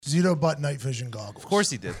Zito bought night vision goggles. Of course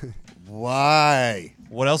he did. Why?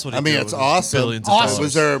 What else would he do? I mean, it's awesome. Billions of dollars?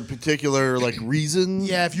 Was there a particular reason?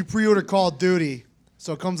 Yeah, if you pre-order Call of Duty,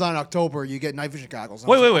 so it comes out in October, you get night vision goggles.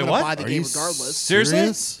 Wait, I'm gonna what? Buy the Are game you regardless. Seriously?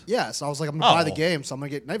 Serious? Yeah, so I was like, I'm gonna buy the game, so I'm gonna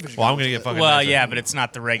get night vision. Well, I'm goggles gonna get with fucking. Well, night yeah, vision. but it's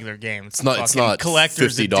not the regular game. It's not- fucking it's not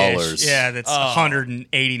collector's $50. edition. Yeah, that's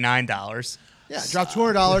 $189. Yeah, drop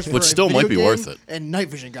 $200 for Which a still video might be game worth it. and night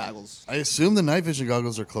vision goggles. I assume the night vision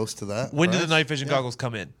goggles are close to that. When right? did the night vision goggles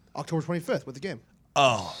come in? October 25th with the game.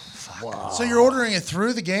 Oh, So you're ordering it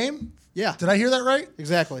through the game? Yeah, Did I hear that right?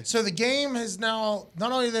 exactly. So the game has now,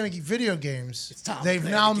 not only are they making video games, time they've to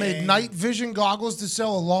play now the made game. night vision goggles to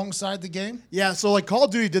sell alongside the game? Yeah, so Call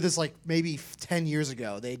of Duty did this maybe 10 years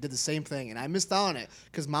ago. They did the same thing, and I missed out on it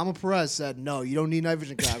because Mama Perez said, no, you don't need night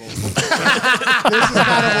vision goggles. This is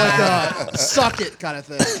kind of like a suck it kind of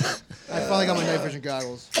thing. I finally got my night vision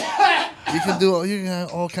goggles. You can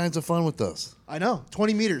have all kinds of fun with those. I know,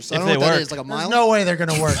 20 meters. So I If don't know they what that work. is, like a There's mile? no way they're going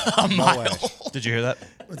to work. No way. did you hear that?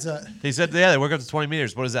 What's that? He said, yeah, they work up to 20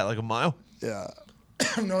 meters. What is that, like a mile? Yeah. I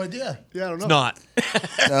have no idea. Yeah, I don't know. It's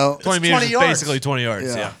not. No. 20 meters 20 is yards. basically 20 yards.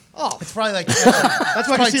 Yeah. Yeah. Oh, It's probably like that's why I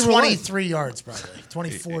can probably see real life. 23 yards, probably.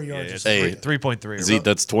 24 yards. Yeah, or Hey, 3.3. Zeke,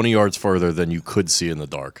 that's 20 yards further than you could see in the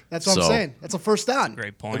dark. That's what I'm saying. That's a first down.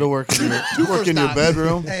 Great point. It'll work in your, work in your downs.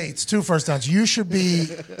 bedroom. Hey, it's 2 first downs. You should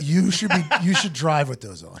drive with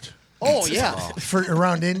those on. Oh, yeah. For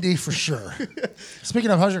around Indy for sure. Speaking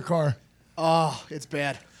of, how's your car? Oh, it's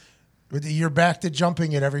bad. You're back to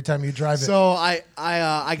jumping it every time you drive it. So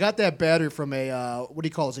I got that battery from a, what do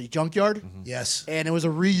you call it, a junkyard? Yes. And it was a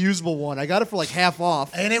reusable one. I got it for half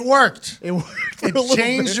off. And it worked. It worked for a It little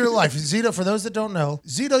changed bit. your life. Zito, for those that don't know,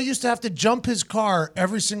 Zito used to have to jump his car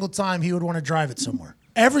every single time he would want to drive it somewhere.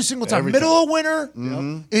 Every single time. Every Middle of winter,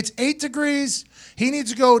 it's 8 degrees. He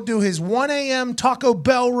needs to go do his 1 a.m. Taco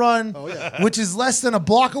Bell run, which is less than a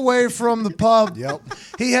block away from the pub. Yep.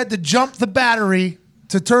 He had to jump the battery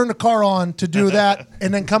to turn the car on to do that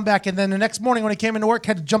and then come back. And then the next morning when he came into work,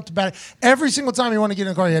 had to jump the battery. Every single time he wanted to get in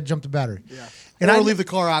the car, he had to jump the battery. Yeah. And Or I leave the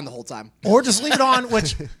car on the whole time. Or just leave it on,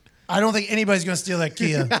 which I don't think anybody's going to steal that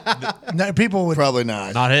Kia. No, people would Probably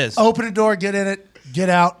not. Not his. open the door, get in it, get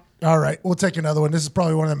out. All right, we'll take another one. This is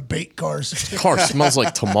probably one of them bait cars. Car smells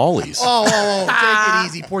like tamales. Oh,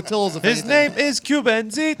 take it easy. Portillo's if His anything. name is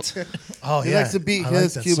Cuban Zeke. Oh, He yeah. likes to beat I like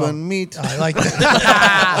his that Cuban song. meat. I like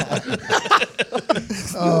that.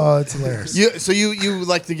 Oh, it's hilarious. So you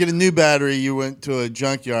like to get a new battery. You went to a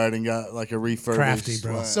junkyard and got a refurbished Crafty,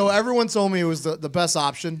 bro. one. So everyone told me it was the best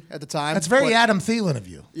option at the time. That's very but- Adam Thielen of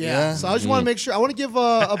you. Yeah. Yeah. So I just want to make sure. I want to give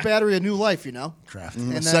a battery a new life, you know? Crafty.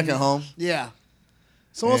 And a then- second home, Yeah.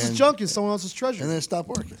 Someone else's And- junk is someone else's treasure. and then it stopped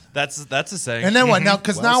working. That's a saying. And then what? Now,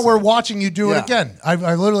 because now we're watching you do it Yeah. again. I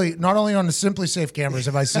literally, not only on the Simply Safe cameras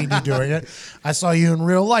have I seen you doing it, I saw you in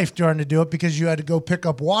real life trying to do it because you had to go pick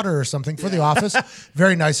up water or something for the office.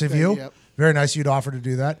 Very nice of you. Yep. Very nice you'd offer to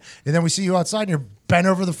do that. And then we see you outside and you're bent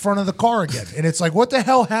over the front of the car again. And it's like, what the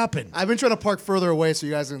hell happened? I've been trying to park further away so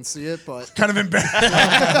you guys didn't see it, but Kind of embarrassed.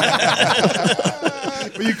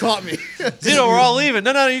 but you caught me. Zito, we're all leaving.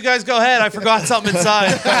 No, you guys go ahead. I forgot something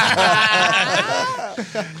inside.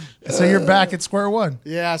 So you're back at square one.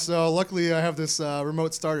 Yeah, so luckily I have this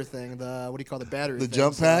remote starter thing, the battery The thing,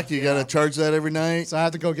 jump so, pack, you got to charge that every night. So I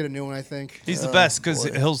have to go get a new one, I think. He's the best because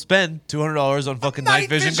he'll spend $200 on fucking night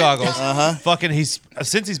vision goggles. Fucking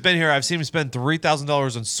since he's been here, I've seen him spend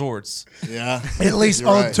 $3,000 on swords. Yeah, At least You're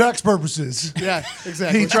on right. tax purposes. Yeah,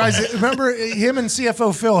 exactly. He tries it. Remember, him and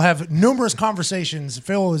CFO Phil have numerous conversations.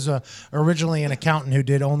 Phil was originally an accountant who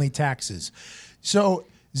did only taxes. So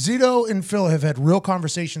Zito and Phil have had real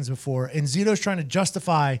conversations before, and Zito's trying to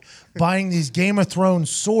justify buying these Game of Thrones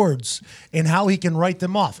swords and how he can write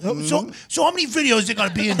them off. So how many videos are going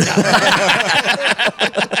to be in there?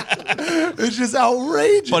 It's just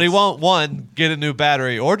outrageous. But he won't, get a new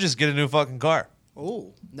battery or just get a new fucking car.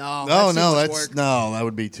 Oh, no. No, that's work. that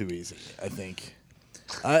would be too easy. I think.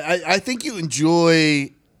 I think you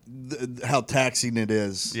enjoy how taxing it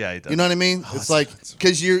is. Yeah, he does. You know what I mean? It's like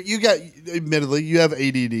because admittedly you have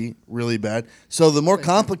ADD really bad. So the more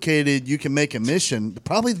complicated you can make a mission,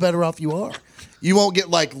 probably the better off you are. You won't get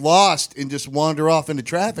lost and just wander off into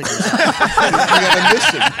traffic. Or something. You got a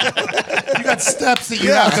mission. You got steps that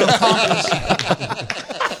you have to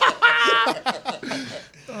accomplish.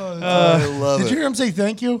 I love Did it. you hear him say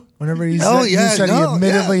thank you? Whenever he Oh, said, yeah, you said he no,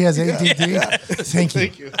 admittedly yeah, has ADD.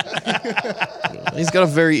 Thank you. He's got a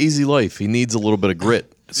very easy life. He needs a little bit of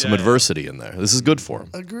grit, some adversity in there. This is good for him.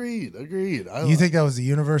 Agreed. You think that was the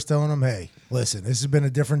universe telling him, hey, listen, this has been a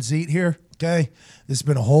different Zeet here, okay? This has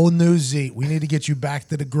been a whole new Zeet. We need to get you back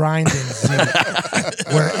to the grinding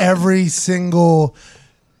Zeet, where every single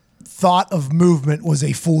thought of movement was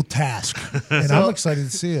a full task, and I'm excited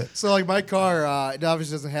to see it. So like my car, it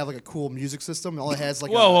obviously doesn't have like a cool music system. It only has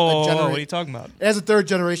like Whoa, a what are you talking about? It has a 3rd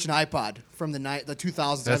generation iPod from the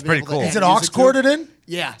 2000s. That's pretty cool. Is it aux corded in?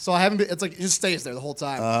 Yeah, so I haven't been, it's like, it just stays there the whole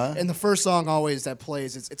time. And the first song always that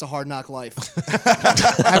plays, it's A Hard Knock Life.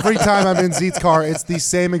 Every time I'm in Zeet's car, it's the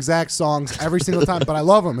same exact songs every single time, but I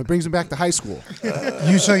love them. It brings me back to high school.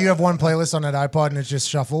 So you have one playlist on that iPod and it's just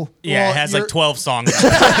shuffle? Yeah, Well, it has like 12 songs.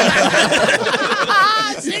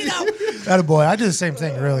 Attaboy. I do the same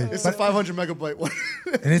thing, really. It's a 500 megabyte one.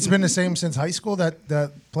 And it's been the same since high school, that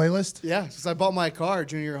playlist? Yeah, since I bought my car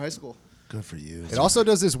junior year of high school. Good for you. It also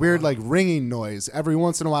does this weird like ringing noise every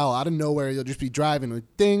once in a while out of nowhere. You'll just be driving with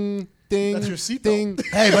ding, ding, That's your seatbelt. ding.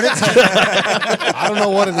 Hey, but it's I don't know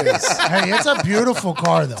what it is. hey, it's a beautiful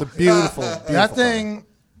car, though. It's a beautiful, beautiful That thing,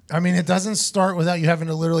 I mean, it doesn't start without you having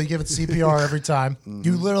to literally give it CPR every time.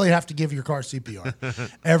 You literally have to give your car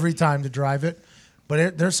CPR every time to drive it.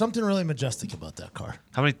 But there's something really majestic about that car.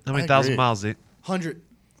 How many I thousand agree. miles, Zeke? 100.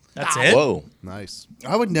 That's it? Whoa. Nice.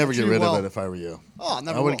 I would never get Actually, rid well- of it if I were you. Oh,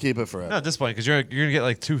 never I would will. keep it forever. No, at this point, because you're gonna get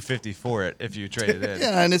like $250 for it if you trade it in.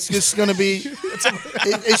 Yeah, and it's just going to be.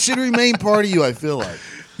 It should remain part of you. I feel like.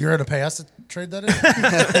 You're going to pay us to trade that in?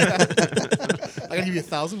 I gotta give you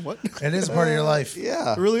 1,000. What? It is part of your life.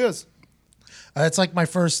 Yeah. It really is. It's like my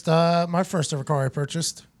first ever car I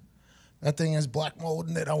purchased. That thing has black mold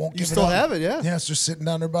in it. I won't give it up. still have it, yeah? Yeah, it's just sitting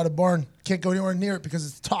down there by the barn. Can't go anywhere near it because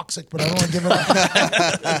it's toxic, but I don't want to give it up.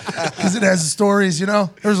 Because it has stories, you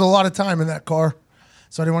know? There's a lot of time in that car.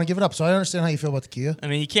 So I didn't want to give it up. So I understand how you feel about the Kia. I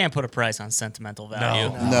mean, you can't put a price on sentimental value.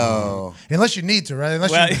 No. Unless you need to, right?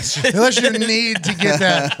 Unless, Well, unless you need to get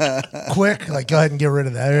that quick, like go ahead and get rid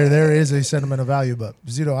of that. There is a sentimental value. But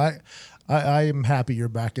Zito, I am happy you're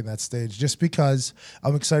back in that stage just because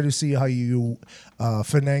I'm excited to see how you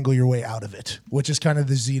finagle your way out of it, which is kind of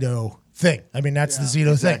the Zito thing. I mean, that's the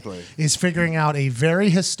Zito exactly. thing, is figuring out a very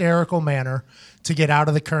hysterical manner to get out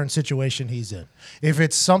of the current situation he's in. If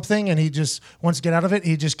it's something and he just wants to get out of it,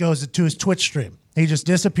 he just goes to his Twitch stream. He just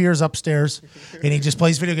disappears upstairs and he just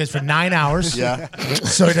plays video games for 9 hours. Yeah.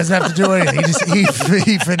 So he doesn't have to do anything.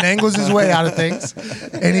 He finagles his way out of things,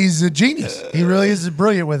 and he's a genius. He really is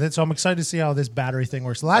brilliant with it. So I'm excited to see how this battery thing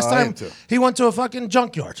works. Last I am time too. he went to a fucking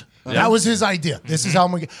junkyard. That was his idea. This is how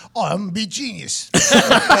I'm gonna get. Oh, I'm gonna be genius.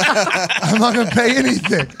 I'm not gonna pay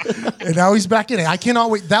anything. And now he's back in it. I cannot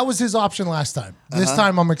wait. That was his option last time. This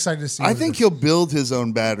time I'm excited to see. I what think it he'll build his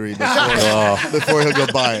own battery before he'll go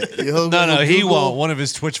buy it. No, he won't. One of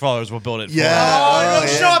his Twitch followers will build it for him. Oh,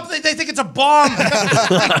 it'll show up. They think it's a bomb.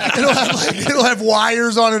 it'll have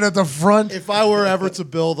wires on it at the front. If I were ever to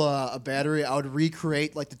build a battery, I would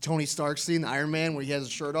recreate like the Tony Stark scene, the Iron Man, where he has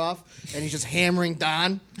his shirt off and he's just hammering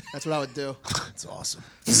Don. That's what I would do. It's awesome.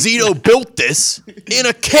 Zito built this in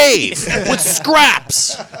a cave with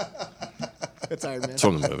scraps. That's Iron Man. It's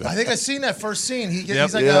from the movie. I think I've seen that first scene.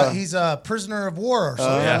 He's like Yeah. he's a prisoner of war or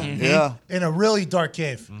something Yeah. in a really dark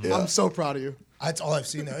cave. I'm so proud of you. That's all I've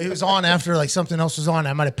seen. It was on after like something else was on.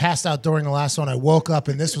 I might have passed out during the last one. I woke up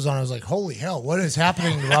and this was on. I was like, holy hell, what is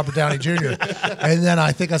happening to Robert Downey Jr.? And then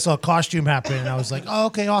I think I saw a costume happening and I was like, oh,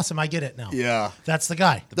 okay, awesome. I get it now. Yeah. That's the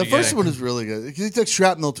guy. The first one is really good. 'Cause he took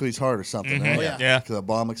shrapnel to his heart or something, right? Oh, yeah. Yeah. Because a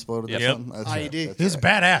bomb exploded or Yep. something. That's IED. right. He was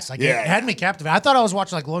badass. Like, Yeah. it had me captivated. I thought I was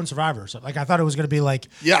watching like Lone Survivor or something. Like, I thought it was going to be like,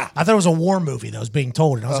 Yeah. I thought it was a war movie that was being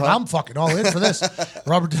told. And I was like, I'm fucking all in for this.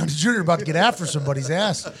 Robert Downey Jr. about to get after somebody's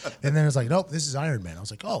ass. And then it's like, nope, this is Iron Man. I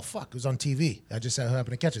was like, oh, fuck. It was on TV. I just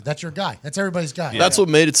happened to catch it. That's your guy. That's everybody's guy. That's what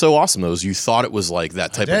made it so awesome, though, is you thought it was like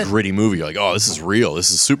that type did. of gritty movie. You're like, oh, this is real.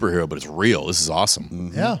 This is superhero, but it's real. This is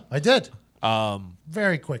awesome. Yeah, I did.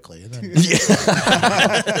 Very quickly. And then,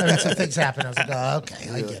 I mean, some things happened. I was like, oh, okay,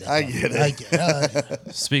 I get it. I get it. I get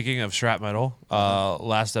it. Speaking of shrapnel,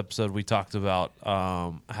 last episode we talked about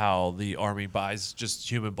how the army buys just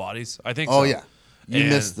human bodies. I think. Oh, so. yeah. You And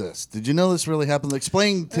missed this. Did you know this really happened?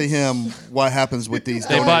 Explain to him what happens with these.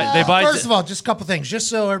 They buy. First of all, just a couple things, just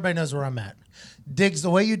so everybody knows where I'm at. Diggs, the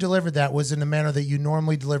way you delivered that was in the manner that you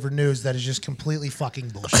normally deliver news that is just completely fucking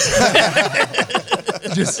bullshit.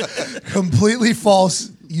 Just completely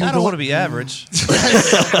false. You I don't want to be average.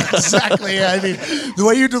 Exactly. Yeah, I mean, the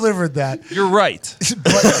way you delivered that. You're right.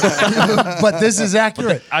 But this is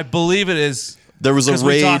accurate. I believe it is. There was a Because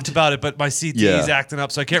we raid. talked about it, but my CT Yeah. is acting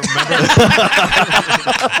up, so I can't remember.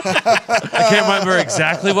 I can't remember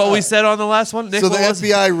exactly what we said on the last one. Nick, So the what was it?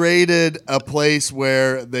 FBI raided a place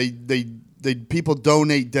where they people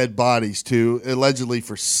donate dead bodies to, allegedly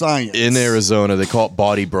for science. In Arizona, they call it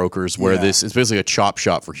body brokers, where Yeah. this it's basically a chop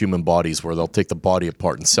shop for human bodies, where they'll take the body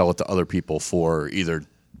apart and sell it to other people for either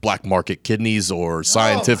black market kidneys or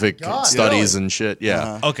scientific God. studies Really? and shit.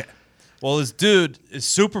 Yeah. Okay. Well, this dude is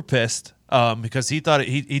super pissed because he thought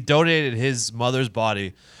he donated his mother's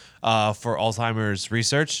body for Alzheimer's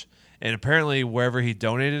research, and apparently wherever he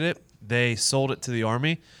donated it, they sold it to the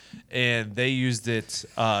army, and they used it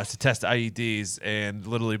to test IEDs and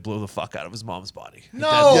literally blew the fuck out of his mom's body.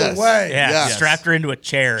 No Yes. way. Yeah, Yes. strapped her into a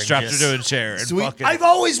chair. And Strapped her just- to a chair. And Sweet. fucking, I've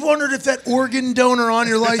always wondered if that organ donor on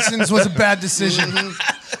your license was a bad decision.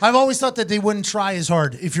 I've always thought that they wouldn't try as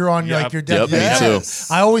hard if you're on like your Yep, deathbed. me too.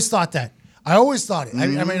 I always thought that. I always thought it. I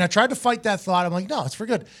mean, I tried to fight that thought. I'm like, no, it's for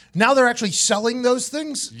good. Now they're actually selling those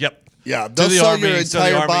things. Yep. Yeah, To they'll the sell army, your so the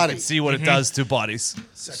entire army body. can see what it does to bodies.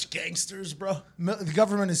 Such gangsters, bro. The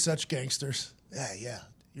government is such gangsters. Yeah.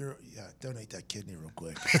 Donate that kidney real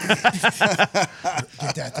quick.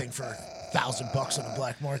 Get that thing for $1,000 on the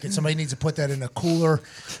black market. Somebody needs to put that in a cooler.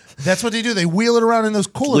 That's what they do. They wheel it around in those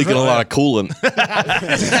coolers. Leaking a right? lot of coolant.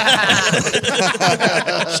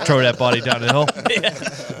 Just throw that body down the hill.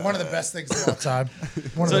 One of the best things of all time.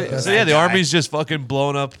 One of the best. So yeah, the army's just fucking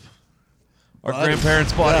blowing up our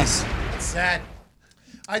grandparents' bodies. Sad.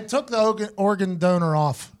 I took the organ donor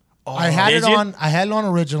off. I had Did it you? on. I had it on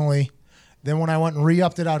originally. Then when I went and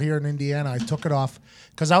re-upped it out here in Indiana, I took it off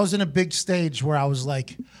because I was in a big stage where I was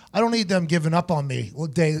like, I don't need them giving up on me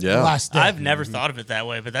the Yeah. last day. I've never thought of it that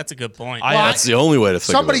way, but that's a good point. That's the only way to think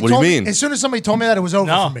of Somebody it. What do you told mean? me, as soon as somebody told me that, it was over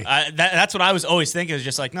no, for me. that's what I was always thinking. Is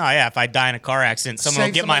just like, no, yeah, if I die in a car accident, someone will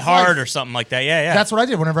Save get my somebody's heart life. or something like that. Yeah. That's what I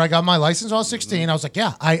did. Whenever I got my license when I was 16, I was like,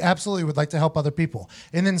 yeah, I absolutely would like to help other people.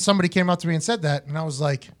 And then somebody came up to me and said that, and I was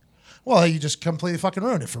like, well, you just completely fucking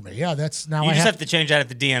ruined it for me. Yeah, that's now You I just have to change that at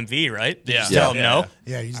the DMV, right? Yeah. Just tell them no.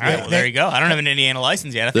 Yeah, All right, well, there you go. I don't have an Indiana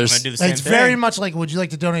license yet. I think I'm There's- going to do the same It's thing. very much like, would you like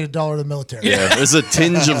to donate $1 to the military? Yeah, there's a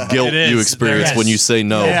tinge of guilt It you is. experience There when is. you say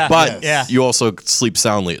no, Yeah. but Yeah. you also sleep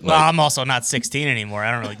soundly at Well, night. I'm also not 16 anymore. I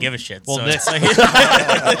don't really give a shit. Well, so Nick- it's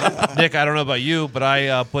like, Nick, I don't know about you, but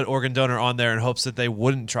I put organ donor on there in hopes that they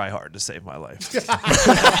wouldn't try hard to save my life.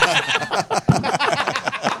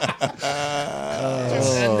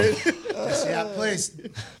 Yeah, please.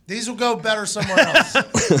 These will go better somewhere else.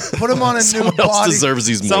 Put them on a Someone new else body. deserves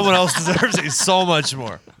these more. Someone else deserves it so much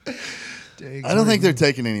more. I don't think they're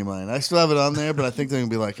taking any of mine. I still have it on there, but I think they're gonna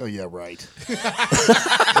be like, "Oh yeah, right."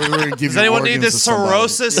 Does anyone need this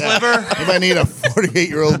cirrhosis liver? Anybody need a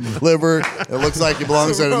 48-year-old liver that looks like it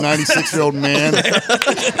belongs to a 96-year-old man?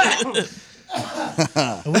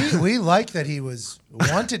 We like that he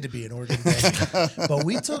wanted to be an organ donor, but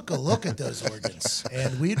we took a look at those organs,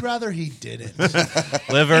 and we'd rather he didn't.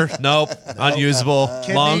 Liver, nope. Unusable.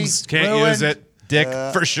 Kidney, Lungs, can't use ruined. it. Dick,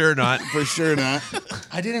 for sure not. For sure not.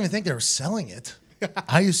 I didn't even think they were selling it.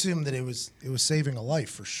 I assumed that it was saving a life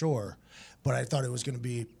for sure, but I thought it was going to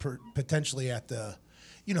be potentially at the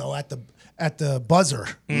buzzer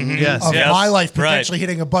Yes, of yes. my life, Right. potentially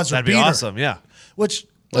hitting a buzzer That'd be beater. awesome, yeah. Which,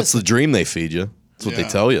 That's the dream they feed you. That's what Yeah. they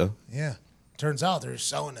tell you. yeah, turns out they're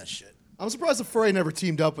selling that shit. I'm surprised the Fray never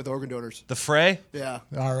teamed up with organ donors. The Fray? Yeah.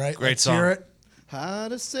 All right, Great let's song. hear it. How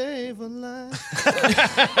to save a life.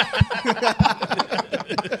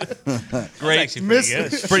 Great. actually pretty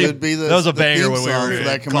good. Pretty, Should be the, that was a the banger theme when we song were for in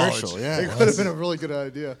that commercial. college. Yeah, It could have been a really good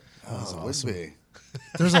idea. would be.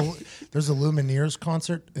 There's a Lumineers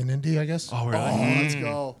concert in Indy, I guess. Oh, really? Let's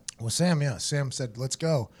go. Well, Sam said, let's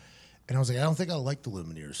go. And I was like, I don't think I like the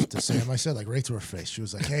Lumineers. To Sam, I said, like, right to her face. She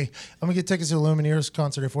was like, hey, I'm going to get tickets to the Lumineers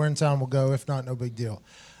concert. If we're in town, we'll go. If not, no big deal.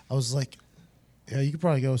 I was like, yeah, you could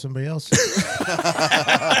probably go with somebody else.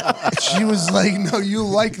 She was like, no, you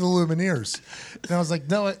like the Lumineers. And I was like,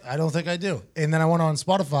 no, I don't think I do. And then I went on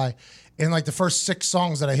Spotify, and like the first 6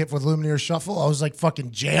 songs that I hit with Lumineers Shuffle, I was like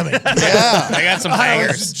fucking jamming. Yeah. They got some I was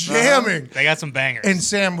bangers. jamming. They got some bangers. And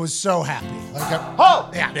Sam was so happy.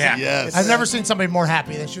 Like, yeah. Yes. I've never seen somebody more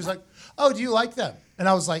happy than she was like, oh, do you like them? And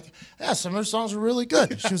I was like, yeah, some of their songs are really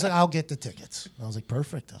good. She was like, I'll get the tickets. And I was like,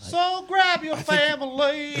 perfect. So grab your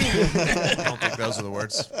family. I don't think those are the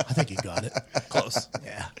words. I think you got it. Close.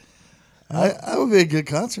 Yeah. That would be a good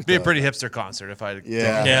concert. Be a though. pretty hipster concert if I.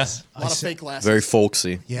 Yeah. yeah. A lot of fake glasses. Very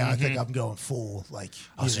folksy. Yeah, I think I'm going full. Like,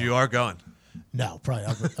 Oh, so you are going. no, probably.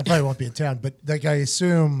 I probably won't be in town. But like, I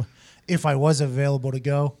assume if I was available to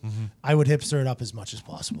go, I would hipster it up as much as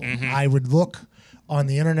possible. I would look on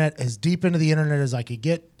the internet, as deep into the internet as I could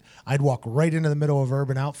get. I'd walk right into the middle of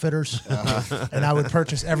Urban Outfitters, and I would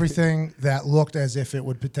purchase everything that looked as if it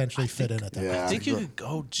would potentially fit in at that Yeah. I think you could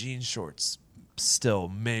go jean shorts still,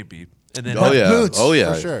 maybe. And then Oh yeah. boots, Oh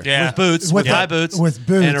yeah. For sure. Yeah. with boots, With with high a- boots, with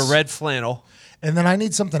boots. and a red flannel. And then I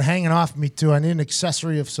need something hanging off me too. I need an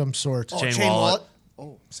accessory of some sort. Oh, Chain chain wallet. wallet.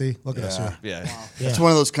 See, look at us here. Yeah. It's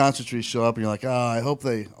one of those concerts where you show up and you're like, oh, I hope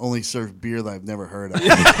they only serve beer that I've never heard of.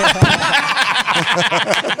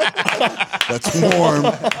 That's warm.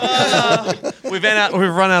 We've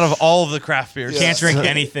run out of all of the craft beers. Can't drink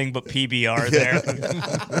anything but PBR there.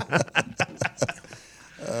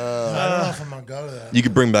 I don't know if I'm gonna go to that. You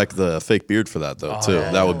could bring back the fake beard for that though too.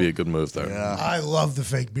 That would be a good move there. Yeah. I love the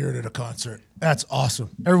fake beard at a concert. That's awesome.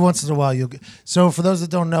 Every once in a while, you'll get. So for those that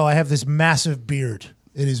don't know, I have this massive beard.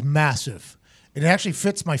 It is massive. It actually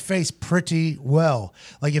fits my face pretty well.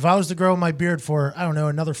 Like if I was to grow my beard for, I don't know,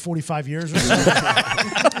 another 45 years or so,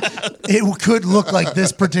 it could look like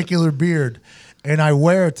this particular beard. And I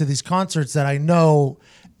wear it to these concerts that I know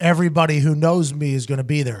everybody who knows me is going to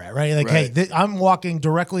be there at, right? Like, Right. hey, I'm walking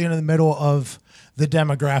directly into the middle of the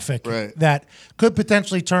demographic Right. that could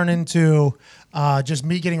potentially turn into just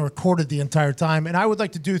me getting recorded the entire time. And I would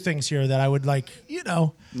like to do things here that I would like,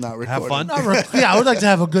 Not recorded. Have fun. I would like to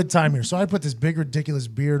have a good time here. So I put this big, ridiculous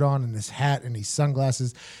beard on and this hat and these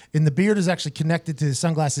sunglasses. And the beard is actually connected to the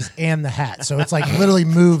sunglasses and the hat. So it's like literally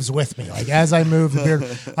moves with me. Like as I move the beard,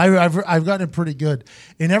 I've gotten it pretty good.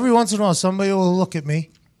 And every once in a while, somebody will look at me.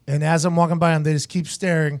 And as I'm walking by them, they just keep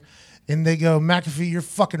staring. And they go, McAfee, you're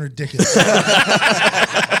fucking ridiculous.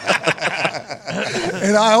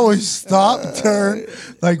 And I always stop, turn,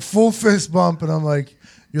 like full fist bump. And I'm like,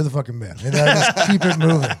 you're the fucking man. And I just keep it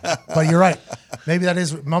moving. But you're right. Maybe that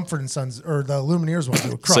is what Mumford & Sons or the Lumineers one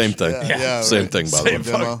do. Crush. Same thing. Same right. thing, by the way.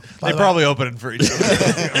 Demo. They probably open it for each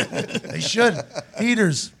other. They should.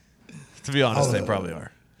 Heaters. To be honest, they probably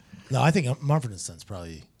are. No, I think Mumford & Sons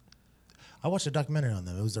probably. I watched a documentary on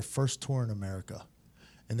them. It was their first tour in America.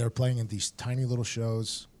 And they were playing in these tiny little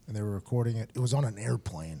shows. And they were recording it. It was on an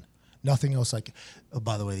airplane. Nothing else like. Oh,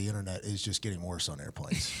 by the way, the internet is just getting worse on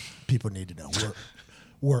airplanes. People need to know.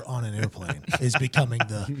 We're on an airplane is becoming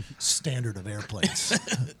the standard of airplanes.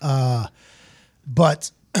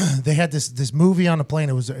 But they had this movie on a plane.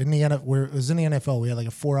 It was in the NFL. We had like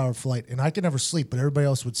a 4-hour flight, and I could never sleep, but everybody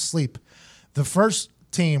else would sleep. The first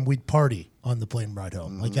team, we'd party on the plane ride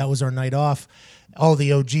home. Like that was our night off. All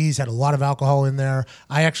the OGs had a lot of alcohol in there.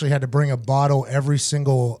 I actually had to bring a bottle every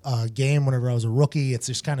single game whenever I was a rookie. It's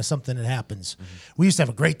just kind of something that happens. We used to have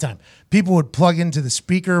a great time. People would plug into the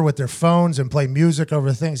speaker with their phones and play music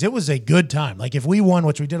over things. It was a good time. Like if we won,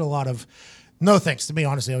 which we did a lot of, no thanks to me,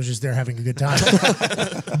 honestly, I was just there having a good time.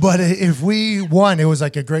 But if we won, it was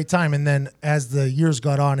like a great time. And then as the years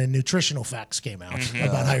got on and nutritional facts came out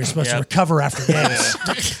about how you're supposed to recover after games.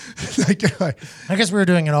 I guess we were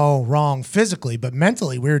doing it all wrong physically, but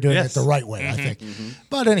mentally we were doing it the right way, I think.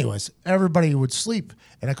 But anyways, everybody would sleep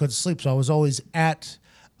and I couldn't sleep. So I was always at,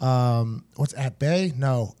 what's at bay?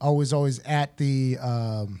 No, always at the,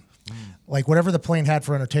 like whatever the plane had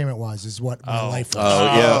for entertainment was is what my life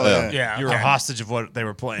was. Yeah, You were a hostage of what they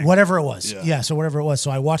were playing. Whatever it was. Yeah, so whatever it was.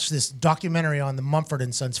 So I watched this documentary on the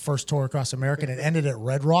Mumford & Sons first tour across America, and it ended at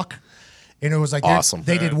Red Rock. And it was like Awesome.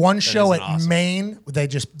 they did one show at awesome. Maine. They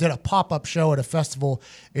just did a pop-up show at a festival,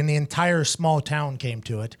 and the entire small town came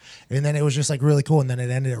to it. And then it was just like really cool, and then it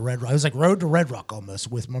ended at Red Rock. It was like Road to Red Rock almost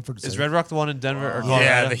with Mumford & Sons. Is Red Rock the one in Denver or Colorado?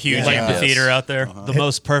 Yeah, the huge amphitheater out there. The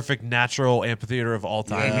most perfect natural amphitheater of all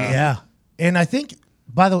time. Yeah. And I think,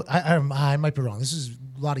 by the way, I might be wrong. This is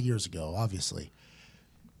a lot of years ago, obviously.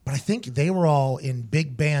 But I think they were all in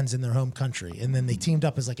big bands in their home country, and then they teamed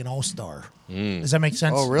up as like an all-star. Does that make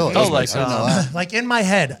sense? Oh, really? Oh, like Like in my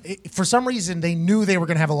head, for some reason, they knew they were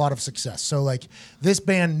going to have a lot of success. So like this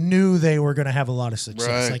band knew they were going to have a lot of success.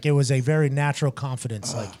 Right. Like it was a very natural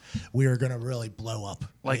confidence. Like we were going to really blow up.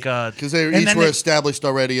 like Because they And each then were they- established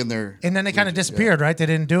already in their. And then they kind of disappeared, right? They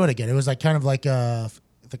didn't do it again. It was like kind of like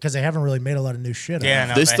because they haven't really made a lot of new shit. Yeah,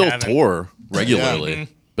 no, They still haven't. tour regularly,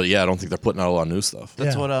 but yeah, I don't think they're putting out a lot of new stuff.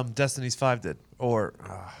 that's Yeah. what Destiny's 5 did. Or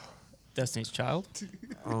Destiny's Child.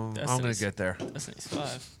 I'm gonna Destiny's- get there. Destiny's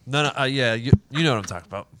 5. No, yeah, you know what I'm talking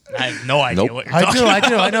about. I have no idea Nope. what you're talking I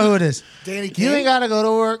do. I know who it is. Danny You Kaye? ain't got to go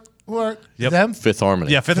to work. Yep. Them? Fifth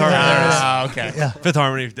Harmony. Yeah, Fifth Harmony. There it is. about. Okay. Yeah. Fifth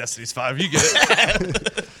Harmony, Destiny's 5. You get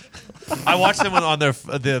it. I watched them on their.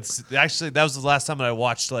 Actually, that was the last time that I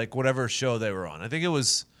watched like whatever show they were on. I think it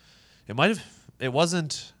was. It might have. It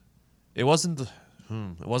wasn't. It wasn't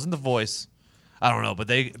The Voice. I don't know, but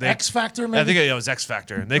they X Factor, maybe? I think it was X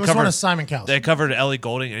Factor, and they It was covered one of Simon Cowell's. They covered Ellie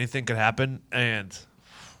Goulding. Anything could happen, and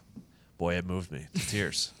boy, it moved me to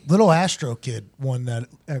tears. Little Astro Kid won that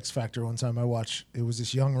X Factor one time I watched. It was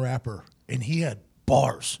this young rapper, and he had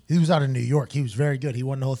bars. He was out of New York. He was very good. He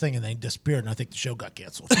won the whole thing, and then he disappeared, and I think the show got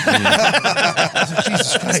canceled. I was like,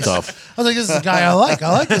 Jesus Christ. tough. I was like, this is the guy I like.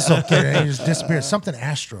 I like this little kid. And he just disappeared. Something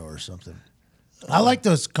Astro or something. I like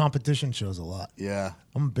those competition shows a lot. Yeah.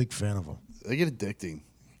 I'm a big fan of them. They get addicting,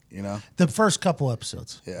 you know? The first couple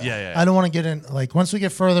episodes. Yeah. I don't want to get in. Like once we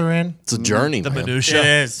get further in, It's a journey. The man. minutia. It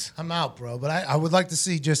is. I'm out, bro. But I would like to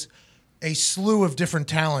see just a slew of different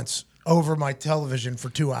talents over my television for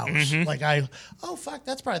 2 hours. Like fuck,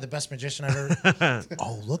 that's probably the best magician I've ever.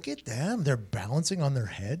 Oh, look at them. They're balancing on their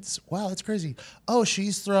heads. Wow, that's crazy. Oh,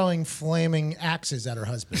 she's throwing flaming axes at her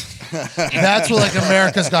husband. That's what like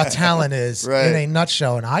America's Got Talent is Right. in a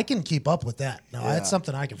nutshell. And I can keep up with that. No, that's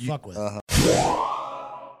something I can fuck with.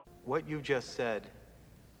 What you just said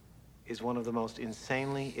is one of the most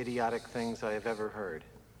insanely idiotic things I have ever heard.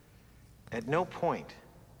 At no point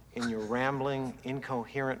in your rambling,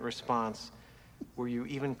 incoherent response were you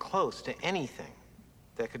even close to anything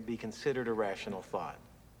that could be considered a rational thought.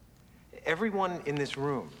 Everyone in this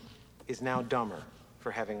room is now dumber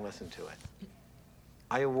for having listened to it.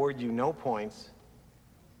 I award you no points,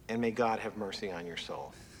 and may God have mercy on your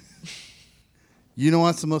soul. You know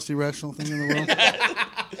what's the most irrational thing in the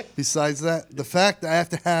world? Besides that, the fact that I have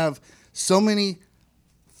to have so many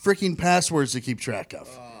freaking passwords to keep track of.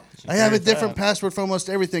 I have a different password for almost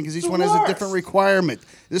everything because each one has a different requirement.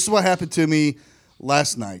 This is what happened to me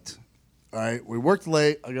last night. All right, we worked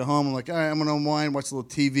late. I go home. I'm like, all right, I'm going to unwind, watch a little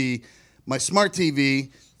TV. My smart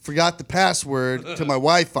TV forgot the password to my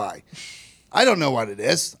Wi-Fi. I don't know what it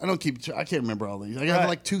is. I can't remember all these. I have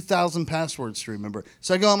like 2,000 passwords to remember.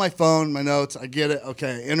 So I go on my phone, my notes. I get it.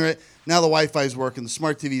 Okay, I enter it. Now the Wi-Fi is working. The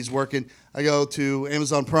smart TV is working. I go to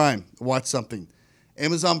Amazon Prime, watch something.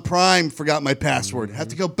 Amazon Prime forgot my password. I have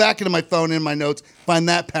to go back into my phone, in my notes, find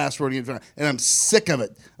that password again. And I'm sick of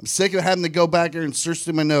it. I'm sick of having to go back here and search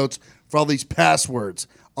through my notes for all these passwords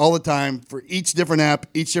all the time for each different app,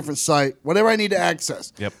 each different site, whatever I need to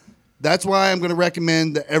access. Yep. That's why I'm going to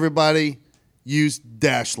recommend that everybody use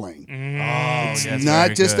Dashlane. It's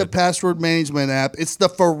not just a password management app. It's the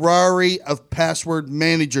Ferrari of password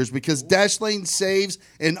managers because Dashlane saves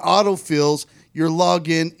and autofills your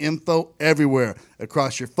login info everywhere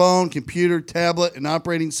across your phone, computer, tablet, and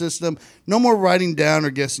operating system. No more writing down or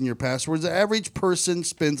guessing your passwords. The average person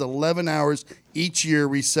spends 11 hours each year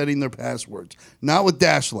resetting their passwords. Not with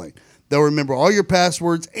Dashlane. They'll remember all your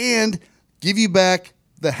passwords and give you back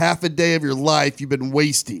the half a day of your life you've been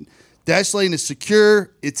wasting. Dashlane is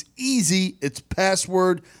secure, it's easy, it's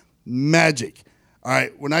password magic. All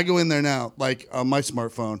right, when I go in there now, like on my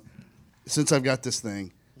smartphone, since I've got this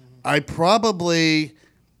thing, I probably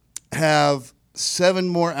have 7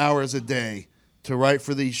 more hours a day to write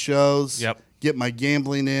for these shows, get my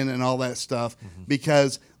gambling in and all that stuff.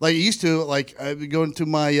 Because like I used to, like I would go into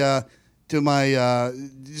my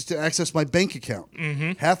just to access my bank account.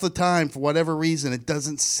 Half the time, for whatever reason, it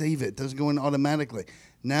doesn't save it. It doesn't go in automatically.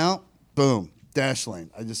 Now, boom, Dashlane.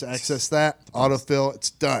 I just access that, autofill,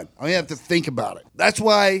 it's done. I don't have to think about it. That's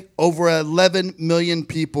why over 11 million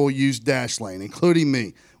people use Dashlane, including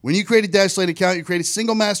me. When you create a Dashlane account, you create a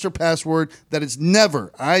single master password that is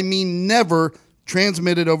never, I mean never,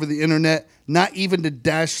 transmitted over the internet, not even to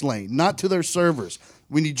Dashlane, not to their servers.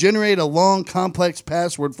 When you generate a long, complex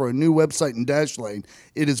password for a new website in Dashlane,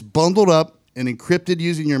 it is bundled up and encrypted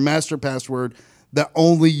using your master password that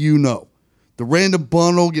only you know. The random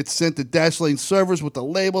bundle gets sent to Dashlane servers with a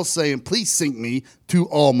label saying, please sync me to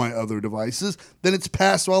all my other devices. Then it's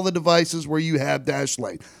passed to all the devices where you have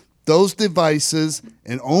Dashlane. Those devices,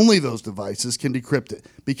 and only those devices, can decrypt it.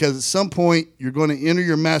 Because at some point, you're going to enter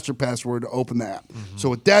your master password to open the app. So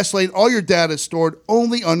with Dashlane, all your data is stored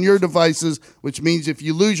only on your devices, which means if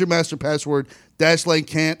you lose your master password, Dashlane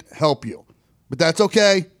can't help you. But that's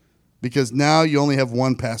okay, because now you only have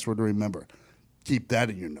one password to remember. Keep that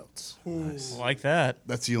in your notes. Like that.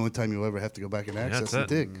 That's the only time you'll ever have to go back and access and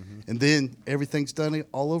that's it. dig. And then everything's done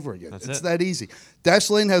all over again. That's It's it. that easy.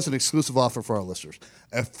 Dashlane has an exclusive offer for our listeners.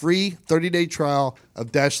 A free 30-day trial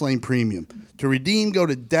of Dashlane Premium. To redeem, go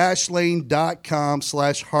to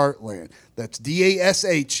dashlane.com/heartland. That's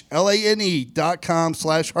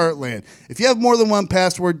DASHLANE.com/heartland. If you have more than one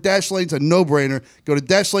password, Dashlane's a no-brainer. Go to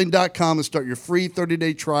dashlane.com and start your free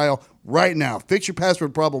 30-day trial right now. Fix your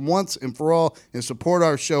password problem once and for all and support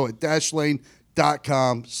our show at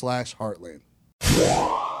dashlane.com/heartland.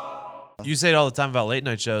 You say it all the time about late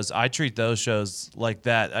night shows. I treat those shows like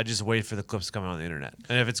that. I just wait for the clips coming on the internet.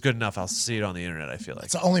 And if it's good enough, I'll see it on the internet, I feel like.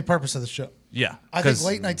 It's the only purpose of the show. Yeah. I think 'cause-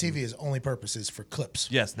 late night TV's only purpose is for clips.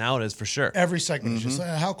 Yes, now it is for sure. Every segment is just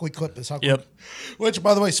how can we clip this? How can Yep. we? Which,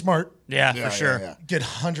 by the way, smart. Yeah, for sure. yeah. Get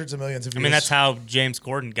hundreds of millions of I views. mean, that's how James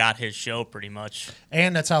Corden got his show, pretty much.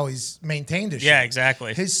 and that's how he's maintained his show. Yeah,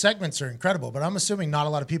 exactly. His segments are incredible, but I'm assuming not a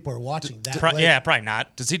lot of people are watching that. late. Yeah, probably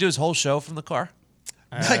not. Does he do his whole show from the car?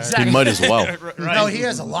 Exactly. He might as well. No, he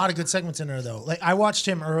has a lot of good segments in there though. Like I watched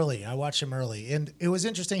him early, and it was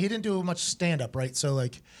interesting. He didn't do much stand up, right? So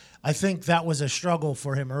like, I think that was a struggle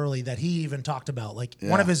for him early that he even talked about. Like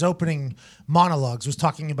one of his opening monologues was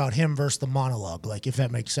talking about him versus the monologue. Like if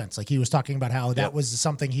that makes sense. Like he was talking about how that was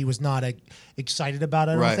something he was not excited about.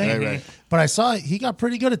 I don't think. Right. But I saw he got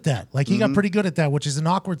pretty good at that. Like he got pretty good at that, which is an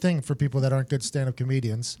awkward thing for people that aren't good stand up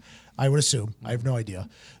comedians. I would assume. I have no idea,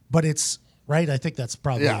 but it's. Right, I think that's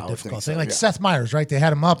probably a difficult thing. Like Seth Meyers, right? They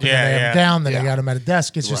had him up, and then they had him down, then they got him at a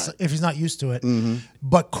desk. It's just if he's not used to it.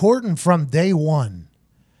 But Corden from day one,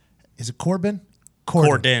 is it Corbin?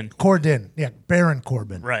 Corden, yeah, Baron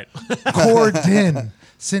Corbin. Right. Corden,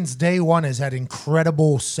 since day one, has had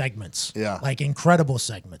incredible segments. Yeah. Like incredible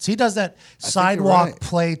segments. He does that sidewalk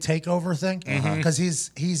play takeover thing because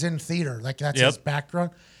he's in theater. Like that's his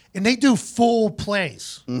background. And they do full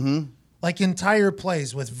plays. Like entire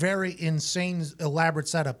plays with very insane, elaborate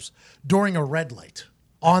setups during a red light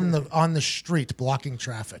on the street blocking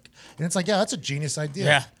traffic. And it's like, yeah, that's a genius idea.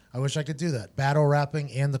 Yeah. I wish I could do that. Battle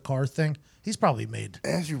rapping and the car thing. He's probably made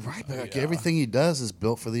As you're right, but like everything he does is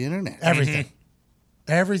built for the internet. everything.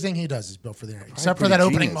 Everything he does is built for the internet, except for pretty that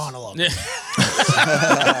opening genius. monologue.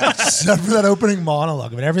 Except for that opening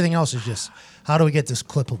monologue. But everything else is just, how do we get this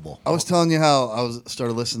clippable? I was telling you how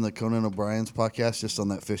started listening to Conan O'Brien's podcast just on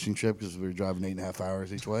that fishing trip because we were driving 8.5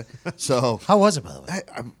 hours each way. So How was it, by the way?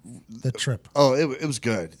 The trip. it was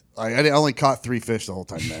good. I only caught 3 fish the whole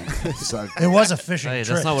time there. So, It was a fishing Hey,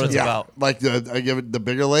 trip. that's not what it's too. about. like I give it the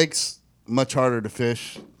bigger lakes much harder to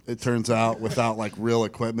fish. It turns out without like real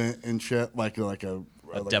equipment and shit, like a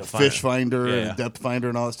depth fish finder. finder Yeah, and yeah. a depth finder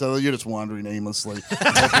and all that stuff. You're just wandering aimlessly,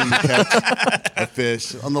 hoping you catch a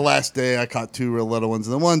fish. On the last day, I caught 2 real little ones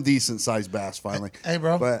and then 1 decent sized bass finally. Hey,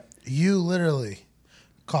 bro, But you literally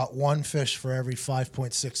caught 1 fish for every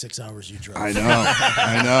 5.66 hours you drove. I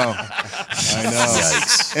know.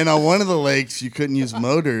 Yikes. And on one of the lakes, you couldn't use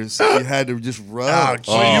motors. You had to just row.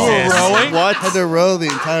 So you were rowing? What? Had to row the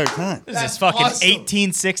entire time. Is this fucking awesome.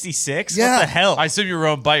 1866? Yeah. What the hell? I assume you were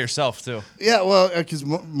rowing by yourself too. Yeah, well, because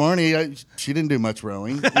Marnie, she didn't do much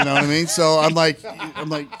rowing. You know what I mean? So I'm like,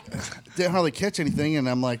 didn't hardly catch anything, and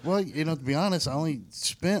I'm like, well, to be honest, I only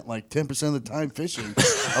spent like 10% of the time fishing.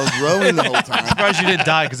 I was rowing the whole I'm time. surprised you didn't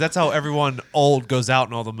die because that's how everyone old goes out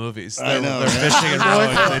in all the movies. I know, They're right? fishing and rowing.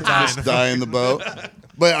 And they die. Just die in the boat.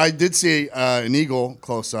 But I did see an eagle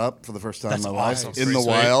close up for the first time in my life awesome. in the Pretty sweet.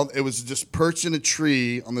 wild. It was just perched in a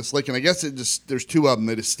tree on this lake, and I guess there's 2 of them.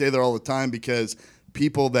 They just stay there all the time because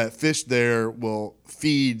people that fish there will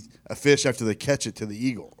feed a fish after they catch it to the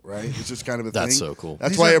eagle. Right? It's just kind of a thing. That's so cool.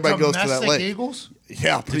 That's These why are everybody goes to that domestic lake. Eagles?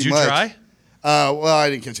 Yeah, pretty Did you much. try? Well, I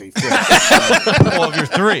didn't catch any fish. Well, if you're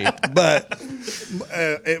 3. But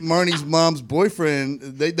Marnie's mom's boyfriend,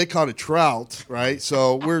 they caught a trout, right?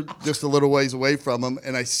 So we're just a little ways away from him,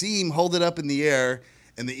 and I see him hold it up in the air,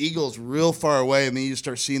 and the eagle's real far away, and then you just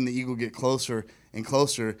start seeing the eagle get closer and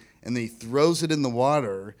closer, and then he throws it in the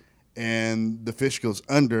water, and the fish goes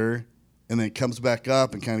under, and then it comes back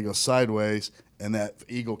up and kind of goes sideways, and that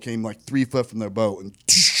eagle came like 3 foot from their boat and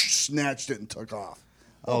snatched it and took off.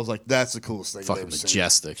 I was like, that's the coolest thing I've Fucking ever seen.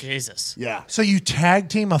 majestic. Jesus. Yeah. So you tag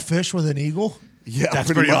team a fish with an eagle? Yeah,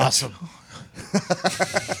 That's pretty much. awesome.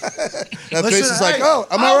 That fish is like, oh,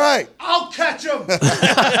 I'm all right. I'll catch him.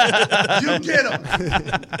 You get him.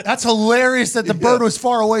 That's hilarious that the bird was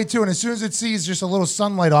far away too, and as soon as it sees just a little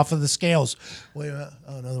sunlight off of the scales, wait a minute,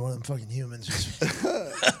 another one of them fucking humans.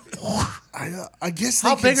 I guess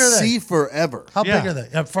How they big can are they? see forever. How Yeah. big are they?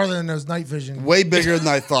 Yeah, farther than those night vision. Way bigger than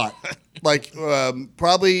I thought. Like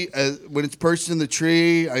probably when it's perched in the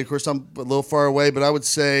tree. Of course, I'm a little far away, but I would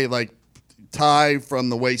say like Ty from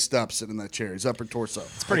the waist up, sitting in that chair, his upper torso.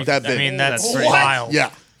 It's Pretty that big. I mean, that's What? pretty wild.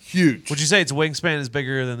 Yeah, huge. Would you say its wingspan is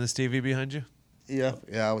bigger than this TV behind you? Yeah,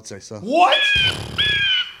 I would say so. What?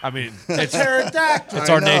 I mean, it's Pterodactyl.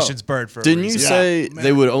 our know. nation's bird for a Didn't you reason. say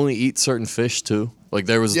they would only eat certain fish too? Like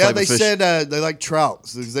there was a Yeah, type they of fish. said they like trout.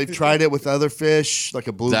 So they've tried it with other fish, like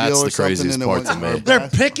a bluegill That's or the something. craziest and it part won't- to me. or They're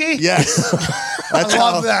bass. picky? Yes. That's I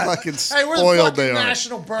how love that. fucking Hey, we're the spoiled fucking they are.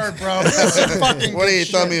 national bird, bro. This is fucking What are good you,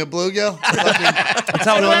 throw shit. me a bluegill? That's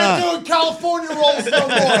how, We're it, not doing California rolls no more.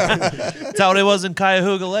 that's how it was in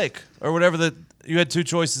Cuyahoga Lake or whatever. You had 2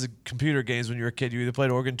 choices of computer games when you were a kid. You either played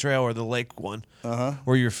Oregon Trail or the Lake one.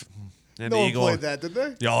 Where you're and No the one Eagle. played that, did they?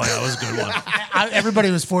 Oh, yeah, that was a good one.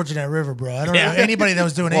 Everybody was fortunate at River, bro. I don't Yeah. know anybody that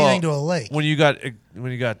was doing anything to a lake. When you got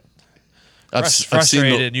I've seen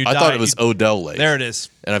frustrated the, and you I thought died, it was you- Odell Lake. there it is.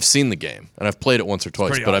 And I've seen the game, and I've played it once or twice.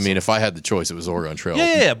 pretty But I awesome. mean, if I had the choice, it was Oregon Trail.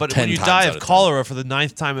 Yeah. But 10 when you times die out of of 10. cholera for the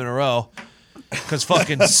 9th time in a row, because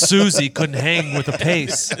fucking Susie couldn't hang with the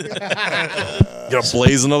pace. You gotta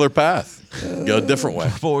blaze another path. Go a different way.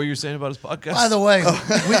 What were you saying about his podcast? By the way,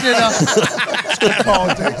 we did it's good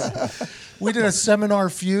politics. We did a seminar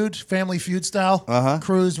feud, family feud style,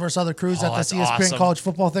 crews versus other crews at the that's CSPN awesome. college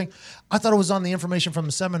football thing. I thought it was on the information from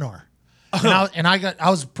the seminar. And I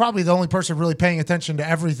was probably the only person really paying attention to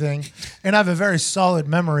everything, and I have a very solid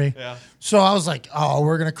memory. Yeah. So I was like, "Oh,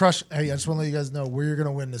 we're gonna crush." Hey, I just want to let you guys know we're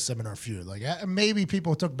gonna win this seminar feud. Like maybe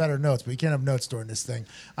people took better notes, but you can't have notes during this thing.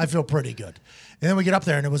 I feel pretty good. And then we get up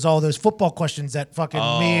there, and it was all those football questions that fucking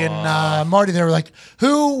me and Marty. They were like,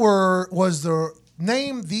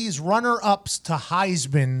 name these runner-ups to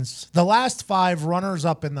Heisman's, the last 5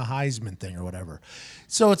 runners-up in the Heisman thing or whatever.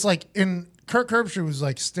 So it's like Kirk Herbstreit was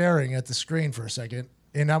like staring at the screen for a second.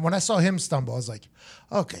 And when I saw him stumble, I was like,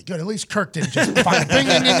 okay, good. At least Kirk didn't just fucking bing,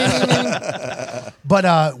 ding, ding, ding, ding.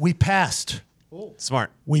 But we passed.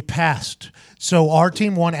 Smart. We passed. So our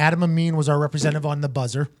team won. Adam Amin was our representative on the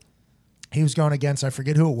buzzer. He was going against, I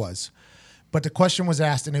forget who it was. But the question was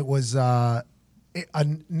asked, and it was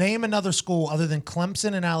name another school other than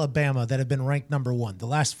Clemson and Alabama that have been ranked number 1. The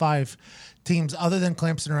last 5 teams other than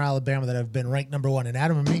Clemson or Alabama that have been ranked number 1. And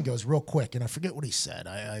Adam Amin goes real quick, and I forget what he said.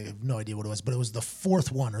 I have no idea what it was, but it was the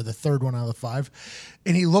 4th one or the 3rd one out of the 5.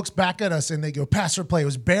 And he looks back at us, and they go, pass or play. It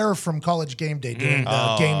was Bear from College Game Day doing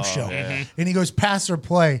the game show. And he goes, pass or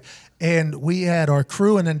play. And we had our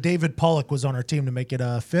crew, and then David Pollock was on our team to make it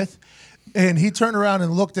 5th. And he turned around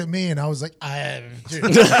and looked at me, and I was like, I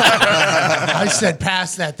said,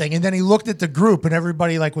 pass that thing. And then he looked at the group, and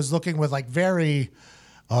everybody like was looking with like very,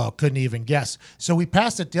 couldn't even guess. So we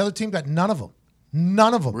passed it. The other team got none of them.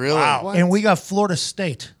 None of them. Really? Wow. And we got Florida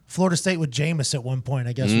State. Florida State with Jameis at one point,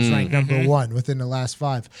 I guess, was ranked number 1 within the last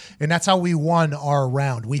 5. And that's how we won our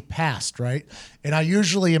round. We passed, right? And I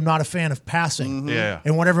usually am not a fan of passing. Yeah.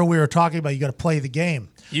 And whatever we were talking about, you got to play the game.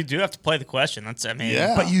 You do have to play the question.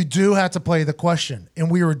 Yeah. But you do have to play the question.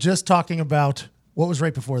 And we were just talking about, what was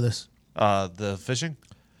right before this? The fishing?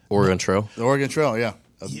 Oregon Trail. The Oregon Trail, yeah.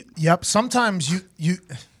 Yep. Sometimes you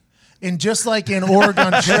and just like in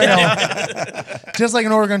Oregon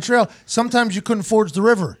Trail, sometimes you couldn't forge the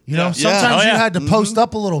river. You know, sometimes you had to post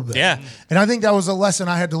up a little bit. Yeah. And I think that was a lesson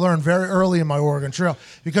I had to learn very early in my Oregon Trail,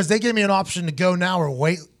 because they gave me an option to go now or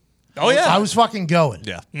wait. Oh, yeah. I was fucking going.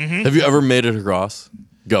 Yeah. Have you ever made it across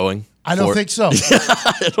going? I don't think so.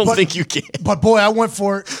 I don't think you can. But boy, I went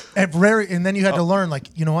for it and then you had to learn, like,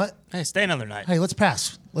 you know what? Hey, stay another night. Hey, let's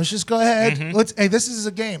pass. Let's just go ahead. Hey, this is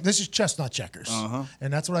a game. This is chestnut checkers.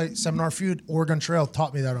 And that's what Seminar Feud, Oregon Trail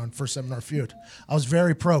taught me that on first Seminar Feud. I was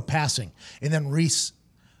very pro passing. And then Reese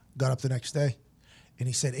got up the next day and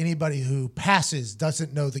he said, anybody who passes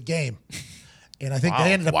doesn't know the game. And I think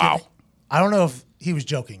they ended up getting, I don't know if he was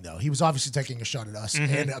joking, though. He was obviously taking a shot at us,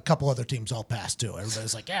 and a couple other teams all passed, too.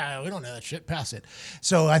 Everybody's like, yeah, we don't know that shit, pass it.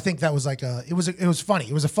 So I think that was like it was funny.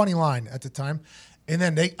 It was a funny line at the time. And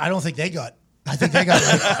then I think they got like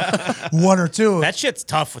 1 or 2. That shit's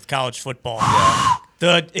tough with college football.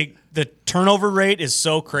 The turnover rate is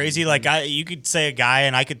so crazy. Like you could say a guy,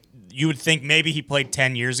 and you would think maybe he played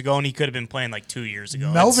 10 years ago, and he could have been playing like 2 years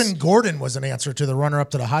ago. Melvin Gordon was an answer to the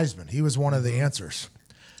runner-up to the Heisman. He was one of the answers.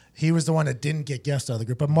 He was the one that didn't get guessed out of the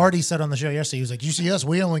group. But Marty said on the show yesterday, he was like, you see us,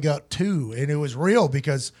 we only got 2. And it was real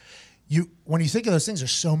because when you think of those things,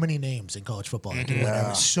 there's so many names in college football.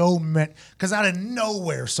 So many. Because out of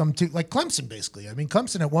nowhere, some team, like Clemson, basically. I mean,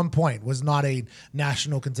 Clemson at one point was not a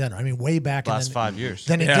national contender. I mean, way back. Last 5 years.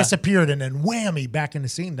 Then it disappeared, and then whammy, back in the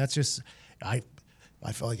scene. That's just, I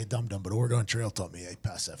felt like a dum-dum, but Oregon Trail taught me, hey,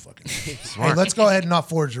 pass that fucking thing. Hey, let's go ahead and not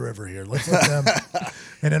forge the river here. Let's let them.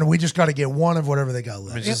 And then we just got to get 1 of whatever they got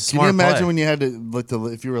left. Can you imagine when you had to,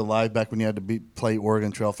 if you were alive back when you had to play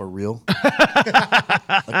Oregon Trail for real?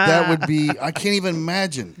 That would be, I can't even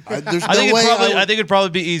imagine. There's no way. I think it'd probably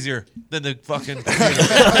be easier than the fucking.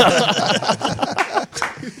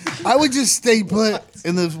 I would just stay put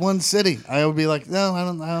in this one city. I would be like, no, I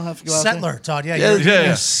don't have to go out Settler, there. Todd. Yeah, Yeah, you're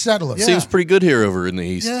yeah. a settler. Yeah. Seems pretty good here over in the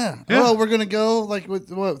East. Yeah. Well, we're gonna go like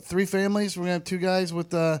with 3 families. We're gonna have 2 guys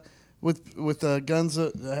with guns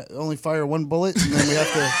that only fire 1 bullet, and then we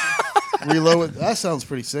have to reload it. That sounds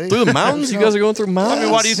pretty safe. Through the mountains? You guys are going through mountains? I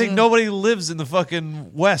mean, why do you think nobody lives in the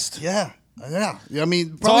fucking West? Yeah. I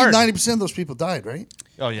mean, probably 90% of those people died, right?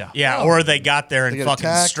 Oh, yeah. Yeah, or they got there and They got fucking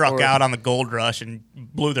attacked, struck or- out on the gold rush and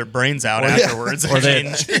blew their brains out afterwards. Or they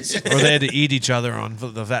had to eat each other on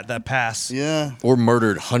that pass. Yeah. Or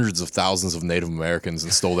murdered hundreds of thousands of Native Americans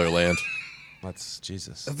and stole their land. That's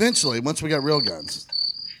Jesus. Eventually, once we got real guns.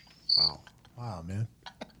 Wow, man.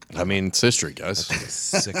 I mean, it's history, guys.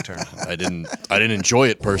 Sick term. I didn't enjoy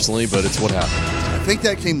it personally, but it's what happened. think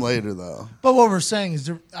that came later, though. But what we're saying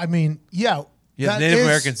is, I mean, yeah. Yeah, that Native is-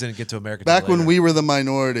 Americans didn't get to America. Back till when later. we were the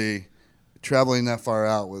minority, traveling that far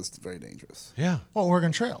out was very dangerous. Yeah. Well,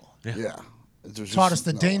 Oregon Trail Yeah. There's taught just us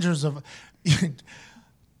the no- dangers of.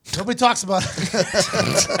 Nobody talks about.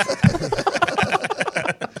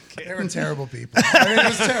 They were terrible people. I mean, it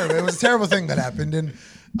was terrible. It was a terrible thing that happened, and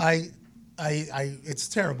it's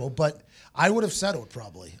terrible. But I would have settled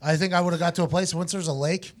probably. I think I would have got to a place once there's a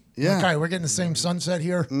lake. Yeah. Okay, we're getting the same sunset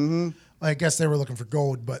here. Mm-hmm. I guess they were looking for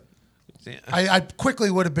gold, but I quickly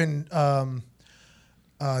would have been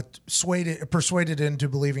persuaded into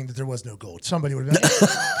believing that there was no gold. Somebody would have been.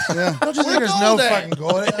 Yeah. Don't you think there's no fucking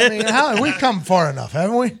gold? I mean, how we've come far enough,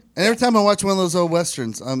 haven't we? And every time I watch one of those old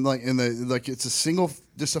westerns, I'm like it's a single,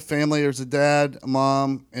 just a family. There's a dad, a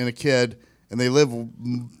mom, and a kid, and they live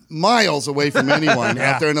miles away from anyone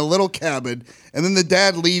out there in a little cabin. And then the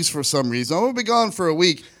dad leaves for some reason. I'm gonna be gone for a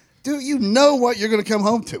week. Dude, you know what you're gonna come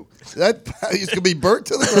home to. That is gonna be burnt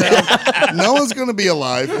to the ground. No one's gonna be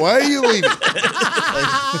alive. Why are you leaving?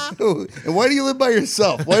 And why do you live by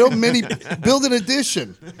yourself? Why don't many build an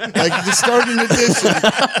addition? Like just start an addition.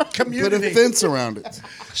 Put a fence around it.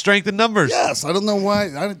 Strength in numbers. Yes, I don't know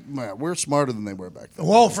why. We're smarter than they were back then.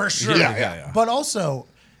 Well, for sure. Yeah. But also,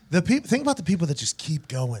 the people. Think about the people that just keep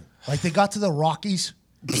going. Like they got to the Rockies.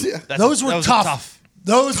 Yeah. Those were tough.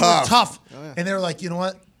 Those Tough. were tough. And they were like, you know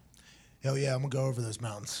what? Hell yeah, I'm gonna go over those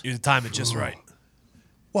mountains. You time it just right.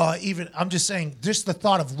 Well, I'm just saying, just the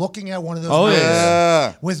thought of looking at one of those Oh, mountains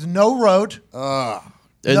Yeah. with no road. And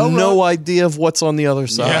No no road. idea of what's on the other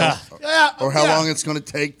side. Yeah. Yeah, Or how yeah. long it's going to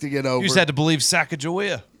take to get over. You just had to believe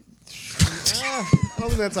Sacagawea I don't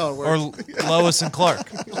think that's how it or works. Lois and Clark.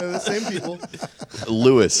 They're the same people.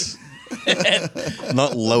 Lewis.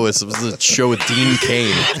 Not Lois. It was the show with Dean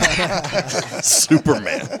Cain.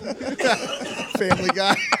 Superman. Family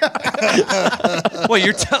Guy. Wait,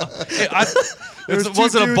 you're telling? There's two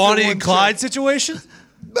Was it a dudes Bonnie and and one Clyde situation?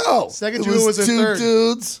 No. Second it duo was in two third.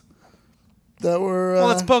 dudes that were.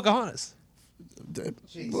 Well, it's Pocahontas.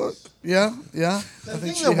 Look, yeah. The I think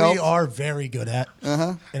thing she that helped. we are very good at,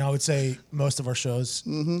 and I would say most of our shows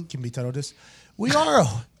can be titled this, we are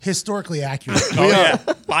historically accurate. Oh, yeah.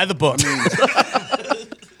 By the book.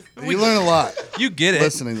 You learn a lot You get it.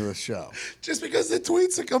 listening to this show. Just because the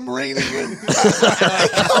tweets have come raining in.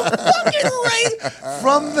 Come fucking rain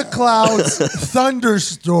from the clouds,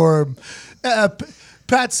 thunderstorm.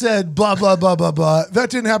 Pat said, blah, blah, blah, blah, blah. That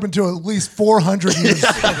didn't happen until at least 400 years.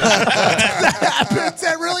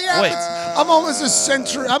 That really happens. Wait. I'm almost a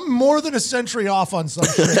century. I'm more than a century off on some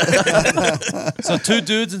shit. So two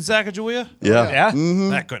dudes in Sacagawea? Yeah. Yeah.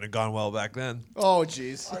 That couldn't have gone well back then. Oh,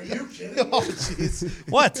 jeez. Are you kidding? Oh, jeez.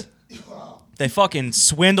 What? They fucking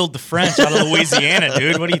swindled the French out of Louisiana,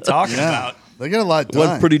 dude. What are you talking about? They get a lot done.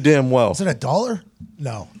 Went pretty damn well. Is it $1?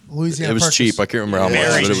 No. Louisiana It was Purchase. cheap. I can't remember how much,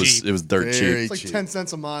 Very but cheap. it was dirt Very cheap. It's like cheap. 10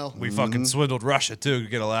 cents a mile. We fucking swindled Russia too to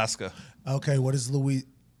get Alaska. Okay, what is Louis?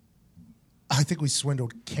 I think we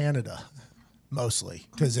swindled Canada mostly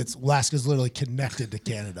because Alaska's literally connected to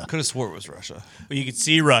Canada Could have swore it was Russia. Well, you could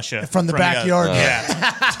see Russia from the backyard.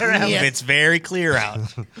 Yeah. It's very clear out.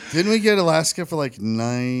 Didn't we get Alaska for like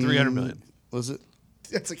 300 million. Was it?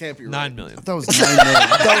 That's a can't be right. 9 million. That was 9 million.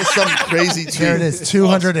 That was some crazy cheap. There it is,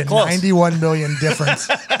 291 million difference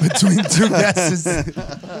between two guesses.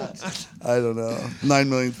 I don't know. 9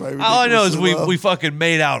 million. Probably All I know is ridiculously low. we fucking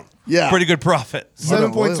made out Yeah. pretty good profit.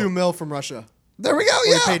 7.2 mil from Russia. There we go.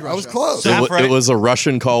 We Yeah, paid I was Russia. close. So- Half right. It was a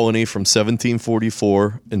Russian colony from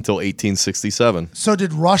 1744 until 1867. So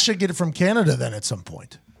did Russia get it from Canada then at some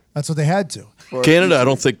point? That's what they had to. Canada, I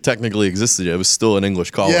don't think technically existed yet. It was still an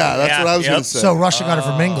English colony. Yeah, that's Yeah, what I was yep. going to say. So Russia got it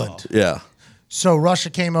from England. Yeah. So Russia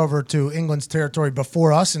came over to England's territory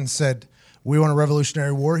before us and said, "We want a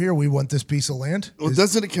revolutionary war here. We want this piece of land." Well,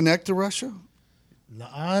 doesn't it connect to Russia?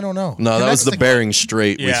 I don't know. No, that was Connects the to- Bering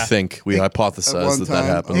Strait, we Yeah. think. We At one hypothesized that time,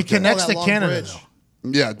 happened. It connects Oh, that to long Canada. bridge.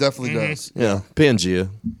 Though. Yeah, it definitely does. Yeah, Pangea.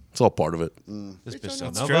 It's all part of it. This bitch don't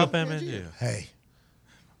That's know true. about Batman. Yeah. Hey,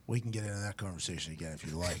 we can get into that conversation again if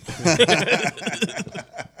you like.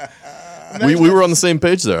 We were on the same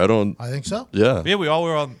page there. I think so. Yeah. Yeah, we all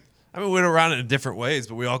were on. I mean, we went around it in different ways,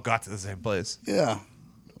 but we all got to the same place. Yeah.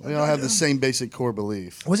 We all have the same basic core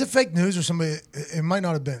belief. Was it fake news or somebody? It might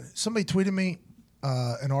not have been. Somebody tweeted me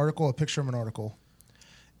an article, a picture of an article,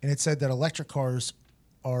 and it said that electric cars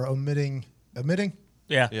are emitting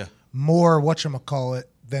Yeah. Yeah. more whatchamacallit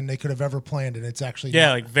than they could have ever planned, and it's actually Yeah,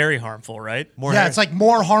 not. like very harmful, right? More Yeah, hair- it's like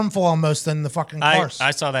more harmful almost than the fucking cars.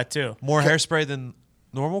 I saw that too. more hairspray than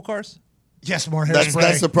normal cars. yes, more hairspray.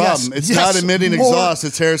 That's the problem. Yes, It's yes, not emitting more- exhaust,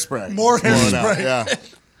 it's hairspray. More It's blowing out. hairspray. Yeah.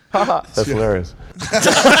 That's hilarious.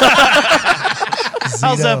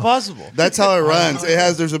 How's that possible? That's how it runs.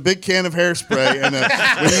 There's a big can of hairspray, and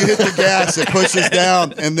when you hit the gas, it pushes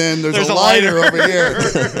down, and then there's a lighter over here.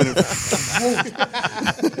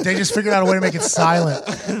 They just figured out a way to make it silent.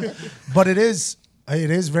 But it is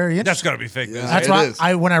very interesting. That's got to be fake news. That's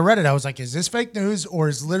why when I read it, I was like, is this fake news or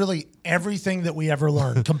is literally everything that we ever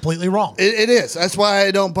learned completely wrong? It is. That's why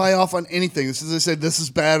I don't buy off on anything. As I said, this is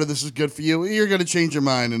bad or this is good for you. You're going to change your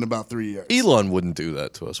mind in about 3 years. Elon wouldn't do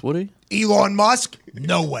that to us, would he? Elon Musk?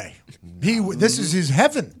 No way. This is his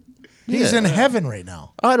heaven. He's in heaven right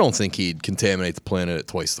now. I don't think he'd contaminate the planet at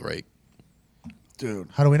twice the rate. Dude.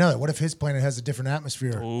 How do we know that? What if his planet has a different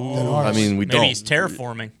atmosphere than ours? I mean, we Maybe don't. he's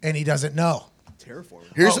terraforming. And he doesn't know. Here's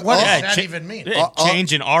What does Yeah, that even mean?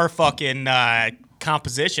 Changing our fucking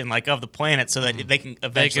composition, like of the planet, so that they can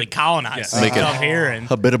eventually colonize. yes. They Make it come here and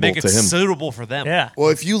habitable Make it to him. suitable for them. yeah. Well,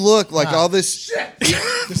 if you look like all this,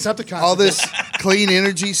 Decepticons. all this clean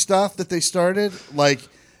energy stuff that they started, like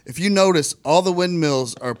if you notice, all the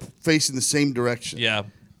windmills are facing the same direction. Yeah.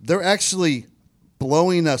 They're actually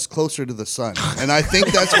blowing us closer to the sun, and I think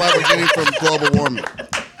that's why we're getting from global warming.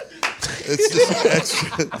 It's just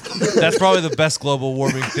extra. That's probably the best global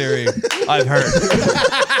warming theory I've heard.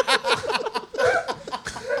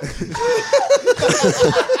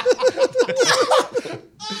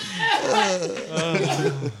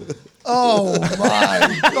 Oh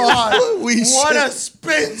my God. What a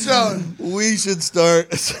spin zone. We should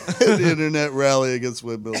start an internet rally against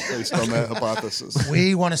windmills based on that hypothesis.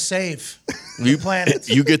 We want to save the planet.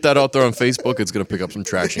 You get that out there on Facebook, it's going to pick up some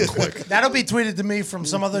traction quick. That'll be tweeted to me from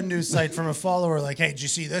some other news site from a follower like, hey, did you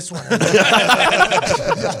see this one?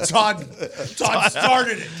 Todd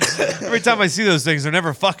started it. Every time I see those things, they're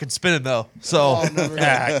never fucking spinning though. So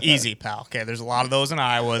Easy, pal. Okay, there's a lot of those in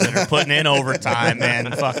Iowa that are putting in overtime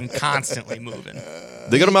and fucking constantly moving.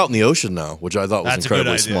 They got them out in the ocean now, which I thought was that's a good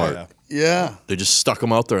incredibly idea. smart. Yeah. Yeah, They just stuck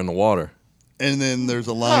them out there in the water. and then there's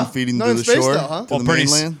a line feeding not to in the space shore, though, huh? to the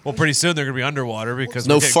mainland. Pretty soon they're gonna be underwater because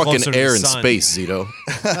No we're getting fucking closer to air the in sun. space, Zito.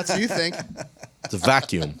 That's what you think. It's a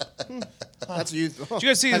vacuum. That's what you. Did you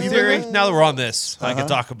guys see the Have you theory? been there? Now that we're on this, I can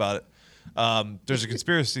talk about it. There's a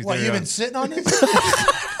conspiracy What, theory. you've on- been sitting on this?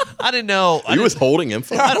 I didn't know. You was holding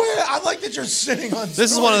info. I like that you're sitting on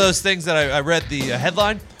This is one of those things that I read the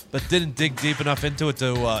headline, but didn't dig deep enough into it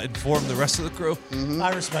to inform the rest of the crew.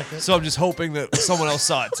 I respect it. So I'm just hoping that someone else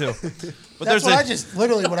saw it too. But That's there's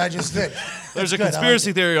literally what I just did. there's a Good, I like conspiracy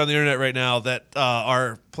it. theory on the internet right now that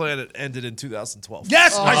our planet ended in 2012.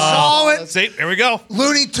 Yes, I saw it. See, here we go.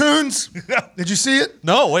 Looney Tunes. Did you see it?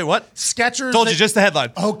 No, wait, what? Skechers. Told you just the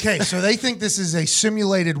headline. Okay, so they think this is a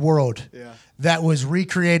simulated world that was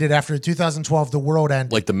recreated after 2012. The world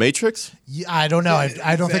ended. Like the Matrix? Yeah, I don't know. I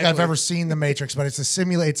don't think I've exactly. ever seen The Matrix, but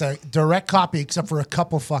it's a direct copy except for a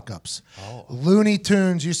couple fuck ups. Looney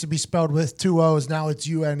Tunes used to be spelled with two O's. Now it's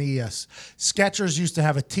UNES. Skechers used to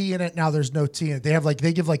have a T in it. Now there's no T in it.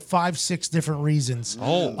 They give like 5-6 different reasons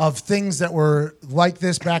of things that were like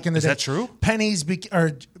this back in the day. that true? Pennies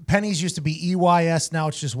used to be EYS. Now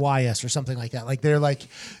it's just YS or something like that. Like they're like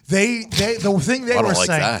the thing they I don't were like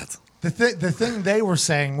saying. that. The thing they were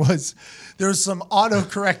saying was there's some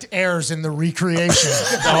autocorrect errors in the recreation.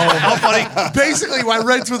 How funny. Basically, I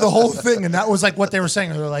read through the whole thing, and that was like what they were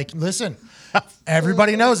saying. They were like, listen,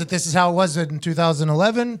 everybody knows that this is how it was in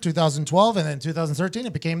 2011, 2012, and then 2013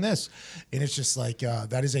 it became this. And it's just like,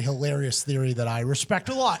 that is a hilarious theory that I respect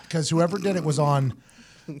a lot because whoever did it was on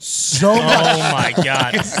so much. Oh my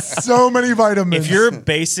god. So many vitamins. If you're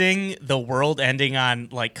basing the world ending on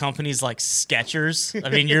like companies like Skechers, I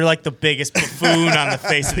mean, you're like the biggest buffoon on the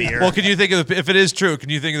face of the earth. Well, can you think of if it is true? Can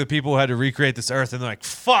you think of the people who had to recreate this Earth and they're like,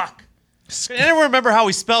 "Fuck." Can anyone remember how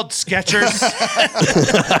we spelled Skechers?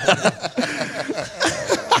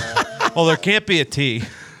 Well, there can't be a T,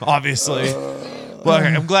 obviously. Well,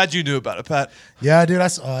 okay, I'm glad you knew about it, Pat. Yeah, dude, I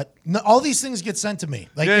saw it. No, all these things get sent to me.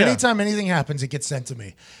 Like Yeah, yeah. anytime anything happens, it gets sent to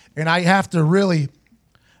me, and I have to really.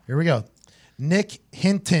 Here we go. Nick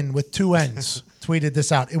Hinton with 2 N's tweeted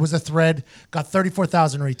this out. It was a thread, got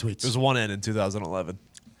 34,000 retweets. It was 1 N in 2011.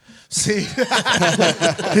 See,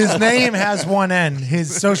 his name has 1 N.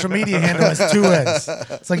 His social media handle has 2 N's.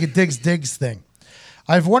 It's like a digs thing.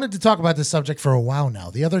 I've wanted to talk about this subject for a while now.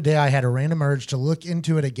 The other day I had a random urge to look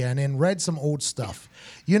into it again and read some old stuff.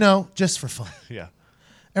 You know, just for fun. Yeah.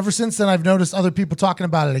 Ever since then, I've noticed other people talking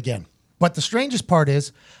about it again. But the strangest part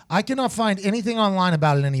is, I cannot find anything online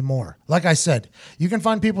about it anymore. Like I said, you can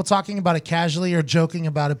find people talking about it casually or joking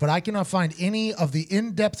about it, but I cannot find any of the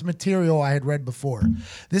in-depth material I had read before.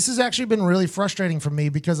 This has actually been really frustrating for me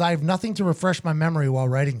because I have nothing to refresh my memory while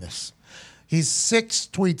writing this. He's 6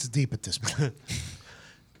 tweets deep at this point.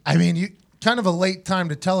 I mean, kind of a late time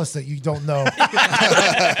to tell us that you don't know.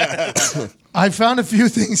 I found a few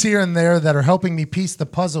things here and there that are helping me piece the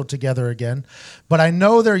puzzle together again, but I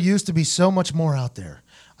know there used to be so much more out there.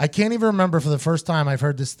 I can't even remember for the first time I've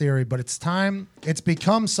heard this theory, but it's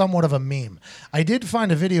become somewhat of a meme. I did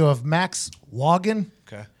find a video of Max Laughlin.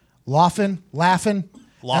 Laughlin.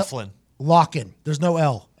 There's no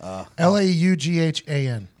L.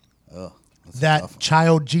 Laughan. That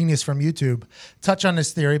child genius from YouTube touch on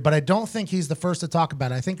this theory, but I don't think he's the first to talk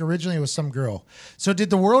about it. I think originally it was some girl. So did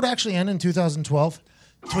the world actually end in 2012?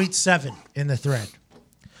 Tweet 7 in the thread.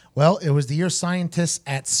 Well, it was the year scientists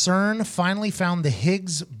at CERN finally found the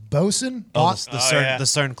Higgs boson. The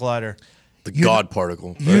CERN collider. The God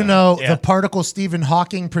particle. The particle Stephen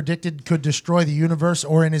Hawking predicted could destroy the universe,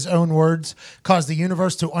 or in his own words, cause the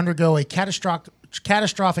universe to undergo a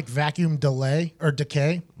catastrophic vacuum decay.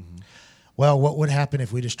 Mm-hmm. Well, what would happen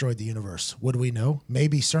if we destroyed the universe? Would we know?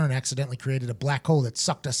 Maybe CERN accidentally created a black hole that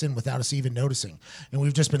sucked us in without us even noticing, and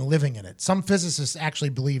we've just been living in it. Some physicists actually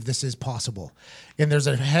believe this is possible. And there's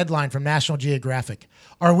a headline from National Geographic.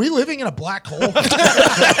 Are we living in a black hole?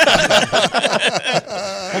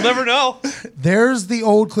 We'll never know. There's the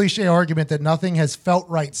old cliche argument that nothing has felt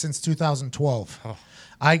right since 2012.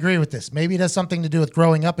 I agree with this. Maybe it has something to do with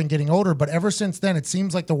growing up and getting older, but ever since then, it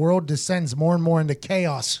seems like the world descends more and more into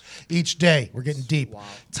chaos each day. We're getting deep. Wow.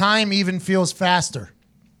 Time even feels faster.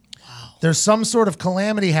 Wow. There's some sort of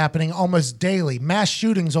calamity happening almost daily. Mass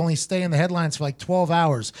shootings only stay in the headlines for like 12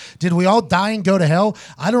 hours. Did we all die and go to hell?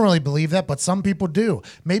 I don't really believe that, but some people do.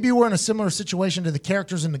 Maybe we're in a similar situation to the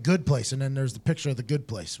characters in The Good Place, and then there's the picture of The Good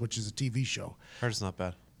Place, which is a TV show. Heard it's not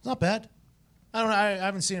bad. It's not bad. I don't know. I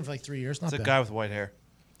haven't seen it for like 3 years. Not it's bad. a guy with white hair.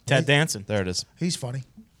 Ted Danson. There it is. He's funny.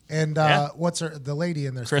 And what's the lady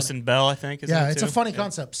in there? Kristen Bell, I think. Is in it it's too. a funny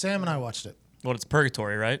concept. Sam and I watched it. Well, it's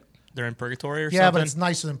purgatory, right? They're in purgatory or something? Yeah, but it's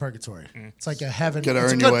nicer than purgatory. It's like a heaven. Gotta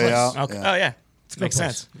it's earn a your good way place. out. Okay. Yeah. Oh, yeah. Makes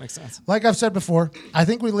sense. Makes sense. Like I've said before, I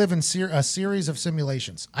think we live in a series of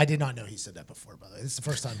simulations. I did not know he said that before, by the way. This is the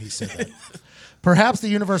first time he said that. Perhaps the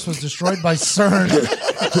universe was destroyed by CERN.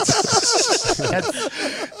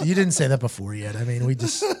 You didn't say that before yet. I mean, we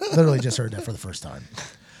just literally just heard that for the first time.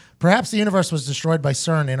 Perhaps the universe was destroyed by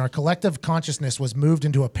CERN and our collective consciousness was moved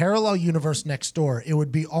into a parallel universe next door. It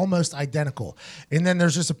would be almost identical. And then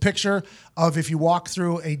there's just a picture of if you walk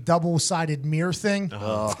through a double-sided mirror thing.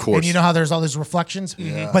 Of course. And you know how there's all these reflections?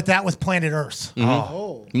 Yeah. But that with planet Earth.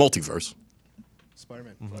 Multiverse.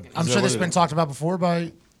 Spider-Man. I'm sure this has been talked about before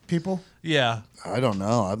by people. Yeah. I don't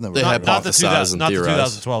know. I've never They heard Not the of it. hypothesize and not the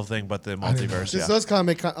theorize. 2012 thing, but the multiverse. This Yeah. does kind of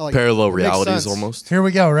make like Parallel it makes realities sense. almost. Here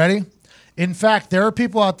we go. Ready? In fact, there are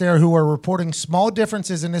people out there who are reporting small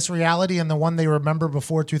differences in this reality and the one they remember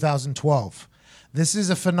before 2012. This is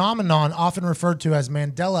a phenomenon often referred to as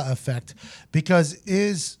Mandela effect because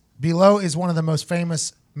below is one of the most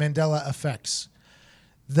famous Mandela effects.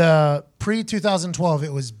 The pre-2012,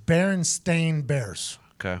 it was Berenstain Bears.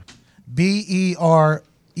 Okay. Berenstain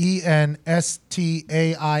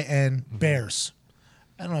Bears.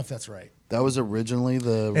 I don't know if that's right. That was originally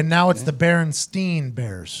the. And now it's the Berenstain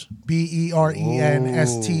Bears. Berenstein.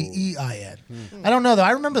 I don't know, though.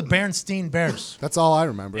 I remember the Berenstain Bears. That's all I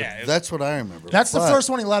remember. Yeah. That's what I remember. That's the But first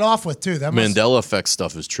one he let off with, too. That must, Mandela effect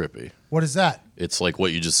stuff is trippy. what is that? It's like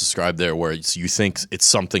what you just described there, where you think it's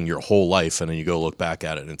something your whole life, and then you go look back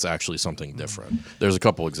at it, and it's actually something different. There's a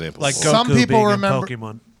couple examples. Like of Some Goku people being in remember-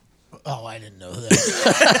 Pokemon. Oh, I didn't know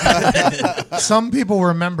that. Some people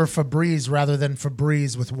remember Febreze rather than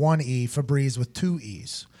Febreze with one E, Febreze with two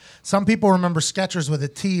E's. Some people remember Skechers with a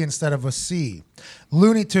T instead of a C.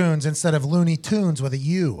 Looney Tunes instead of Looney Tunes with a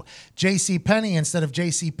U. J.C. Penney instead of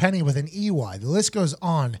J.C. Penney with an EY. The list goes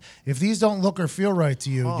on. If these don't look or feel right to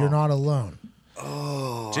you, you're not alone. J.C.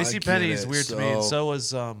 I get Penney is it. weird to me, and so was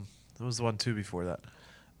there was the one too before that.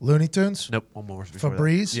 Looney Tunes? Nope, one more before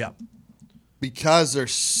Febreze? that. Yeah. Because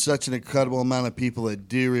there's such an incredible amount of people that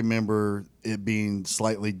do remember it being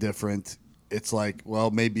slightly different, it's like,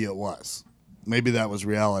 well, maybe it was. Maybe that was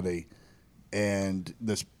reality. And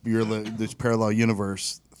this parallel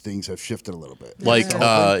universe, things have shifted a little bit. Like,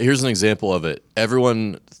 here's an example of it.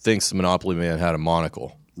 Everyone thinks the Monopoly Man had a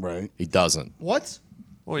monocle. Right. He doesn't. What?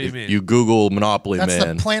 What do you mean? You Google Monopoly That's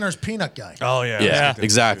Man. the Planner's Peanut guy. oh yeah. Yeah,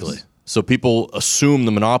 exactly. So people assume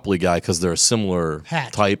the Monopoly guy because they're a similar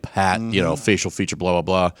Hat. type hat, facial feature, blah blah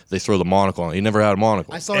blah. They throw the monocle on. He never had a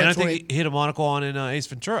monocle. I saw And I it. think he hit a monocle on in Ace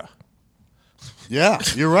Ventura. Yeah,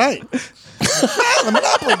 you're right. The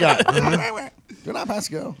Monopoly guy. You're not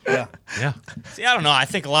past go. Yeah. Yeah. See, I don't know. I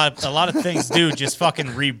think a lot of things do just fucking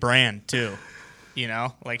rebrand too. You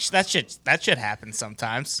know, like that shit happens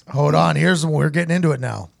sometimes. Hold on. We're getting into it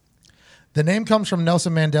now. The name comes from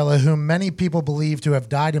Nelson Mandela, whom many people believe to have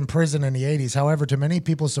died in prison in the 80s. However, to many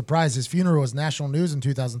people's surprise, his funeral was national news in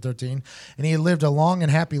 2013, and he had lived a long and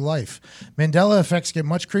happy life. Mandela effects get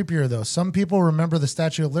much creepier, though. Some people remember the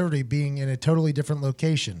Statue of Liberty being in a totally different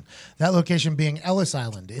location, that location being Ellis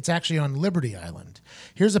Island. It's actually on Liberty Island.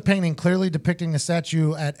 Here's a painting clearly depicting a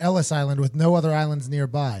statue at Ellis Island with no other islands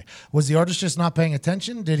nearby. Was the artist just not paying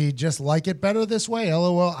attention? Did he just like it better this way?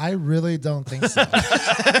 LOL, I really don't think so.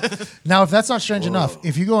 Now, if that's not strange enough,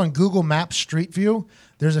 if you go on Google Maps Street View,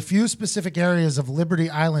 there's a few specific areas of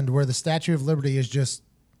Liberty Island where the Statue of Liberty is just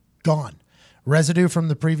gone. Residue from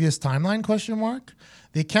the previous timeline, question mark?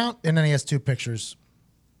 The account, and then he has two pictures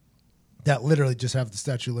that literally just have the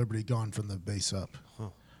Statue of Liberty gone from the base up.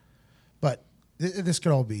 But this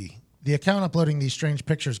could all be. The account uploading these strange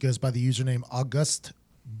pictures goes by the username Auguste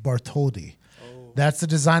Bartholdi. That's the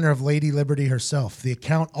designer of Lady Liberty herself. The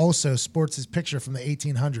account also sports his picture from the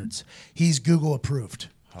 1800s. He's Google approved.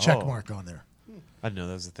 Check mark on there. I didn't know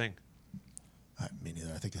that was a thing. Me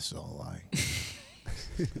neither. I think this is all a lie.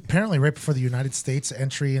 Apparently, right before the United States'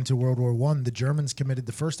 entry into World War I, the Germans committed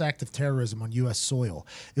the first act of terrorism on U.S. soil.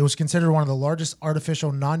 It was considered one of the largest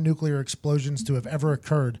artificial non-nuclear explosions to have ever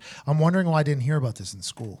occurred. I'm wondering why I didn't hear about this in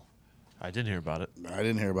school. I didn't hear about it. I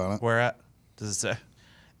didn't hear about it. Where at? Does it say?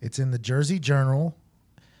 It's in the Jersey Journal.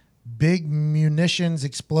 Big munitions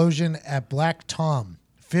explosion at Black Tom.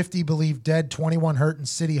 50 believed dead, 21 hurt in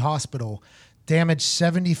City Hospital. Damage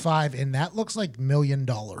 75, and that looks like $1 million.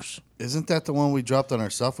 Isn't that the one we dropped on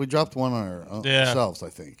ourselves? We dropped one on ourselves, I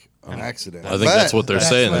think, on accident. I think that's what they're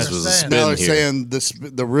saying. This was a spin Now they're here. saying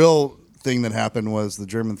the real thing that happened was the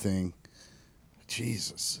German thing.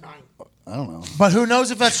 Jesus. I don't know. But who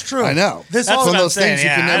knows if that's true? I know. This That's all one of those things you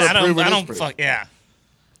can never prove or disprove. Fuck, yeah.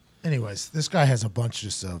 Anyways, this guy has a bunch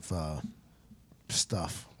just of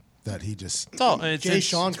stuff that he just. It's all. Jay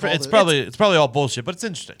Sean called It's it. probably all bullshit, but it's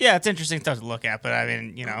interesting. Yeah, it's interesting stuff to look at, but I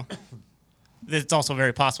mean, you know, it's also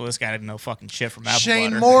very possible this guy didn't know fucking shit from apple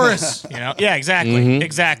Shane butter. Morris. You know? Yeah, exactly.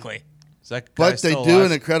 Exactly. Is that guy But they still do alive?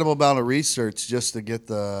 an incredible amount of research just to get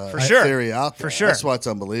the For sure. theory out there. For sure. That's why it's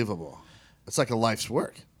unbelievable. It's like a life's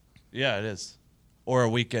work. Yeah, it is. Or a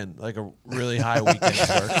weekend, like a really high weekend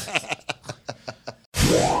work.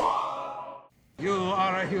 You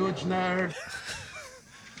are a huge nerd.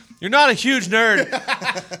 You're not a huge nerd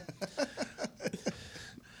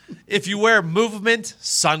if you wear movement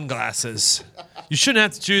sunglasses. You shouldn't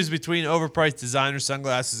have to choose between overpriced designer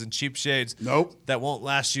sunglasses and cheap shades. Nope. That won't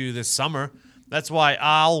last you this summer. That's why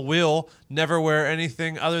will never wear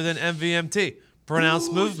anything other than MVMT,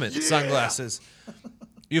 pronounced movement sunglasses.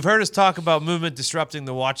 You've heard us talk about movement disrupting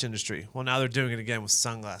the watch industry. Well, now they're doing it again with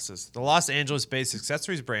sunglasses. The Los Angeles-based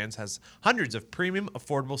accessories brands has hundreds of premium,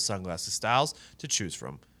 affordable sunglasses styles to choose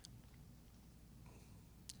from.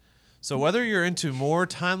 So whether you're into more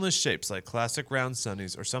timeless shapes like classic round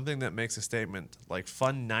sunnies or something that makes a statement like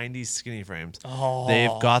fun 90s skinny frames,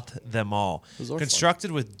 they've got them all. Constructed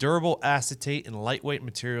with durable acetate and lightweight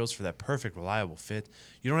materials for that perfect, reliable fit,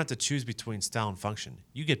 you don't have to choose between style and function.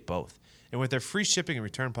 You get both. And with their free shipping and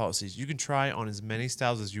return policies, you can try on as many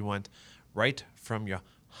styles as you want right from your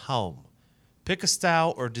home. Pick a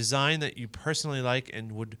style or design that you personally like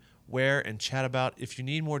and would wear and chat about. If you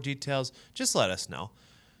need more details, just let us know.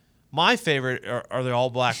 My favorite are the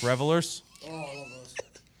all-black Revelers. Oh, I love those.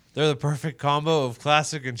 They're the perfect combo of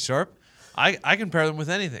classic and sharp. I can pair them with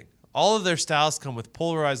anything. All of their styles come with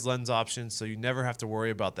polarized lens options, so you never have to worry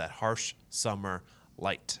about that harsh summer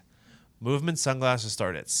light. Movement sunglasses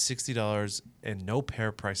start at $60 and no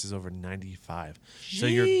pair prices over $95. So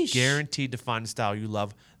you're guaranteed to find a style you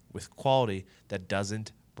love with quality that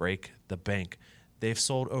doesn't break the bank. They've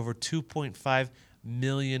sold over 2.5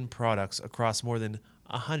 million products across more than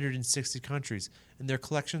 160 countries, and their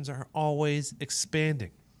collections are always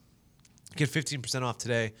expanding. Get 15% off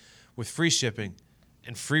today with free shipping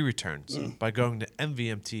and free returns by going to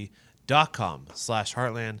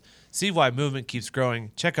mvmt.com/heartland. See why movement keeps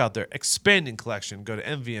growing. Check out their expanding collection. Go to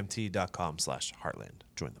mvmt.com/heartland.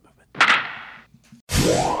 Join the movement.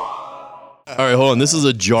 All right, hold on. This is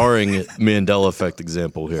a jarring Mandela effect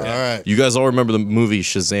example here. All right. You guys all remember the movie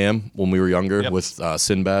Shazam when we were younger Yep. with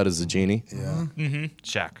Sinbad as the genie? Yeah.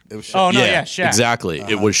 Shaq. It was Oh, no, yeah, Shaq. Exactly.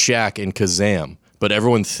 It was Shaq and Kazam. But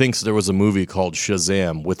everyone thinks there was a movie called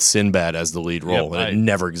Shazam with Sinbad as the lead role, Yep, and it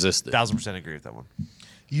never existed. 1,000% agree with that one.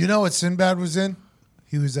 You know what Sinbad was in?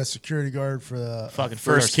 He was that security guard for the Fucking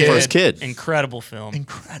First Kid. Incredible film.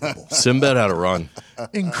 incredible, Sinbad had a run.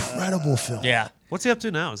 incredible film. Yeah. What's he up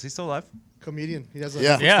to now? Is he still alive? Comedian. He does a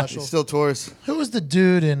Yeah. Yeah. special. He still tours. Who was the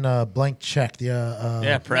dude in Blank Check? The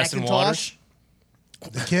Yeah, Preston Macintosh? Waters.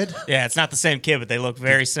 The kid? Yeah, it's not the same kid, but they look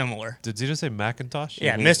very similar. Did Zito say Macintosh?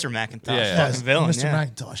 Yeah, Mr. McIntosh, Yeah. fucking villain. Mr. Yeah.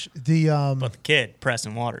 McIntosh. The But the kid,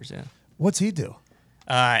 Preston Waters. Yeah. what's he do?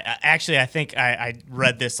 Actually, I think I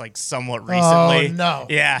read this like somewhat recently. Oh, no.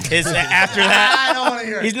 Yeah, his after that. I don't want to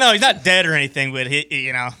hear it. He's not dead or anything, but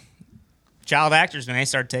he child actors when they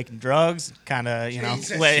started taking drugs, kind of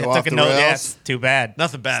Jesus. it Go off took a the note. Yeah, rails. it's too bad.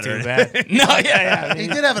 Nothing bad, It's too right? bad. No, yeah. He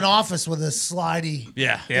did have an office with a slidey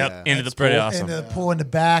Yeah. Yep, into the That's pretty pool. awesome. and a pool in the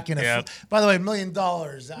back. And Yep. by the way, $1 million.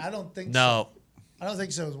 I don't think so. No. I don't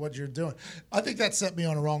think so is what you're doing. I think that set me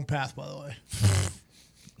on a wrong path, by the way.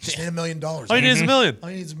 Just need $1 million. All you need is $1 million. All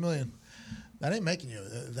you need is $1 million. That ain't making you.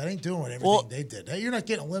 That ain't doing what everything they did. Hey, you're not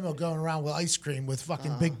getting a limo going around with ice cream with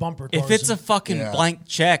fucking big bumper cars. If it's a fucking Yeah. blank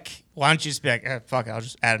check, why don't you just be like, fuck it, I'll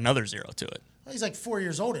just add another zero to it. He's like 4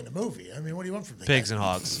 years old in the movie. I mean, what do you want from the Pigs guy? and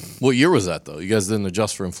hogs. What year was that though? You guys didn't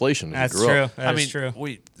adjust for inflation. As That's you grew true. Up. That's true.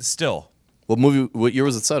 We still What year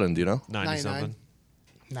was it set in? Do you know? 90 99. something.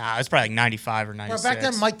 Nah, it's probably like 95 or Well, 96. back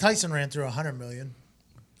then, Mike Tyson ran through $100 million.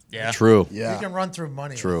 Yeah, True. Yeah. He can run through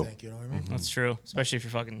money. True. I think, you know what I mean? that's true. Especially if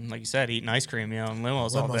you're fucking, like you said, eating ice cream, in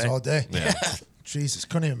limos all Limos day. all day. Jesus,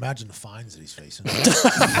 couldn't even imagine the fines that he's facing.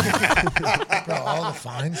 Bro, all the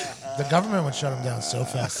fines. The government would shut him down so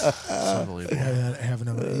fast. It's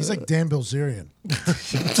unbelievable. He's like Dan Bilzerian.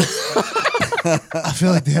 I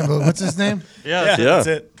feel like Dan What's his name? Yeah. Yeah. That's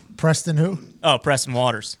it. Preston who? Oh, Preston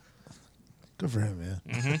Waters. Good for him,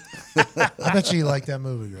 man. I bet you liked that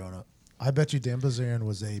movie growing up. I bet you Dan Bilzerian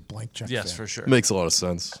was a blank check Yes, fan. for sure. Makes a lot of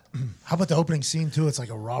sense. How about the opening scene, too? It's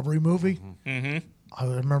like a robbery movie. Mm-hmm. I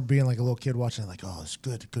remember being like a little kid watching it like, oh, it's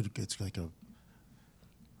good. It's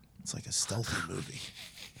like a stealthy movie.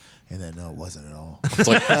 And then, no, it wasn't at all.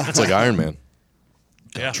 It's like Iron Man.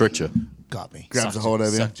 Yeah. Tricked you. Got me. Grabs a hold of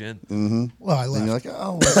you. Sucked you in. Well, I And you're left. like,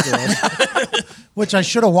 oh, what's that? Which I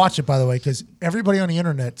should have watched it, by the way, because everybody on the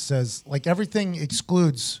internet says, like, everything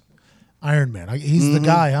excludes Iron Man. He's the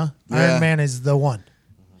guy, huh? Yeah. Iron Man is the one.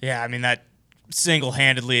 Yeah, I mean, that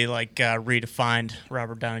single-handedly, redefined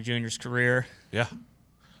Robert Downey Jr.'s career. Yeah.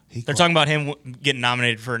 They're talking about him getting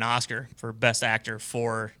nominated for an Oscar for Best Actor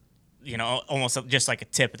for, almost just like a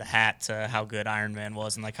tip of the hat to how good Iron Man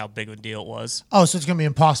was and like how big of a deal it was. Oh, so it's going to be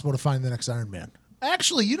impossible to find the next Iron Man.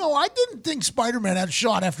 Actually, I didn't think Spider-Man had a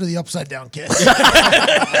shot after the Upside Down Kiss.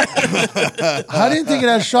 I didn't think it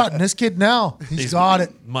had a shot, and this kid now, he's got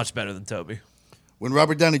it. Much better than Toby. When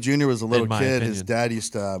Robert Downey Jr. was a little In my kid, his opinion. dad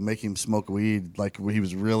used to make him smoke weed like when he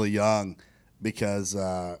was really young because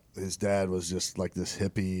his dad was just like this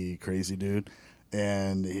hippie, crazy dude.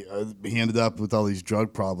 And he ended up with all these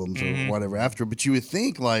drug problems or whatever after. But you would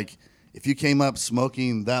think, like, if you came up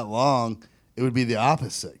smoking that long, it would be the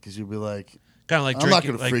opposite because you'd be like, Kind of like I'm not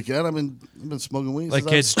drinking, going to freak out. I've been smoking weed like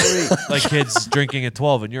since I was kids, 3. like kids drinking at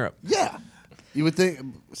 12 in Europe. Yeah. You would think.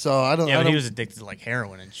 So I don't. Yeah, I but don't, he was addicted to like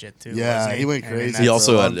heroin and shit too. Yeah, wasn't he went I mean, crazy. He that's-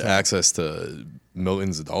 also a long had time. access to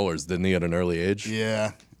millions of dollars, didn't he, at an early age?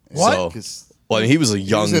 Yeah. What? So, 'Cause well, I mean, he was a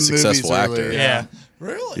young, in movies successful actor. earlier, Yeah.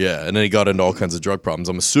 Really? Yeah, and then he got into all kinds of drug problems.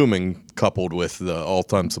 I'm assuming, coupled with the all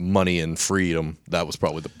times of money and freedom, that was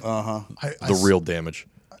probably the real damage.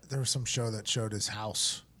 There was some show that showed his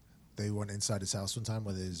house. They went inside his house one time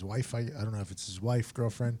with his wife. I don't know if it's his wife,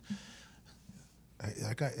 girlfriend.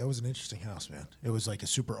 That was an interesting house, man. It was like a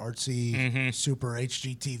super artsy, super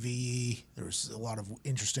HGTV. There was a lot of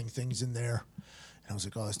interesting things in there. And I was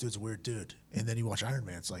like, oh, this dude's a weird dude. And then you watch Iron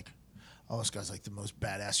Man, it's like, oh, this guy's like the most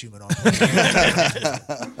badass human on planet.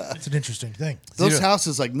 It's an interesting thing. those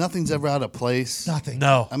houses, like nothing's ever out of place. Nothing.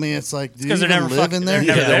 No. I mean, it's like, do you Because they're even never live fucking in there? They're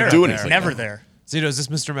never Yeah, they don't there. do They're anything. Never there. Zito, is this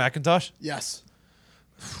Mr. McIntosh? Yes.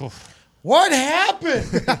 What happened?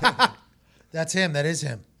 That's him. That is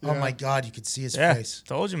him. Oh, my God. You could see his Yeah, face.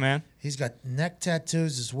 told you, man. He's got neck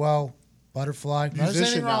tattoos as well. Butterfly. No, there's anything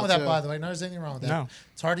Musician wrong now, with that, too. by the way. No, there's anything wrong with that. No.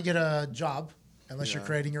 It's hard to get a job unless you're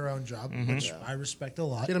creating your own job, which I respect a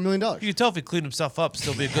lot. Get $1 million. You can tell if he cleaned himself up,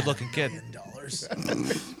 still be a good-looking kid.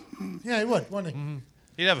 $1 Yeah, he would, wouldn't he?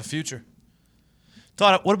 He'd have a future.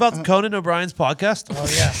 Todd, what about Conan O'Brien's podcast? Oh,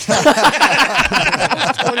 yeah.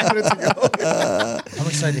 20 minutes ago. I'm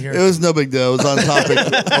excited to hear It it. was no big deal. It was on topic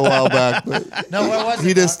a while back. But No, what was it?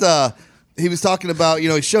 he just he was talking about,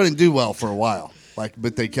 he showed him do well for a while,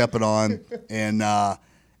 but they kept it on, and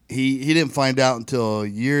he didn't find out until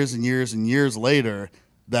years and years and years later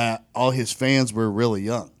that all his fans were really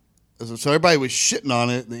young. So everybody was shitting on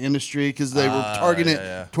it, the industry, because they were targeting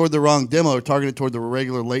it toward the wrong demo, targeting it toward the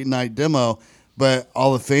regular late night demo. But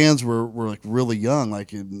all the fans were like really young,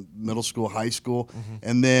 like in middle school, high school.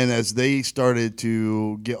 And then as they started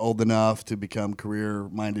to get old enough to become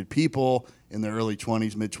career-minded people in their early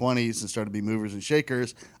 20s, mid-20s, and started to be movers and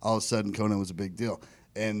shakers, all of a sudden Conan was a big deal.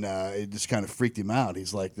 And it just kind of freaked him out.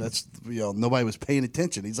 He's like, nobody was paying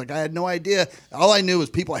attention. He's like, I had no idea. All I knew was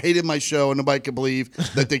people hated my show and nobody could believe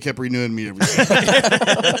that they kept renewing me every year.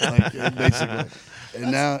 Basically.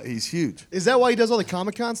 And now he's huge. Is that why he does all the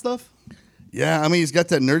Comic-Con stuff? Yeah, I mean, he's got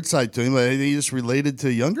that nerd side to him, but he just related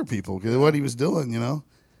to younger people because of what he was doing,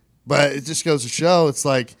 But it just goes to show, it's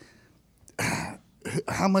like,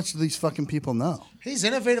 how much do these fucking people know? He's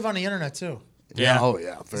innovative on the internet, too. Yeah. Oh,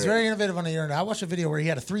 yeah. He's very innovative on the internet. I watched a video where he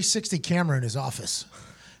had a 360 camera in his office.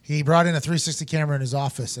 He brought in a 360 camera in his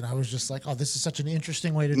office, and I was just like, oh, this is such an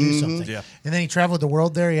interesting way to do something. Yeah. And then he traveled the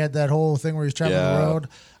world there. He had that whole thing where he's traveling the world.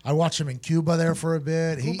 I watched him in Cuba there for a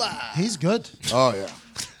bit. He's good. Oh, yeah.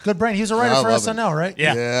 Good brain. He was a writer for SNL, right?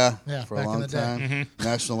 Yeah. Yeah, For a back in long the day. time.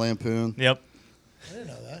 National Lampoon. Yep. I didn't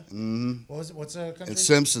know that. What was it? What's the country? And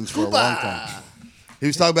Simpsons for a long time. He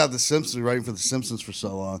was talking about The Simpsons, writing for The Simpsons for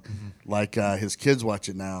so long. Like his kids watch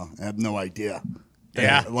it now and have no idea.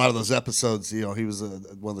 Yeah. And a lot of those episodes, he was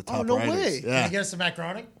one of the top no writers. way. Can Yeah. you get us some Matt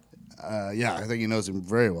Groening? Yeah, I think he knows him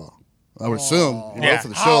very well. I would assume he Yeah. wrote for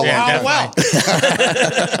the show. Yeah, well.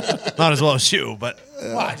 Not as well as you, but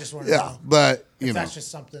Well, I just wanted to Yeah, know. but If that's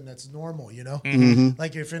just something that's normal, Mm-hmm.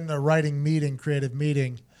 Like if in the writing meeting, creative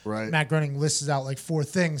meeting, Right. Matt Groening lists out like 4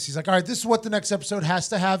 things. He's like, all right, this is what the next episode has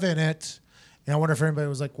to have in it. And I wonder if anybody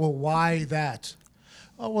was like, well, why that?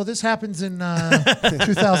 Oh, well, this happens in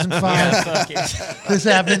 2005. This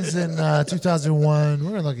happens in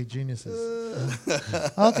 2001. We're lucky geniuses.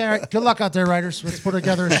 Okay, all right. Good luck out there, writers. Let's put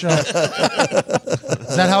together a show. Is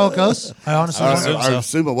that how it goes? I honestly don't know. I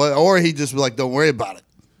assume it was. Or he just was like, don't worry about it.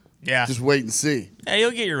 Yeah. Just wait and see. Yeah,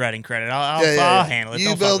 you'll get your writing credit. I'll handle it. You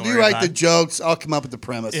Don't build, fucking you worry write about the it. jokes. I'll come up with the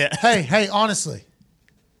premise. Yeah. Hey, honestly.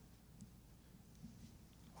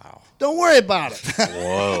 Don't worry about it.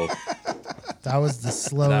 Whoa. That was the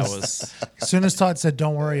slowest. that was As soon as Todd said,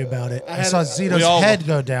 don't worry about it, I saw we Zito's all- head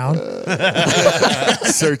go down,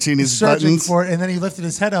 Searching his searching buttons. for it, and then he lifted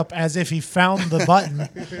his head up as if he found the button,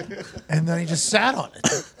 and then he just sat on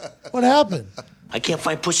it. What happened? I can't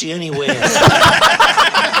find pussy anywhere.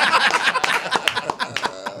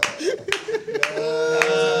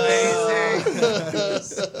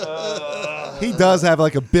 He does have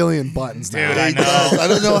like a billion buttons now. Dude, I He know. does. I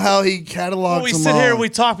don't know how he catalogs we them sit here all. and we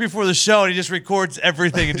talk before the show, and he just records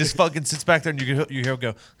everything and just fucking sits back there, and you hear him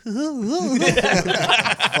go. You're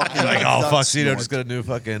like, oh fuck, Cito just got a new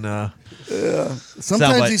fucking. Sometimes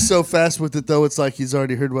soundbite. he's so fast with it, though, it's like he's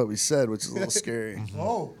already heard what we said, which is a little scary.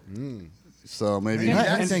 Oh, So maybe. Maybe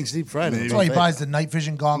that's- I think Steve Friday. that's why he buys the night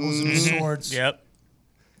vision goggles and the swords. Yep.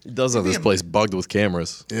 He does have this place bugged with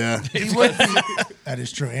cameras. Yeah. He would be. That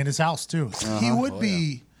is true, and his house too. He would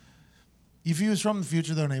be. If he was from the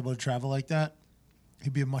future, though, and able to travel like that,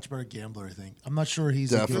 he'd be a much better gambler. I think. I'm not sure he's.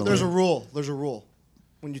 Definitely. There's a rule. There's a rule.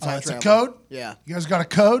 When you time It's a travel. code. Yeah. You guys got a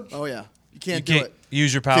code? Oh yeah. You You can't do can't it.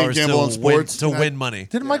 use your powers gamble on to win, sports. to win money.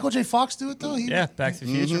 Didn't Michael J. Fox do it though? He Yeah. Back to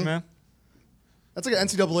the Future, man. That's like an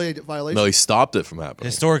NCAA violation. No, he stopped it from happening.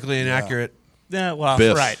 Historically inaccurate. Yeah. Well,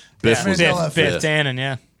 Biff. right. Biff Yeah. was Biff Biff Tannen,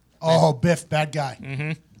 yeah. Oh, Biff, bad guy.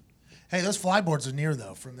 Mm-hmm. Hey, those flyboards are near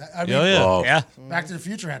though. From that, I mean, Oh yeah. Oh. Yeah. Back to the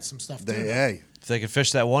Future had some stuff too. Hey. If they could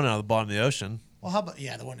fish that one out of the bottom of the ocean. Well, how about the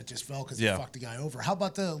one that just fell because Yeah. he fucked the guy over? How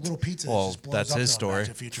about the little pizza? Well, that just blows that's up his on story. Back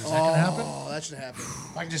to the Future. Is that gonna happen? Oh, that should happen.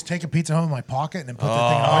 If I can just take a pizza home in my pocket and then put the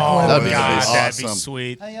thing in the microwave. that'd be God, nice. that'd be Awesome.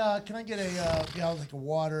 sweet. Hey, can I get like a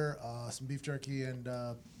water, some beef jerky, and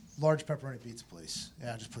large pepperoni pizza, please?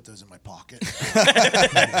 Yeah, I'll just put those in my pocket.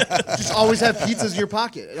 Just always have pizzas in your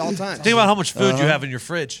pocket at all times. Think about how much food you have in your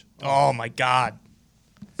fridge. Oh my God.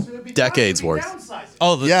 Decades worth.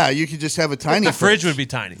 Oh, the, Yeah, you could just have a tiny the fridge would be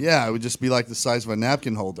tiny. Yeah, it would just be like the size of a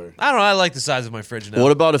napkin holder. I don't know. I like the size of my fridge now.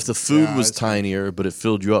 What about if the food Yeah, was it's- tinier, but it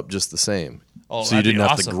filled you up just the same? Oh, So you that'd be didn't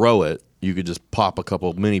have to awesome. grow it. You could just pop a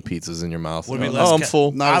couple mini pizzas in your mouth. Would be Oh, less I'm ca-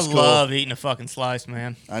 full. Not I as cool. love eating a fucking slice,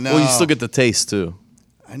 man. I know. Well, you still get the taste too.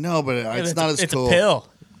 I know, but it's not as it's cool. a pill.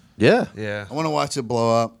 Yeah. Yeah. I want to watch it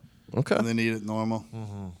blow up Okay. and then eat it normal.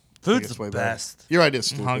 Food's It's the way better. best. Your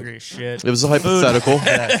idea's I'm stupid. hungry as shit. It was a hypothetical.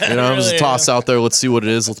 You know, it was a Really, toss out there. Let's see what it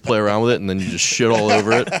is. Let's play around with it, and then you just shit all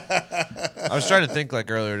over it. I was trying to think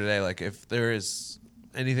like earlier today, like if there is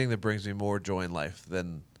anything that brings me more joy in life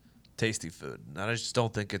than tasty food. And I just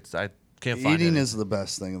don't think it's. I can't find Eating it. is the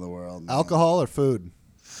best thing in the world. man. Alcohol or food?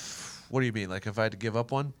 What do you mean? Like if I had to give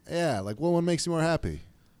up one? Yeah, like what one makes you more happy?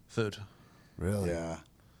 Food. Really? Yeah.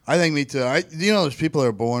 I think me too. There's people that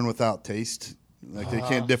are born without taste. Like they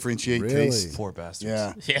can't differentiate really? taste. Poor bastards.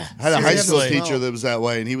 Yeah. Yeah, I had a high school seriously. teacher that was that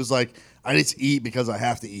way, and he was like, I just eat because I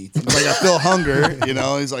have to eat. He's like, I feel hunger, you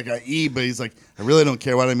know. He's like, I eat, but he's like, I really don't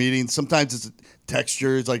care what I'm eating. Sometimes it's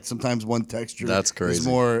texture. It's like sometimes one texture That's crazy. is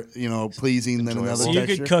more, pleasing than another So you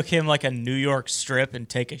texture. could cook him like a New York strip and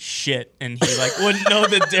take a shit, and he like wouldn't know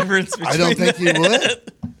the difference between I don't think them. you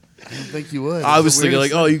would. I don't think you would. I It's was the thinking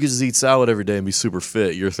weirdest like, oh, you could just eat salad every day and be super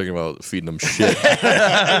fit. You're thinking about feeding them shit.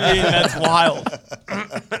 I mean, that's wild.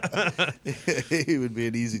 thing. He would be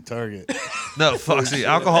an easy target. No, fuck. See,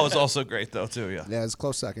 alcohol is also great though too. Yeah. Yeah, it's a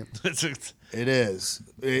close second. It is.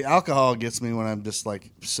 Alcohol gets me when I'm just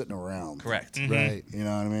like sitting around. Correct. Right. You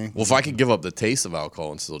know what I mean? Well, if I could give up the taste of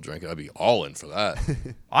alcohol and still drink it, I'd be all in for that.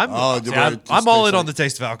 I'm Oh, see, where I'm, it just I'm all tastes in on like- the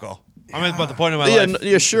taste of alcohol. I'm at the point in my yeah, life.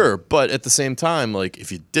 yeah, sure. But at the same time, like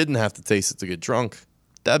if you didn't have to taste it to get drunk,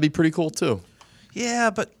 that'd be pretty cool too. Yeah,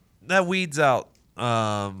 but that weeds out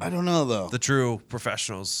I don't know though. the true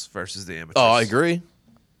professionals versus the amateurs. Oh, I agree.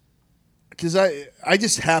 Because I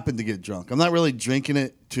just happen to get drunk. I'm not really drinking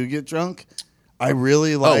it to get drunk. I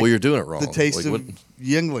really like well, you're doing it wrong. the taste Like, of what-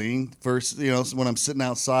 Yingling versus, so when I'm sitting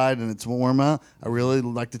outside and it's warm out, I really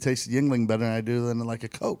like the taste of Yingling better than I do than like a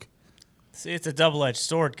Coke. See, it's a double-edged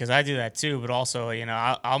sword because I do that too, but also,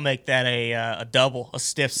 I'll make that a double, a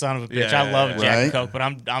stiff son of a bitch. Yeah, I love Jack and right. Coke, but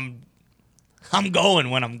I'm going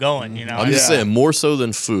when I'm going. I'm just Yeah. saying, more so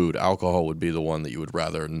than food, alcohol would be the one that you would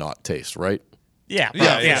rather not taste, right? Yeah,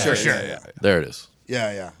 for sure. There it is.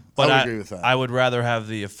 Yeah. But I would agree with that. I would rather have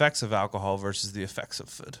the effects of alcohol versus the effects of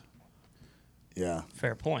food. yeah.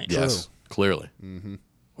 Fair point. Yes, clearly.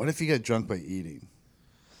 What if you get drunk by eating?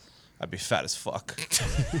 I'd be fat as fuck.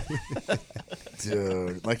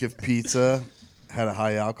 Dude, like if pizza had a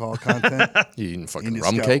high alcohol content, You eating you fucking just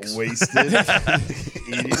rum got cakes? wasted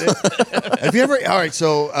eating it. Have you ever? All right,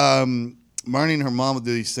 so Marnie and her mom would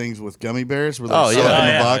do these things with gummy bears where they Oh, soak yeah. in Oh,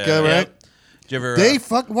 the yeah. vodka, Yeah. right? Did you ever? They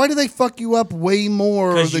fuck. Why do they fuck you up way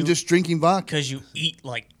more 'Cause than you- just drinking vodka? Because you eat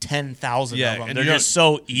like 10,000 Yeah, of them. and They're you just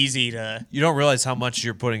so easy to. you don't realize how much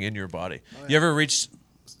you're putting in your body. You ever reached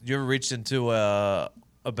into a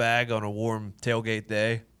bag on a warm tailgate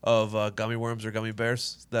day of gummy worms or gummy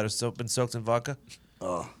bears that have been soaked in vodka?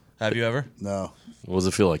 Oh, Have you ever? no. What does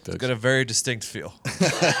it feel like, Doug? Got a very distinct feel.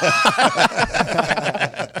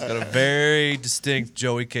 Got a very distinct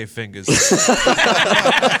Joey K. Fingers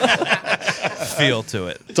feel to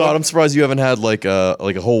it. Todd, I'm surprised you haven't had like a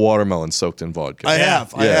whole watermelon soaked in vodka. I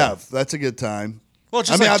have. I Yeah. have. That's a good time. Well, it's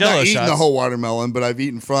just I mean, like I've not Jello eaten shots. the whole watermelon, but I've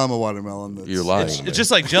eaten from a watermelon. That's, You're lying. It's just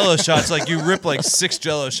like Jello shots. Like you rip like 6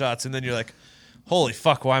 Jello shots, and then you're like, "Holy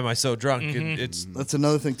fuck! Why am I so drunk?" It's That's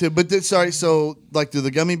another thing too. But sorry, so like, do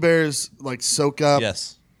the gummy bears like soak up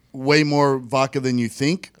yes. way more vodka than you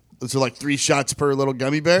think? So like 3 shots per little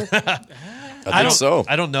gummy bear. I think so.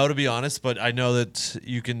 I don't know, to be honest, but I know that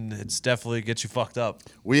you can. It's definitely gets you fucked up.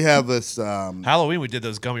 We have this. Halloween, we did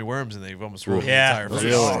those gummy worms, and they've almost ruined Yeah. the entire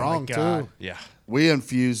Really? food. Strong God. too. Yeah. We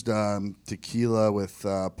infused tequila with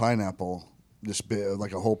pineapple, just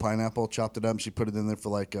like a whole pineapple, chopped it up. And she put it in there for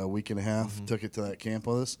like a week and a half. Took it to that camp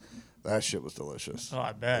with us. That shit was delicious. Oh,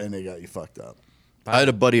 I bet. And they got you fucked up. I had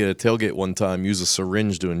a buddy at a tailgate one time use a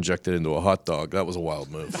syringe to inject it into a hot dog. That was a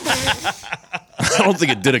wild move. I don't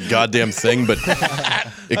think it did a goddamn thing, but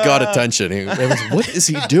it got attention. What is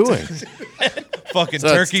he doing? Fucking So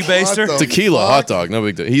turkey baster. What the Tequila, fuck? hot dog, no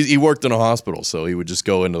big deal. He worked in a hospital, so he would just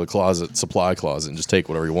go into the supply closet, and just take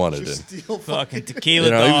whatever he wanted. And, Fucking tequila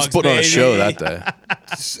he was dogs, putting on a baby. show that day.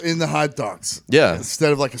 In the hot dogs. Yeah.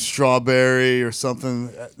 Instead of like a strawberry or something.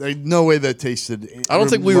 There's no way that tasted. I don't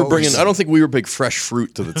think we were big fresh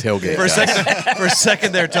fruit to the tailgate. For a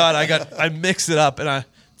second there, Todd, I mixed it up, and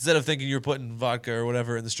instead of thinking you were putting vodka or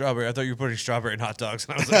whatever in the strawberry, I thought you were putting strawberry in hot dogs.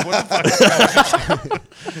 And I was like, what the fuck?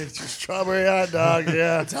 It's a strawberry hot dog.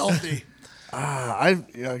 Yeah. It's healthy.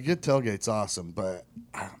 Good tailgate's awesome, but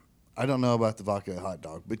I don't know about the vodka hot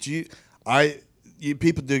dog. But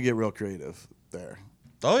people do get real creative there.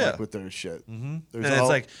 Oh, yeah. Like with their shit. Mm-hmm. And it's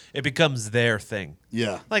like, it becomes their thing.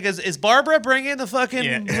 yeah. Like, is Barbara bringing the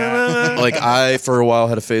fucking... Yeah. Like I, for a while,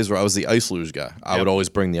 had a phase where I was the ice luge guy. I would always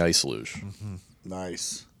bring the ice luge.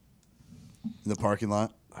 Nice. In the parking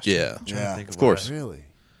lot. Yeah, Yeah. think of course. Really?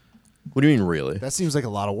 What do you mean, really? That seems like a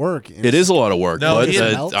lot of work. It is a lot of work, No, but he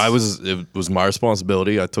melts. it was my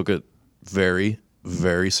responsibility. I took it very,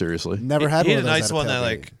 very seriously. Never had He one had of a those nice at a one that, tailgate.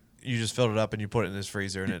 like, you just filled it up and you put it in his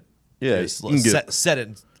freezer and it... Yeah, just you can get set it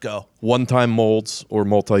and go. one-time molds or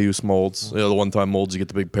multi-use molds. You know, the one-time molds, you get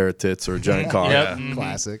the big pair of tits or a giant cock. Yep.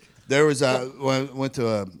 Classic. There was when I went to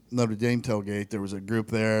a Notre Dame tailgate. There was a group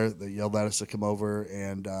there that yelled at us to come over,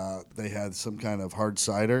 and they had some kind of hard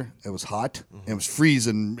cider. It was hot. And it was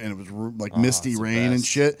freezing, and it was like misty rain and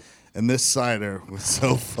shit. And this cider was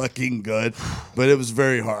so fucking good, but it was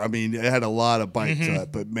very hard. I mean, it had a lot of bite to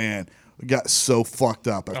it, but man, we got so fucked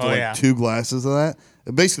up after 2 glasses of that.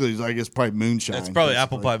 It basically was, I guess, probably moonshine. It's probably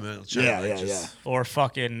apple pie moonshine. Yeah. Or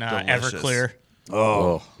fucking Everclear.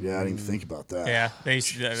 Oh, yeah, I didn't even think about that. Yeah, they used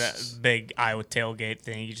to do that big Iowa tailgate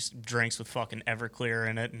thing. You just drinks with fucking Everclear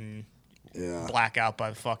in it and black out by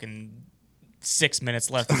the fucking 6 minutes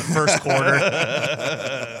left in the first quarter.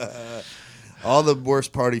 All the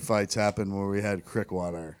worst party fights happened where we had crick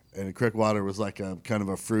water. And crick water was like a kind of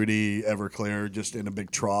a fruity Everclear just in a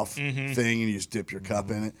big trough thing, and you just dip your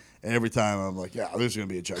cup in it. And every time I'm like, yeah, there's going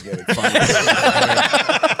to be a gigantic fight.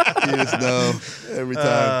 You just know every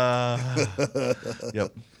time.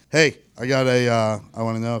 Yep. Hey, I got I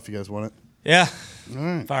want to know if you guys want it. Yeah. All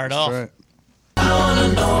right. Fire it off. All right.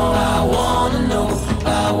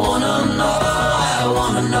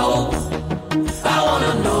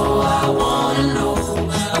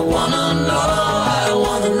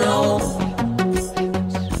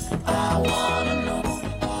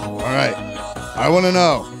 All right. I want to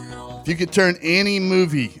know if you could turn any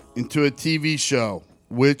movie into a TV show,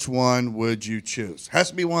 which one would you choose? Has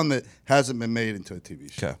to be one that hasn't been made into a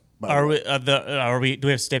TV show. Okay. Do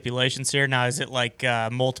we have stipulations here now? Is it like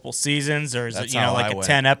multiple seasons, or is That's it how like I a went.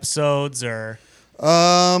 10 episodes, or?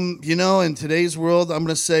 In today's world, I'm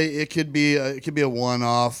gonna say it could be a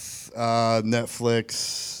one-off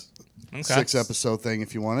Netflix 6-episode thing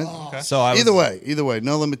if you wanted. Okay. So Either way,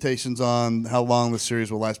 no limitations on how long the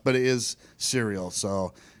series will last, but it is serial,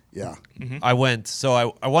 so yeah. I went. So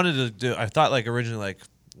I wanted to do. I thought like originally like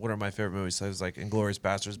what are my favorite movies? So I was like Inglourious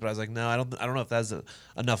Basterds, but I was like, no, I don't know if that has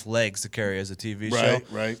enough legs to carry as a TV show.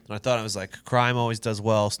 Right. And I thought it was like crime always does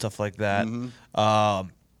well, stuff like that.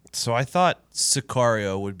 So I thought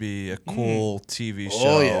Sicario would be a cool TV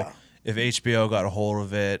show if HBO got a hold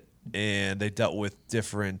of it and they dealt with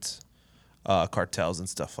different cartels and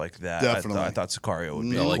stuff like that. Definitely. I thought Sicario would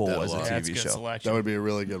be I like cool that a as a lot. That's TV good show. selection. That would be a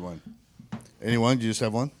really good one. Anyone? Do you just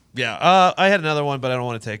have one? Yeah, I had another one, but I don't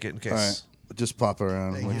want to take it in case. All right. Just pop it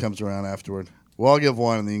around when it comes around afterward. Well, I'll give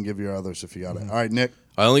one, and then you can give your others if you got it. All right, Nick.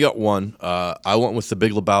 I only got one. I went with The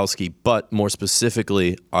Big Lebowski, but more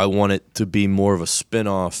specifically, I want it to be more of a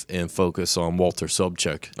spin-off and focus on Walter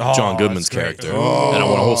Sobchak, John Goodman's that's great. character. And I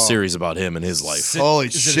want a whole series about him and his life. Holy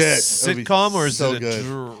Is shit. it a That'd be sitcom or is so it a good.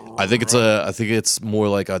 I think it's more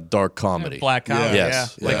like a dark comedy. Black comedy,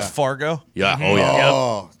 Yes. like Yeah. Fargo? Yeah. Oh yeah. Yep.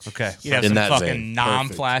 Oh, Okay. You'd have In some that fucking vein.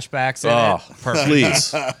 non-flashbacks in Oh, it.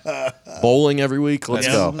 please. Bowling every week. Let's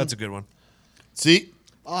Yeah, go. that's a good one. see?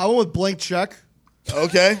 I went with Blank Check.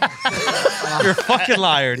 Okay. You're a fucking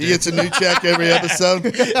liar, He dude. gets a new check every episode.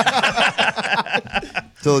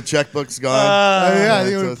 Till the checkbook's gone. I think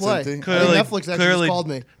it Till would it's play. empty. I think Clearly- Netflix actually clearly- just called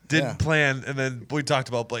me. Didn't Yeah. plan, and then we talked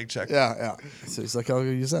about Blank Check. Yeah. So he's like, I'll go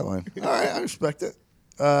use that one. All right, I respect it.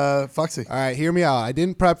 Foxy. All right, hear me out. I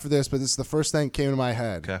didn't prep for this, but this is the first thing that came to my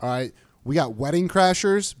head. Okay. All right, we got wedding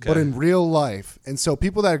crashers, but Okay. in real life. And so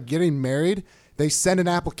people that are getting married, they send an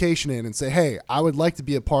application in and say, hey, I would like to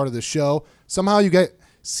be a part of the show. Somehow you get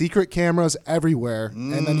secret cameras everywhere,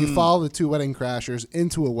 and then you follow the 2 wedding crashers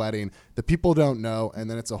into a wedding. The people don't know, and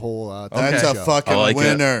then it's a whole That's TV a show. fucking I like it.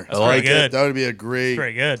 winner. I like pretty it. good. That would be a great.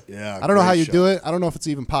 Pretty good. Yeah. I don't know how you show. do it. I don't know if it's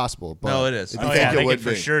even possible. But No, it is. Oh, think yeah, it they would could for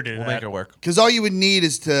be? sure do We'll that. make it work. Because all you would need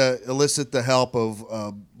is to elicit the help of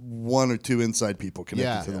 1 or 2 inside people connected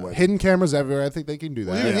Yeah, to the wedding. hidden cameras everywhere. I think they can do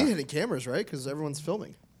Well, that. you don't Yeah. need hidden cameras, right? Because everyone's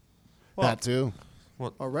filming That too.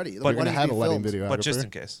 already. But we're gonna have a wedding video. videographer. But just in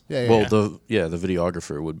case. Yeah, Well, the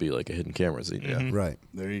videographer would be like a hidden camera. right.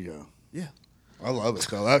 There you go. Yeah. I love it,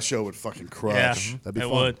 though. That show would fucking Yeah, crush. That'd be it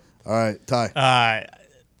fun. would. All right, Ty.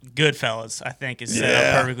 Goodfellas, I think, is set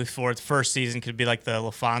Yeah. up perfectly for it. The first season could be like the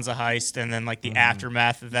Lufthansa heist, and then like the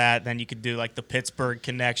aftermath of that. Then you could do like the Pittsburgh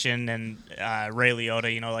connection and Ray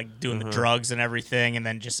Liotta, like doing the drugs and everything. And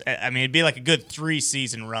then it'd be like a good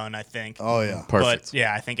 3-season run, I think. Oh, yeah. Perfect. But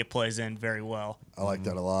yeah, I think it plays in very well. I like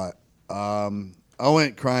that a lot. I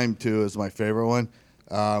went Crime 2 as my favorite one.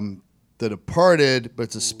 The Departed, but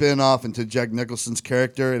it's a spin-off into Jack Nicholson's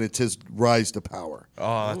character, and it's his rise to power.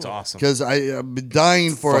 Oh, that's awesome. Because I've been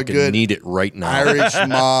dying for Fucking a good need it right now. Irish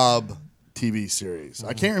mob TV series.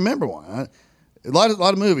 I can't remember one. A lot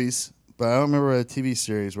of movies, but I don't remember a TV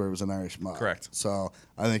series where it was an Irish mob. Correct. So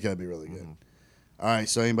I think that'd be really good. All right,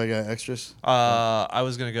 so anybody got extras? I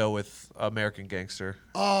was gonna go with American Gangster.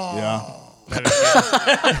 Yeah.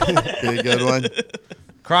 Be a good one.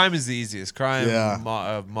 Crime is the easiest. Crime,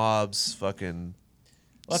 Yeah. mobs, fucking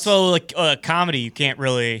That's why like comedy, you can't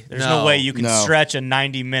really. There's no way you can No. stretch a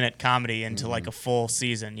 90-minute comedy into like a full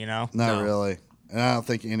season. You know? Not really. And I don't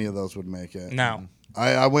think any of those would make it. No.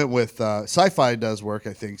 I went with sci-fi does work,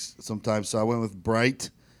 I think, sometimes. So I went with Bright.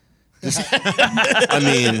 I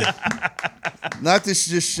mean, Not to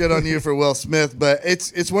just shit on you for Will Smith, but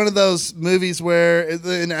it's one of those movies where,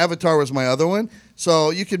 and Avatar was my other one. So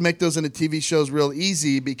you could make those into TV shows real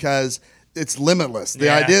easy because it's limitless. The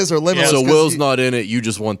ideas are limitless. so Will's not in it. You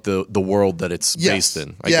just want the world that it's based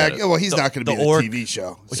in. I get it. Well, he's not going to be in a TV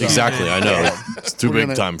show. So. Exactly, I know. It's too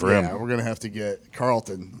big time for him. Yeah, we're going to have to get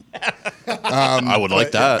Carlton. I would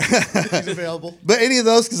like that. He's available. But any of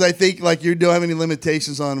those, because I think like you don't have any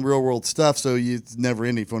limitations on real world stuff, so it's never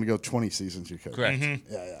ending. If you want to go 20 seasons, you could. Correct.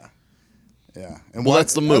 Yeah. And Well,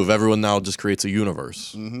 that's the move. Everyone now just creates a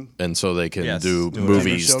universe, and so they can do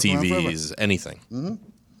movies, TVs, anything.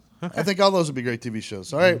 I think all those would be great TV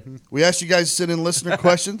shows. All right. We asked you guys to send in listener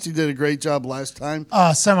questions. You did a great job last time.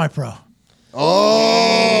 Semi-pro.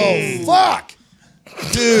 Oh, fuck.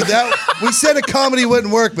 Dude, we said a comedy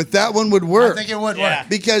wouldn't work, but that one would work. I think it would work.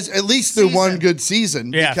 Because at least through one good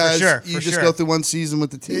season. Yeah, because for sure. you just go through one season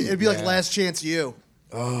with the team. It'd be like Last Chance U.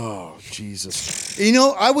 Oh, Jesus. You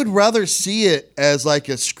know, I would rather see it as like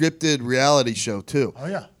a scripted reality show, too. Oh,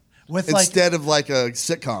 yeah. With Instead of like a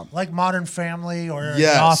sitcom. like Modern Family or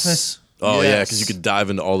Yes. The Office. Oh Yes. yeah, because you could dive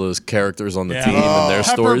into all those characters on the team Oh. and their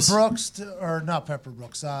Pepper stories. Brooks, or not Pepper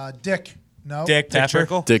Brooks, Dick. No. Dick Pepper.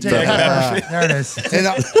 Trickle? Dick Dick Pepper. Pepper. There it is. And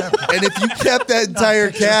if you kept that entire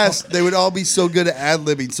cast, they would all be so good at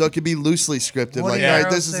ad-libbing. So it could be loosely scripted. Woody Like, all right,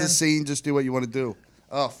 this is Harrelson. the scene. Just do what you want to do.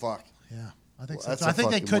 Oh, fuck. Yeah, I think so. That's I a think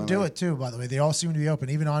they fucking could do winner. it too. By the way, they all seem to be open.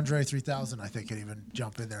 Even Andre 3000, I think, could even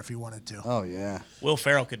jump in there if he wanted to. Oh, yeah. Will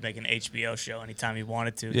Ferrell could make an HBO show anytime he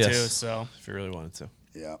wanted to, Yes. too. So If you really wanted to.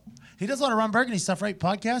 Yeah. He does a lot of Ron Burgundy stuff, right?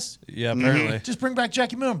 Podcasts. Yeah, apparently. Just bring back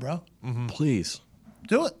Jackie Moon, bro. Please.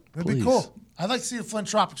 Do it. It'd be Please. cool. I'd like to see the Flint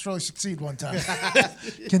Tropics really succeed one time.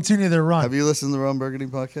 Continue their run. Have you listened to the Ron Burgundy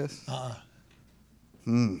podcast?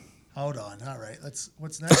 Hold on. All right.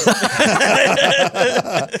 What's next?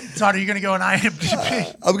 Todd, are you going to go on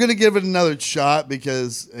IMDb? I'm going to give it another shot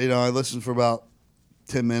because, I listened for about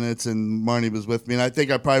 10 minutes and Marnie was with me. And I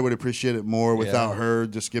think I probably would appreciate it more without her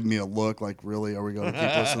just giving me a look like, really, are we going to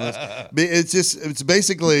keep listening to this? It's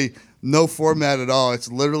basically no format at all.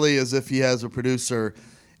 It's literally as if he has a producer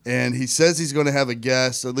and he says he's going to have a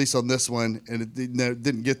guest, at least on this one, and it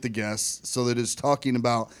didn't get the guest. So they're just talking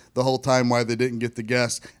about the whole time why they didn't get the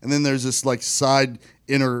guest. And then there's this like side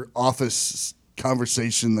inner office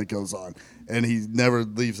conversation that goes on. And he never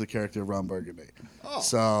leaves the character of Ron Burgundy.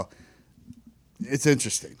 So it's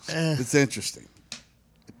interesting. It's interesting.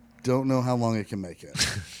 Don't know how long it can make it.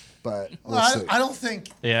 But we'll see. I don't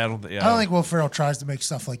think. Yeah, I don't I don't think Will Ferrell tries to make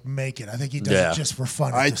stuff like Make It. I think he does it just for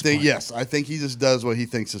fun. I at this think point. yes. I think he just does what he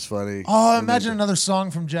thinks is funny. Oh, imagine another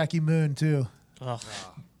song from Jackie Moon too. Oh.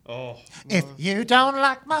 If you don't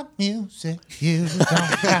like my music, you don't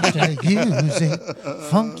have to use it.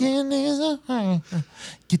 Funkin' is a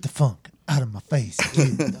get the funk out of my face.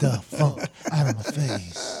 Get the funk out of my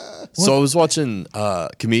face. So I was watching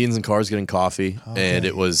Comedians in Cars Getting Coffee, and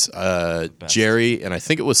it was Jerry, and I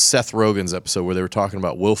think it was Seth Rogen's episode where they were talking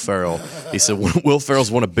about Will Ferrell. He said Will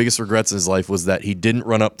Ferrell's one of the biggest regrets in his life was that he didn't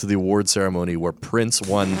run up to the award ceremony where Prince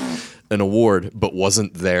won an award but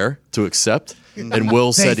wasn't there to accept. And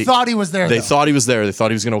Will said They thought he was there, They though. thought he was there. They thought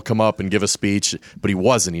he was going to come up and give a speech, but he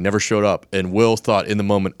wasn't. He never showed up. And Will thought in the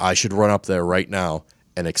moment, I should run up there right now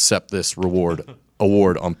and accept this award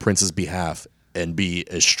on Prince's behalf and be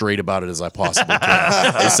as straight about it as I possibly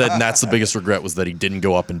can. They said, and that's the biggest regret was that he didn't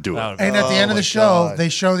go up and do it. And at the end of the show, they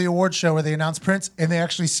show the award show where they announce Prince, and they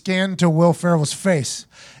actually scan to Will Ferrell's face.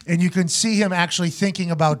 And you can see him actually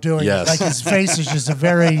thinking about doing Yes. it. Like his face is just a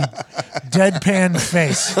very deadpan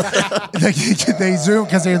face. They zoom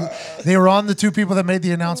because they were on the two people that made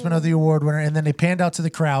the announcement of the award winner, and then they panned out to the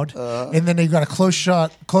crowd, and then they got a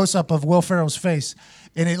close up of Will Ferrell's face.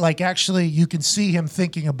 And it actually you can see him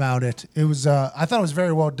thinking about it. It was I thought it was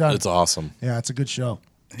very well done. It's awesome. Yeah, it's a good show.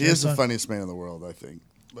 He is the funniest man in the world, I think.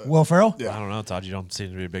 But Will Ferrell? Yeah. I don't know, Todd. You don't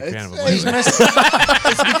seem to be a big fan of him. He's lately. missing.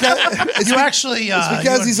 You actually. It's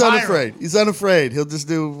because you he's admire him. unafraid. He's unafraid. He'll just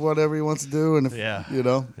do whatever he wants to do, and if Yeah.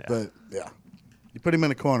 But yeah, you put him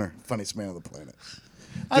in a corner, funniest man on the planet.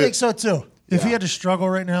 I think so too. If he Yeah. had to struggle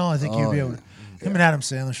right now, I think he'd be able to. Him and Adam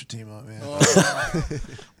Sandler should team up, man.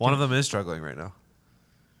 One of them is struggling right now.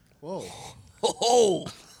 Whoa. Oh,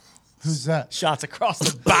 Who's that? shots across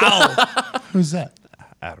the bow. Who's that?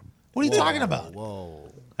 Adam. What are you talking about?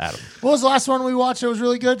 Adam. What was the last one we watched that was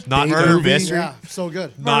really good? Not Murder good. mystery. Yeah, so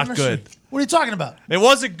good. Not Murder Mystery. good. What are you talking about? It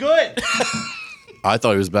wasn't good. I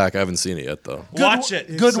thought he was back. I haven't seen it yet though. Watch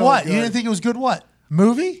it. Good so what? good. You didn't think it was good what?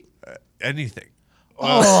 Movie? Anything.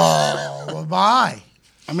 Oh, my.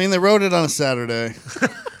 I mean, they wrote it on a Saturday.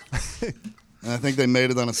 And I think they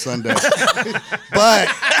made it on a Sunday. But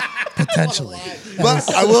Potentially.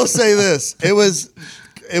 I will say this. It was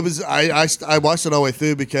I watched it all the way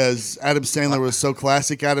through because Adam Sandler was so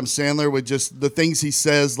classic. Adam Sandler with just the things he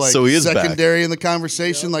says, like So he is secondary in the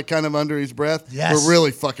conversation, like kind of under his breath, Yes. were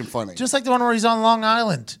really fucking funny. Just like the one where he's on Long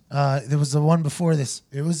Island. There was the one before this.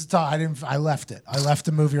 It was the top. I left it. I left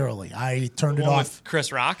the movie early. I turned it One off. with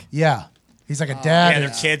Chris Rock. Yeah. He's like a dad. Yeah, their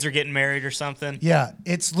kids are getting married or something. Yeah.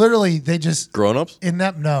 It's literally, they just. Grown-ups? In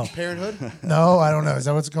that, no. Parenthood? No, I don't know. Is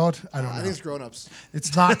that what it's called? I don't know. I think it's grown-ups.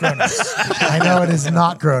 It's not grown-ups. I know it is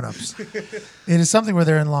not grown-ups. It is something where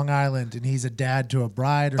they're in Long Island and he's a dad to a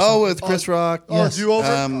bride or something. Oh, with Chris Rock. Oh, Yes.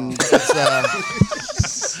 do-over?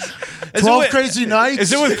 It's, 12 Crazy Nights.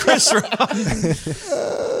 Is it with Chris Rock?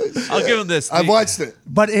 I'll give him this. I've watched it.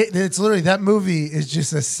 But it's literally, that movie is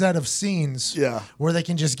just a set of scenes Yeah. where they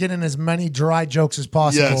can just get in as many dry jokes as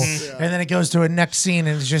possible. Yes. And then it goes to a next scene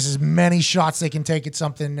and it's just as many shots they can take at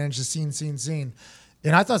something and it's just scene.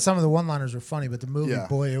 And I thought some of the one-liners were funny, but the movie, Yeah.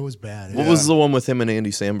 boy, it was bad. What was the one with him and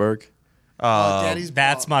Andy Samberg? Daddy's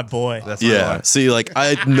That's my boy. That's my Yeah. boy. See, like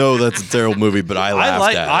I know that's a terrible movie, but I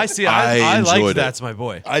laughed at it. I enjoyed like it. That's My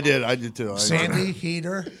Boy. I did too. Sandy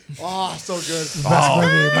Heater. Oh, so good. Best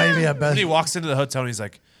movie. Maybe a When best. he walks into the hotel and he's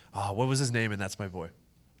like, "Oh, what was his name?" And That's My Boy.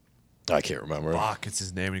 I can't remember. Fuck, it's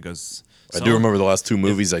his name. And he goes, I do remember the last two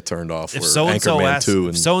movies I turned off If were so and so Anchorman asks, 2 if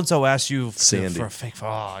and so and so asks you Sandy. for a fake,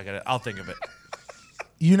 I got it. I'll think of it.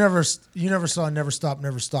 You never saw Never Stop,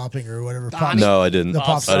 Never Stopping or whatever. Pop- No, I didn't. The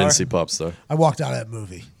Pop I Star? didn't see Popstar. I walked out of that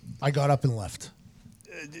movie. I got up and left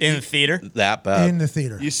In the theater. That bad. in the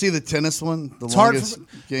theater. You see the tennis one? The hard longest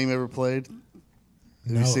game ever played?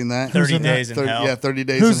 Have No. you seen that? 30 in that? Days in Hell. Yeah, 30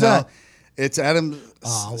 Days Who's in Hell. that? It's Adam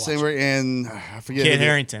I'll watch Sandler and I forget. Kit who the-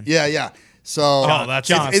 Harrington. Yeah. So Oh, that's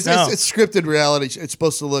Jon Snow. it's scripted reality. It's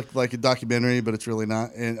supposed to look like a documentary, but it's really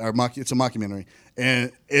not. And it's a mockumentary.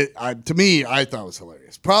 And to me, I thought it was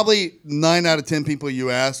hilarious. Probably 9 out of 10 people you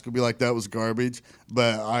ask would be like, "That was garbage,"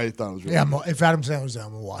 but I thought it was really. Yeah, good. if Adam Sandler's there,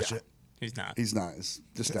 I'm gonna watch it. He's not. He's not. It's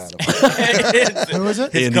just Adam. Who is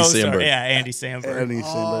it? His Andy co-star. Samberg. Yeah, Andy Samberg. Andy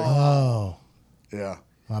Samberg. Oh, Yeah.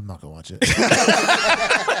 I'm not gonna watch it.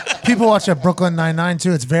 People watch that Brooklyn Nine-Nine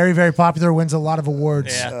too. It's very, very popular. Wins a lot of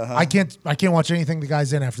awards. Yeah. I can't watch anything the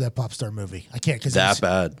guy's in after that Pop Star movie. I can't because That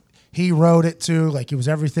bad. he wrote it too. Like it was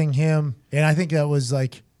everything him, and I think that was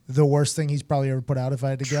like the worst thing he's probably ever put out, if I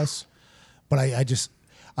had to guess. But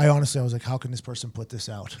I honestly, I was like, how can this person put this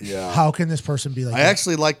out? Yeah. How can this person be like? I that?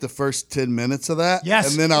 actually liked the first 10 minutes of that.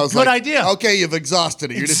 Yes. And then I was Good like, idea. okay, you've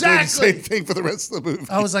exhausted it. You're just Exactly. doing the same thing for the rest of the movie.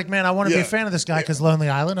 I was like, man, I want to be Yeah. a fan of this guy because Lonely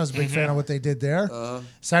Island. I was a big fan of what they did there.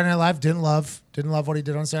 Saturday Night Live didn't love what he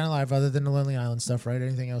did on Saturday Night Live, other than the Lonely Island stuff, right?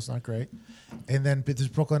 Anything else not great. And then this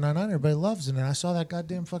Brooklyn Nine-Nine, everybody loves, and then I saw that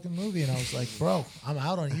goddamn fucking movie, and I was like, bro, I'm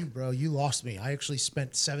out on you, bro. You lost me. I actually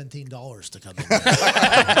spent $17 to come in.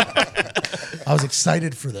 I was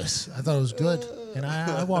excited for this. I thought it was good, and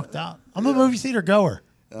I walked out. I'm a movie theater goer.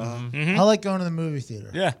 I like going to the movie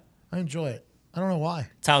theater. Yeah. I enjoy it. I don't know why.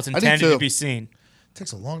 That's how it's do intended too. to be seen. It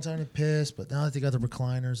takes a long time to piss, but now that they got the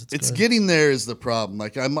recliners, it's good. Getting there is the problem.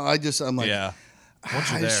 Like I'm like, Yeah. Once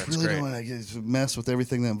you're I there, just it's really great. don't want to mess with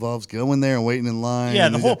everything that involves going there and waiting in line. Yeah,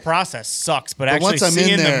 and the whole process sucks, but actually once I'm in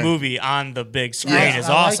seeing there- the movie on the big screen Yeah, is I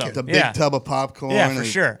like awesome. it. the big yeah. tub of popcorn. Yeah, for and a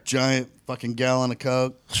sure. Giant fucking gallon of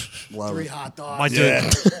Coke. Love 3 it. hot dogs.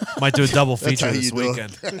 Might do a double That's feature how this you do it.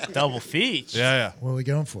 weekend. Double feet. Yeah. What are we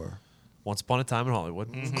going for? Once Upon a Time in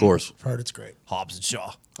Hollywood. Of course. I've heard it's great. Hobbs and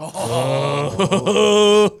Shaw.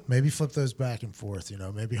 Maybe flip those back and forth, you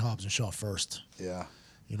know. Maybe Hobbs and Shaw first. Yeah.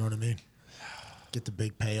 You know what I mean? Get the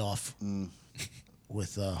big payoff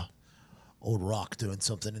with Old Rock doing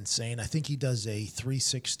something insane. I think he does a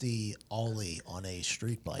 360 ollie on a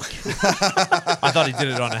street bike. I thought he did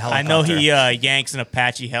it on a helicopter. I know he yanks an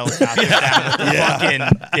Apache helicopter down with the fucking,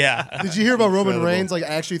 yeah. Did you hear about Roman Reigns like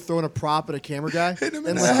actually throwing a prop at a camera guy? Hit him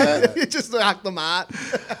in the head. It just knocked him out.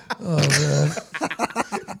 Oh, man.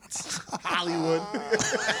 Hollywood.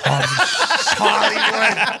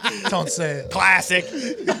 Hollywood. Don't say it. Classic.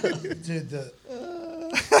 Dude,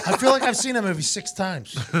 I feel like I've seen that movie 6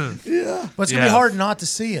 times. Yeah. But it's going to be Yeah. hard not to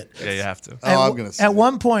see it. Yeah, you have to. I'm gonna see At it.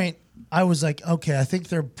 one point, I was like, okay, I think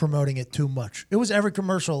they're promoting it too much. It was every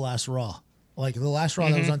commercial last Raw. Like the last Raw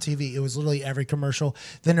that was on TV, it was literally every commercial.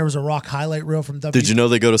 Then there was a Rock highlight reel from WWE. Did you know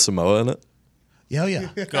they go to Samoa in it? Yeah, oh, yeah.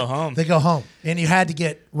 Go home. They go home. And you had to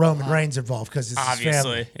get Roman Reigns involved because it's his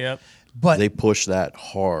family. Obviously. Yep. But They push that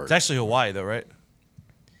hard. It's actually Hawaii, though, right?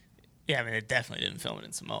 Yeah, I mean, they definitely didn't film it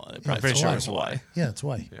in Samoa. They Yeah, probably pretty it's sure Hawaii. it's Hawaii. Yeah, it's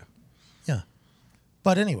Hawaii. Yeah. Yeah.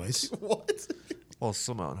 But anyways, What? Well,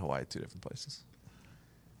 Samoa and Hawaii, 2 different places.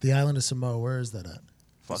 the island of Samoa, where is that at?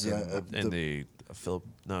 Fucking in the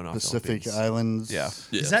Pacific Philippines. Islands. Yeah.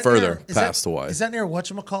 Is that further near, is past that, Hawaii. Is that near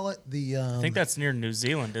whatchamacallit? The I think that's near New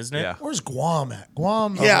Zealand, isn't it? Yeah. where's Guam at?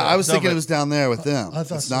 Guam. Yeah, I was It's thinking over- it was down there with them. I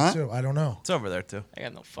thought it's so not. too. I don't know. It's over there, too. I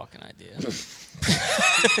got no fucking idea.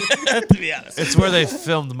 To be honest. It's where they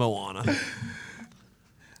filmed Moana.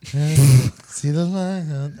 See the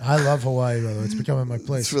line? I love Hawaii, by the way. It's becoming my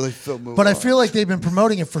place. It's really filmed. But I feel like they've been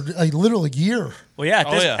promoting it for a literal year. Well, yeah,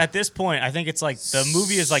 yeah. at this point, I think it's like the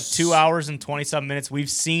movie is like 2 hours and 20-something minutes. We've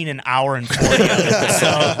seen an hour and 40 of it.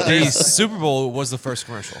 So, The Super Bowl was the first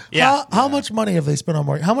commercial. yeah. How much money have they spent on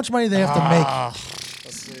marketing? How much money do they have to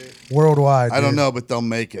make worldwide? I don't dude? know, but they'll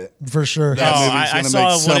make it. For sure. That movie's I gonna saw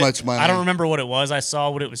make so what much money. I don't remember what it was. I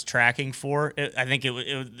saw what it was tracking for. I think it was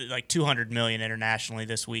like 200 million internationally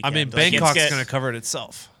this I weekend. mean, Like, Bangkok's it's going to cover it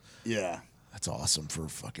itself. Yeah. That's awesome for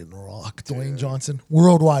fucking Rock. Dwayne Johnson.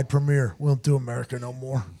 Worldwide premiere. We don't do America no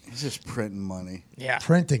more. He's just printing money. Yeah.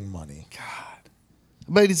 Printing money.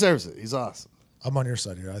 But he deserves it. He's awesome. I'm on your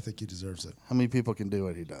side here. I think he deserves it. How many people can do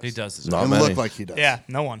what he does? He does deserve Not And many. look like he does. Yeah,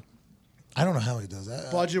 no one. I don't know how he does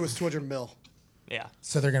that. Budget was 200 mil. Yeah.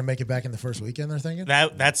 So they're going to make it back in the first weekend, they're thinking?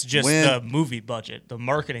 That's just When- the movie budget. The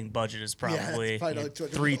marketing budget is probably, it's probably like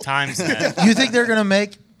 200 3 mil. times that. You think they're going to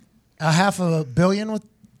make $500 million with?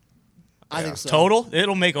 I think so. Total,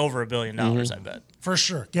 it'll make over $1 billion, I bet. For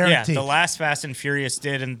sure. Yeah, Guaranteed. the last Fast and Furious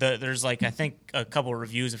did, and there's like I think a couple of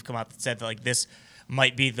reviews have come out that said that like this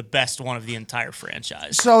might be the best one of the entire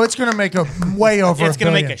franchise. So it's going to make a way over It's $1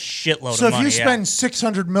 going to billion. make a shitload So of if money. you spend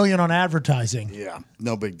 $600 million on advertising, Yeah.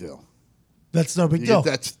 No big deal. that's no big You deal.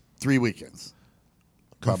 get that's 3 weekends.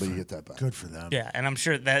 Probably you get that back. Good for them. yeah, and I'm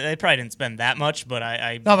sure that they probably didn't spend that much, but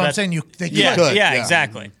I No, but I'm bet- saying they yeah, could. yeah, yeah.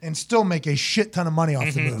 exactly. And still make a shit ton of money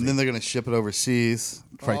off the movie. And then they're going to ship it overseas.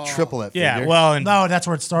 Probably triple that figure. Yeah, well, and No, that's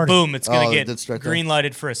where it started. boom, it's going Oh, to it did get start there? green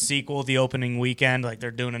lighted for a sequel the opening weekend. Like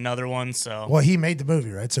they're doing another one, so Well, he made the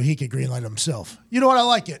movie, right? So he could greenlight it himself. You know what? I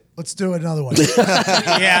like it. Let's do another one. It's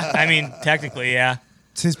yeah. I mean, technically, yeah.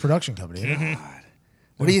 his production company. isn't it?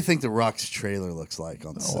 What do you think The Rock's trailer looks like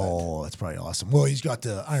on set? Oh, that's probably awesome. Well, he's got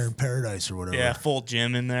the Iron Paradise or whatever. Yeah, full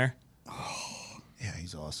gym in there. Yeah,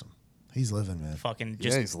 he's awesome. He's living, man. Fucking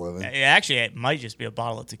just. he's living. Actually, it might just be a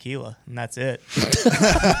bottle of tequila, and that's it.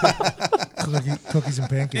 Cookies and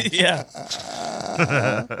pancakes. Yeah.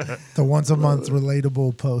 The once a month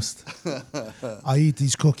relatable post. I eat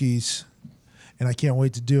these cookies and I can't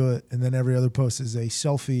wait to do it. And then every other post is a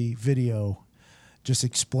selfie video just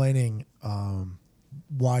explaining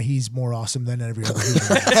why he's more awesome than every other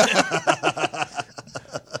video.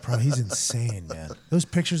 Bro, he's insane, man. Those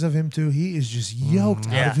pictures of him too, he is just yoked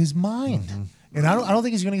out Yeah. of his mind. And I don't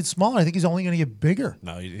think he's going to get smaller. I think he's only going to get bigger.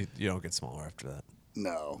 No, you don't get smaller after that.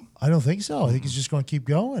 No. I don't think so. I think he's just going to keep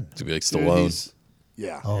going. To be like Dude, Stallone.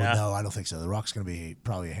 yeah. Oh, Yeah. no, I don't think so. The Rock's going to be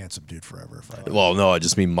probably a handsome dude forever. If I Well, no, I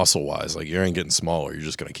just mean muscle wise. Like you ain't getting smaller. You're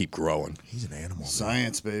just gonna keep growing. He's an animal. Man.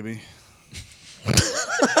 Science, baby.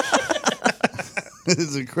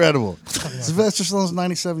 It's incredible. Sylvester Stallone's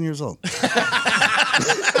 97 years old. He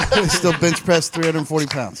still bench press 340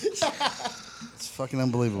 pounds. It's fucking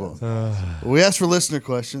unbelievable. We asked for listener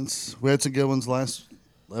questions. We had some good ones last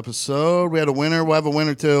episode. We had a winner. We'll have a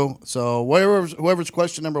winner too. So whoever's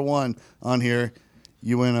question number 1 on here,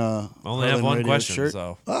 you win a Only have Heartland one Radio question, shirt.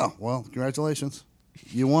 so. Oh, well, congratulations.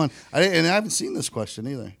 You won. And I haven't seen this question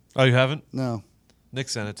either. Oh, you haven't? No. Nick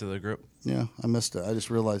sent it to the group. Yeah, I missed it. I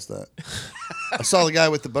just realized that. I saw the guy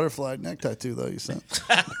with the butterfly neck tattoo, though, you sent.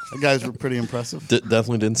 The guys were pretty impressive.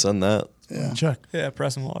 Definitely didn't send that. Yeah. Check. Yeah,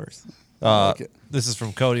 Preston Waters. like it. This is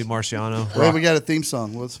from Cody Marciano. Wait, we got a theme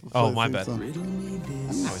song. Let's play Oh, the my theme bad. song.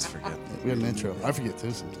 I always forget. We had an intro. I forget,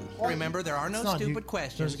 too, sometimes. Remember, there are no not stupid you.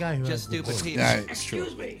 questions, There's a guy who just has the stupid voice. people. Yeah, it's true.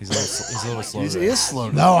 He's a little slow. He today. is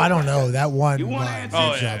slow. No, I don't know. That one wanna line, answer?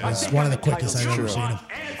 Oh, good yeah, job. yeah. It's one of the quickest I've ever seen him.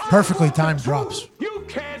 Perfectly timed drops. You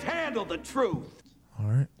can't handle the truth. All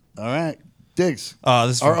right. All right. Diggs.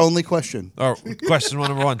 This is Our from, only question. question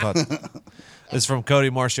number 1, Todd. This is from Cody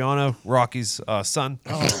Marciano, Rocky's son.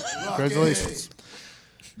 Congratulations.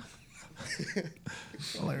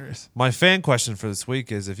 Hilarious. My fan question for this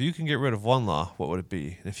week is: if you can get rid of one law, what would it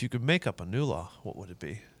be? And if you could make up a new law, what would it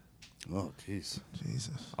be? Oh, jeez. Jesus.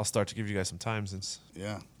 I'll start to give you guys some time since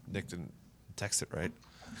Yeah. Nick didn't text it right.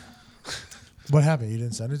 What happened? You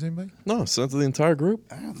didn't send it to anybody? No, sent to the entire group.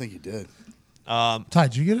 I don't think you did. Ty,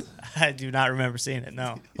 did you get it? I do not remember seeing it.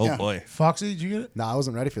 No. Oh Yeah. boy. Foxy, did you get it? No, I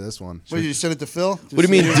wasn't ready for this one. Wait, you send it to Phil? What do you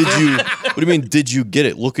mean? Did you? What do you mean? Did you get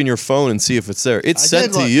it? Look in your phone and see if it's there. It's I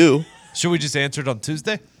sent did to look. you. Should we just answer it on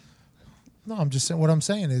Tuesday? No, I'm just saying. What I'm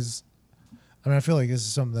saying is, I mean, I feel like this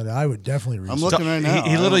is something that I would definitely research. I'm looking right now.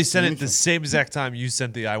 He I literally don't sent see it anything. the same exact time you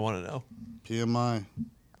sent the I want to know. PMI.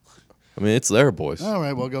 I mean, it's there, boys. All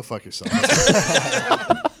right, well, go fuck yourself.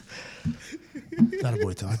 Not a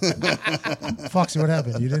boy talk. Foxy, what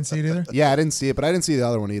happened? You didn't see it either? Yeah, I didn't see it, but I didn't see the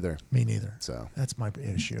other one either. Me neither. So That's my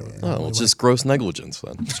issue. Oh, well, it's just gross negligence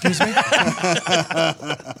then. Excuse me?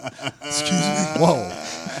 Excuse me? whoa.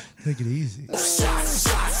 Take it easy. That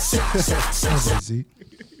was easy.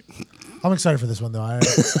 I'm excited for this one, though. I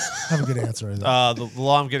have a good answer. The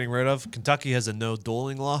law I'm getting rid of, Kentucky has a no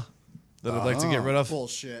dueling law that I'd like to get rid of.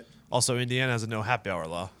 Bullshit. Also, Indiana has a no happy hour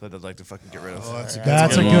law that I'd like to fucking get rid of. That's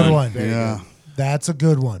a good one. Yeah. That's a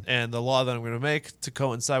good one. And the law that I'm going to make to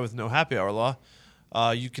coincide with no happy hour law,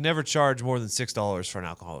 you can never charge more than $6 for an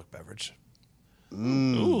alcoholic beverage.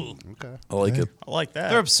 Ooh, Okay. I like it. I like that.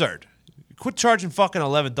 They're absurd. Quit charging fucking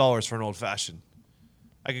 $11 for an old fashioned.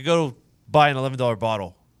 I could go buy an $11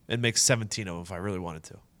 bottle and make 17 of them if I really wanted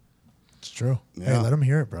to. It's true. Hey, Yeah. let them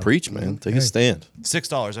hear it, bro. Preach, man. Take Hey. a stand.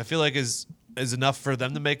 $6 I feel like is enough for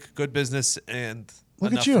them to make good business and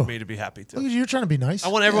Look enough at you. for me to be happy Look at too. you. You're trying to be nice. I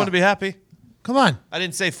want everyone to be happy. Come on. I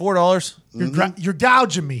didn't say $4. You're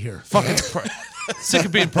gouging me here. Fucking sick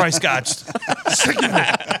of being price gouged.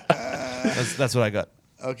 That's what I got.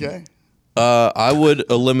 Okay. I would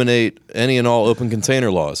eliminate any and all open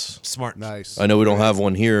container laws. Smart. Nice. I know we don't have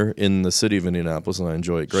one here in the city of Indianapolis, and I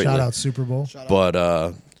enjoy it greatly. Shout out Super Bowl.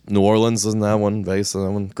 But New Orleans doesn't have one. Vegas doesn't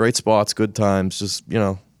have one. Great spots, good times. Just,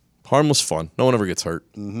 harmless fun. No one ever gets hurt.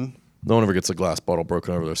 Mm-hmm. No one ever gets a glass bottle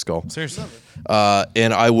broken over their skull. Seriously.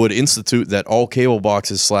 And I would institute that all cable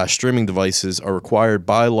boxes / streaming devices are required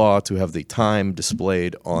by law to have the time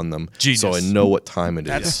displayed on them. Genius. So I know what time it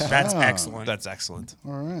That's is. excellent. That's excellent.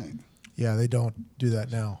 All right. Yeah, they don't do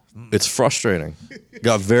that now. It's frustrating.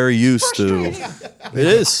 Got very used to. It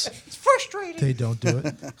is. They don't do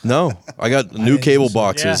it. No. I got new cable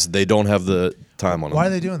boxes. Yeah. They don't have the time on them. Why are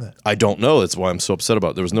they doing that? I don't know. That's why I'm so upset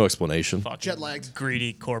about it. There was no explanation. Fucking Jet lagged.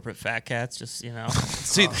 greedy corporate fat cats. Just See,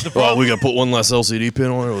 the Oh, problem we got to put one less LCD pin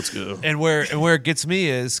on it. Let's go. and where it gets me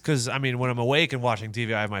is because when I'm awake and watching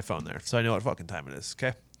TV, I have my phone there, so I know what fucking time it is.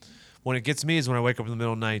 Okay. When it gets me is when I wake up in the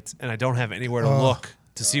middle of the night and I don't have anywhere to look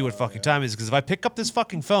to see what fucking time it is. Because if I pick up this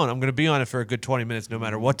fucking phone, I'm going to be on it for a good 20 minutes, no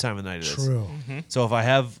matter what time of night it is. True. So if I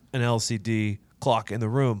have an LCD clock in the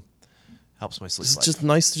room, helps my sleep. It's life. just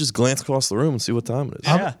nice to just glance across the room and see what time it is.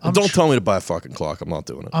 Yeah. And don't tell me to buy a fucking clock. I'm not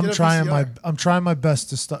doing it. I'm Get a trying VCR. I'm trying my best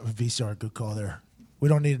to stop VCR. Good call there. We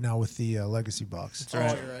don't need it now with the legacy box. Oh, you're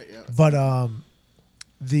right. Yeah. But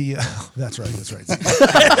the that's right.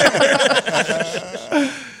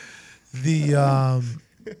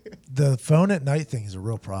 The phone at night thing is a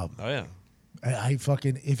real problem. Oh yeah. I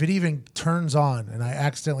fucking if it even turns on and I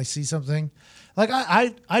accidentally see something, like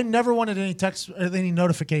I never wanted any text or any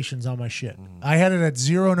notifications on my shit. I had it at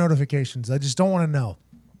 0 notifications. I just don't want to know.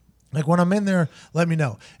 Like when I'm in there, let me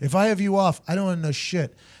know. If I have you off, I don't want to know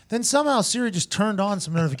shit. Then somehow Siri just turned on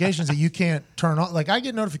some notifications that you can't turn on. Like I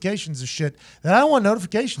get notifications of shit that I don't want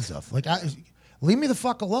notifications of. Like leave me the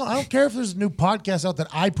fuck alone. I don't care if there's a new podcast out that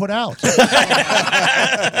I put out.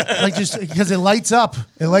 Like just because it lights up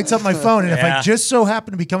my phone. And if I Yeah. just so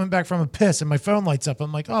happen to be coming back from a piss and my phone lights up,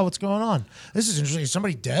 I'm like, oh, what's going on? This is interesting. Is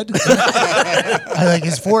somebody dead?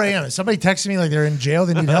 It's 4 a.m. Is somebody texting me like they're in jail,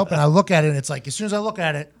 they need help? And I look at it and it's like, as soon as I look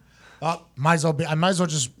at it, I might as well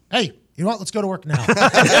just, hey, you know what? Let's go to work now.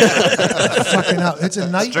 Fucking up. It's a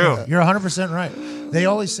nightmare. true. You're 100% right. They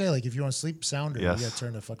always say, like, if you want to sleep sounder, Yes. you got to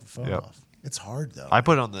turn the fucking phone Yep. off. It's hard, though. I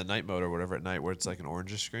put it on the night mode or whatever at night where it's like an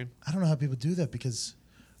orangish screen. I don't know how people do that because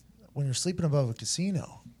when you're sleeping above a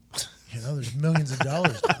casino, there's millions of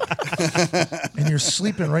dollars. And you're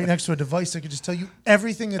sleeping right next to a device that can just tell you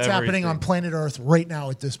everything that's happening on planet Earth right now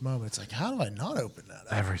at this moment. It's like, how do I not open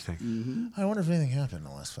that up? Everything. I wonder if anything happened in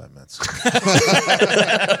the last 5 minutes.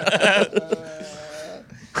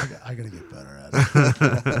 I got to get better at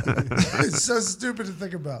it. It's so stupid to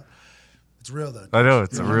think about. It's real, though. I know,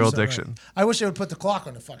 it's You're a real 100% right. addiction. I wish they would put the clock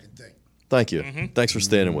on the fucking thing. Thank you. Thanks for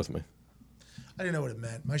standing with me. I didn't know what it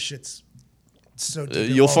meant. My shit's so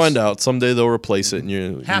You'll find out. Someday they'll replace it, and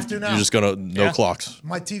you Have to now. You're just gonna no Yeah. clocks.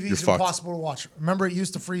 My TV's You're fucked. impossible to watch. Remember, it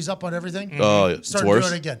used to freeze up on everything. Oh, it's Starting worse. to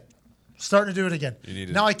do it again. Starting to do it again. need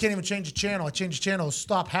it. Now I can't even change the channel. I change the channel,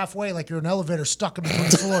 stop halfway like you're in an elevator stuck in between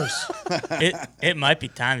floors. it might be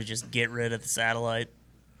time to just get rid of the satellite.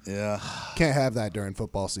 Yeah. Can't have that during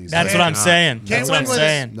football season. That's what I'm saying. That's what I'm win with it.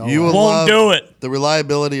 saying. No. You will Won't love do it. The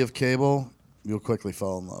reliability of cable, you'll quickly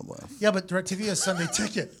fall in love with. Yeah, but DirecTV has Sunday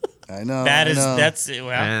Ticket. I know. That's I know. That's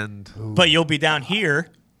well. And But you'll be down here.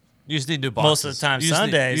 You just need new boxes. Most of the time, You just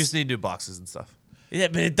need- Sundays. you just need new boxes and stuff. Yeah,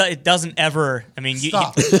 but it doesn't ever. I mean,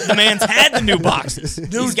 Stop. the man's had the new boxes.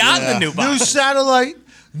 He's gotten the new New boxes. satellite,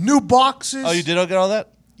 new boxes. Oh, you did get all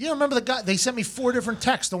that? Yeah, remember the guy? They sent me 4 different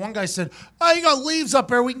texts. The one guy said, "Oh, you got leaves up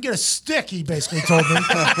there. We can get a stick." He basically told me.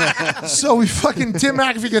 So we fucking Tim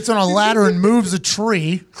McAfee gets on a ladder and moves a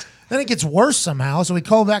tree. Then it gets worse somehow. So we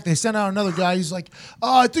call back. They send out another guy. He's like,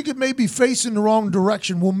 "Oh, I think it may be facing the wrong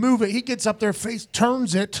direction. We'll move it." He gets up there,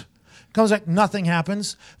 turns it. Comes back, nothing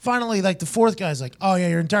happens. Finally, like the 4th guy's like, "Oh yeah,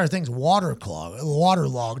 your entire thing's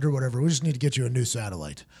waterlogged or whatever. We just need to get you a new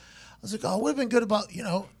satellite." I was like, "Oh, it would have been good about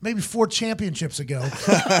maybe 4 championships ago."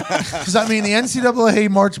 Because I mean, the NCAA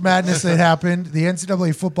March Madness that happened, the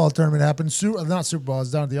NCAA football tournament happened. Not Super Bowl. I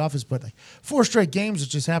was down at the office, but like 4 straight games that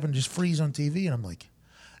just happened, just freeze on TV, and I'm like,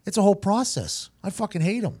 it's a whole process. I fucking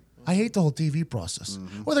hate them. I hate the whole TV process.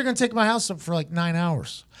 Well, they're going to take my house up for like 9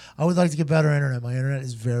 hours. I would like to get better internet. My internet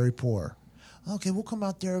is very poor. Okay, we'll come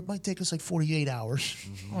out there. It might take us like 48 hours.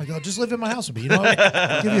 Oh my God, just live in my house with me.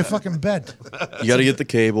 I'll give you a fucking bed. You got to get the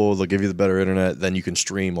cable. They'll give you the better internet. Then you can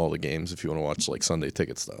stream all the games if you want to watch like Sunday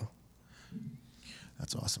tickets, though.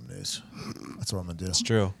 That's awesome news. That's what I'm going to do. It's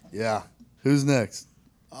true. Yeah. Who's next?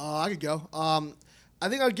 I could go. I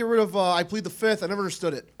think I'd get rid of I plead the 5th. I never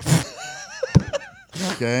understood it.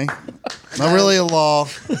 Okay. Not really a law,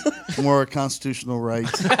 more a constitutional right.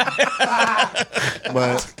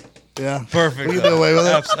 But yeah, Perfect. We can do away with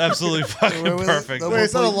it. Absolutely fucking Away with it. perfect. No Wait,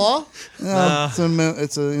 is that a law? No,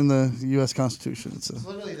 it's in the U.S. Constitution. It's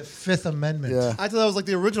Literally the 5th Amendment. yeah. I thought that was like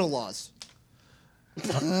the original laws.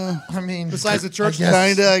 I mean, Besides the church, I guess.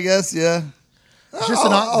 Kinda, I guess. Yeah. Just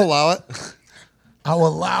I'll allow it. I'll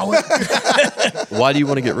allow it. Why do you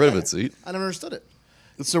want to get rid of it, Zeke? I never understood it.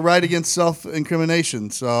 It's a right against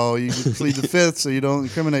self-incrimination, so you can plead the 5th so you don't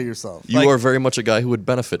incriminate yourself. You are very much a guy who would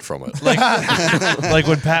benefit from it. Like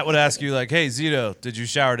when Pat would ask you, like, "Hey Zito, did you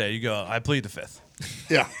shower today?" You go, "I plead the 5th."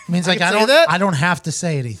 Yeah. Means like can I say don't. that? I don't have to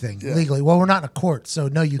say anything legally. Well, we're not in a court, so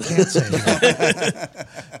no, you can't say anything.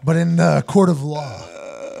 But in the court of law,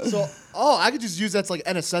 So, I could just use that to like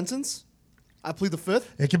end a sentence. I plead the 5th.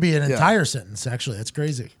 it could be an entire sentence. Actually, that's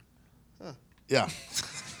crazy. Yeah.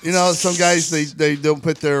 Some guys they don't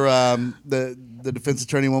put their the defense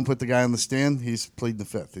attorney won't put the guy on the stand. He's pleading the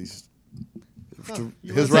 5th. He's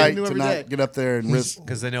You his learn right something new to every not day. get up there and risk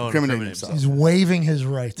Because they know incriminating himself. He's waiving his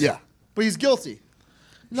right. Yeah. But he's guilty.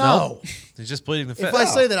 No. He's just pleading the 5th. If I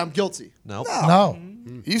say that, I'm guilty. no. No.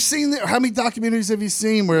 You've seen how many documentaries have you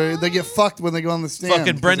seen where they get fucked when they go on the stand? Fucking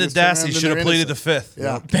because Brendan they turn around Dassey and should have they're pleaded the innocent.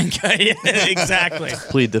 5th. Yeah. Yeah, exactly.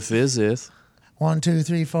 Plead the 5th. 1, 2,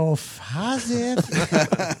 3, 4, 5.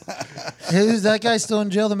 Is that guy still in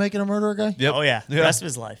jail? The making a murderer guy? Yep. Oh yeah, the rest of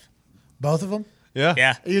his life. Both of them? Yeah.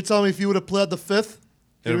 Yeah. And you're telling me if you would have pled the 5th,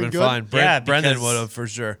 It would have been good? fine. Yeah, Brendan because- would have for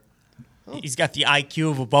sure. He's got the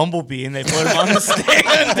IQ of a bumblebee, and they put him on the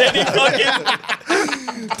stand, and he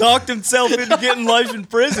fucking talked himself into getting life in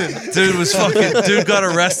prison. Dude got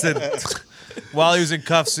arrested while he was in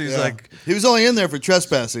cuffs. He's like, He was only in there for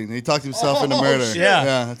trespassing. He talked himself into murder.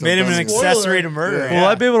 Yeah, that's made him an what I'm saying. accessory to murder. "Will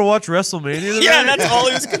I be able to watch WrestleMania?" Yeah, that's all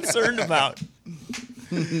he was concerned about.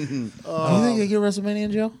 Do you think they get WrestleMania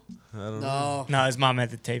in jail? no. No, his mom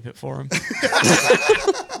had to tape it for him.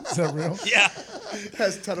 Is that real? Yeah.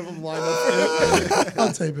 Has 10 of them lined up.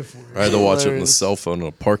 I'll tape it for you. I had to watch it on the Hilarious. cell phone in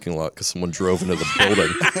a parking lot because someone drove into the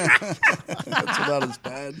building. That's about as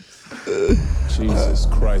bad. Jesus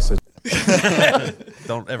Christ.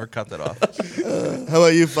 Don't ever cut that off. How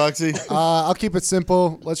about you, Foxy? I'll keep it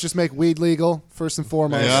simple. Let's just make weed legal first and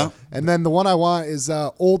foremost. Yeah. And then the one I want is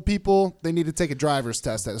old people. They need to take a driver's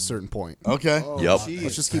test at a certain point. Okay. Yep.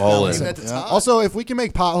 Let's just keep All that in. one At the simple. top. Also, if we can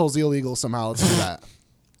make potholes illegal somehow, let's do that.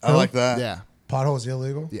 I like that. Yeah. Potholes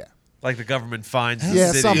illegal? Yeah. Like the government fines the Yeah,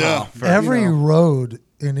 city. somehow. Yeah. Every road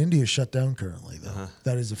in India is shut down currently, though.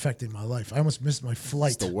 That is affecting my life. I almost missed my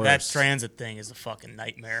flight. The worst. That transit thing is a fucking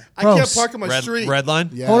nightmare. I can't Gross. park on my street. Red line?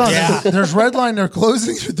 Yeah. Hold on. Yeah. There's red line. They're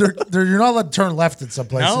closing. You're not allowed to turn left in some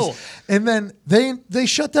places. No. And then they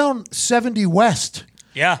shut down 70 West.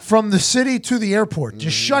 Yeah. From the city to the airport.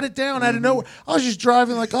 Just shut it down out of nowhere. I was just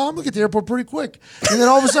driving like, oh, I'm going to get to the airport pretty quick. And then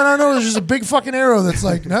all of a sudden I know there's just a big fucking arrow that's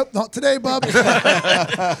like, nope, not today, bub. They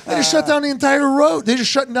just shut down the entire road. They're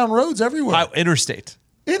just shutting down roads everywhere. Interstate.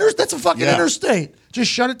 That's a fucking Yeah. interstate.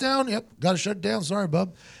 Just shut it down. Yep, got to shut it down. Sorry,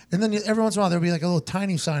 bub. And then every once in a while there'll be like a little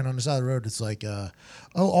tiny sign on the side of the road. It's like,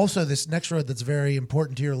 also this next road that's very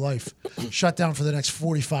important to your life, shut down for the next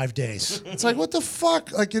 45 days. It's like, what the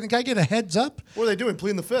fuck? Like, can the guy get a heads up? What are they doing?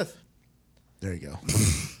 Pleading the 5th. There you go.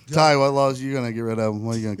 Ty, what laws are you gonna get rid of?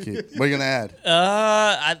 What are you gonna keep? What are you gonna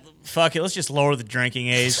add? Fuck it. Let's just lower the drinking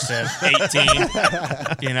age to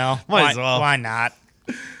 18. You know, Might as well. Why not?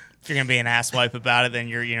 If you're gonna be an asswipe about it, then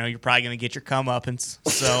you're probably gonna get your comeuppance.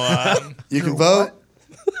 So you can vote.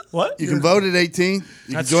 What? You can vote at 18. You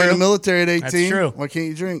can That's join true. the military at 18. That's true. Why can't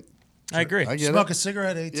you drink? I agree. I get Smoke it. a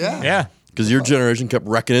cigarette at 18. Yeah. Because your generation kept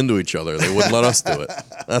wrecking into each other. They wouldn't let us do it.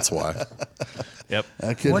 That's why. Yep.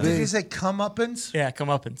 That could What be. did you say? Comeuppance? Yeah,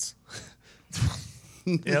 comeuppance.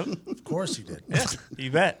 Yep. Of course you did. Yeah,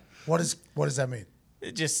 you bet. What does that mean?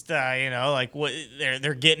 It just like what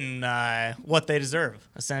they're getting what they deserve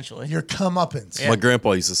essentially. Your comeuppance. My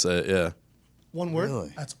grandpa used to say it, yeah. One word.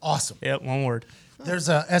 Really? That's awesome. Yep, one word. There's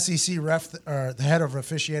a SEC ref, or the head of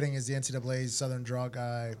officiating is the NCAA's Southern Draw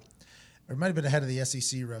guy, or it might have been the head of the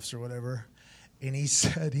SEC refs or whatever. And he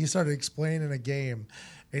said, he started explaining a game,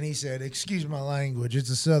 and he said, excuse my language,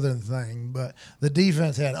 it's a Southern thing, but the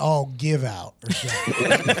defense had all give out or something.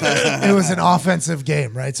 It was an offensive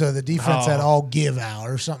game, right? So the defense had all give out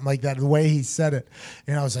or something like that, the way he said it.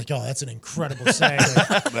 And I was like, oh, that's an incredible saying.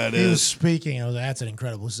 He was speaking, and I was like, that's an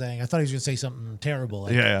incredible saying. I thought he was going to say something terrible.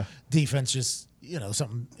 Like Yeah. defense just,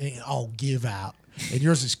 something all give out. And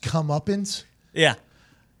yours is comeuppance? Yeah.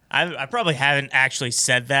 I probably haven't actually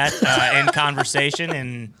said that in conversation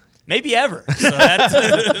and maybe ever. So that's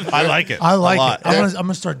I like it. I like a lot. it. I'm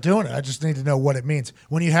gonna start doing it. I just need to know what it means.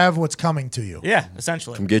 When you have what's coming to you. yeah,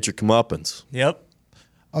 essentially. Come get your comeuppance. Yep.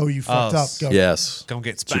 Oh, you fucked up. Go. Yes. Come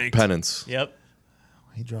get It's your spanked. penance. Yep.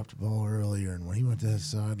 He dropped the ball earlier, and when he went to the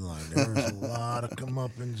sideline, there was a lot of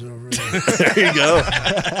comeuppance over there. There you go.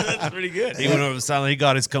 That's pretty good. He went over the sideline. He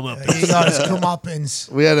got his come up. He got his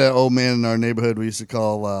comeuppance. We had an old man in our neighborhood we used to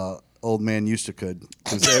call old man used to could.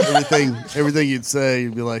 Because everything you'd say,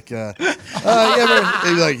 you'd be like, he'd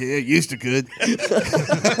be like, yeah, used to could.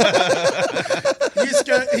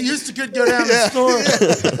 He used to could go down the store.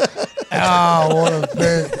 Oh, what a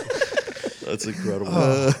bit. That's incredible.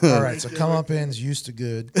 All right, so comeuppance, used to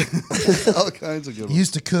good. All kinds of good ones.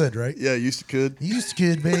 Used to could, right? Yeah, used to could. Used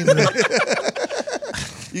to could, baby.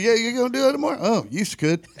 You gonna do it tomorrow? Oh, used to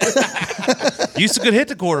could. Used to could hit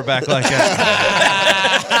the quarterback like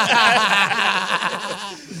that.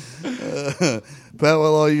 Pat, what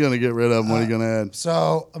law are you gonna get rid of? And what are you gonna add?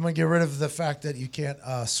 So I'm going to get rid of the fact that you can't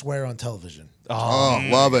swear on television. Oh,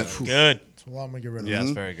 love it. Good. That's what I'm going to get rid of. Yeah,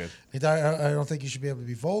 that's very good. I don't think you should be able to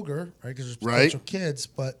be vulgar, right? Because there's Right. potential kids,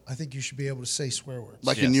 but I think you should be able to say swear words.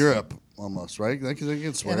 Like in Europe, almost, right? Because they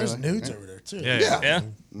can swear. Yeah, there's like, nudes right? over there, too. Yeah.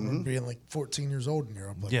 Remember being like 14 years old in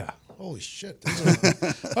Europe. Like, Yeah. holy shit.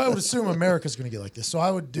 I would assume America's going to get like this. So I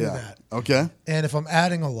would do that. Okay. And if I'm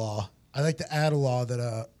adding a law, I like to add a law that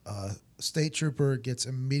a state trooper gets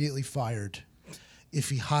immediately fired if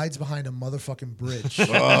he hides behind a motherfucking bridge Oh,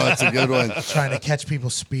 that's a good one. trying to catch people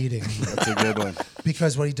speeding. That's a good one.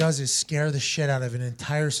 Because what he does is scare the shit out of an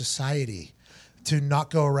entire society to not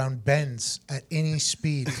go around bends at any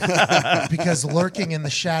speed. Because lurking in the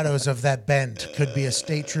shadows of that bend could be a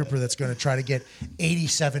state trooper that's going to try to get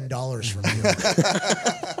 $87 from you.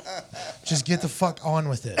 Just get the fuck on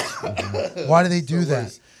with it. Why do they do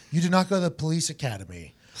that? You did not go to the police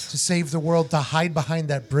academy to save the world to hide behind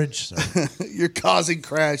that bridge, sir. You're causing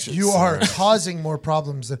crashes. You are causing more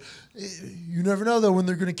problems. You never know, though, when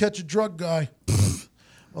they're going to catch a drug guy.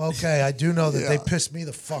 Okay, I do know that they piss me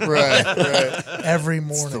the fuck Right. every The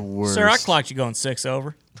morning. worst. Sir, I clocked you going 6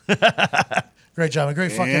 over. Great job.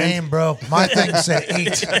 Great fucking And? aim, bro. My thing said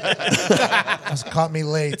 8. That's caught me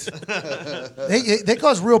late. They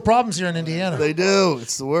cause real problems here in Indiana. They do.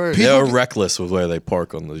 It's the worst. They're reckless with where they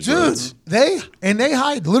park on these roads. Dudes, they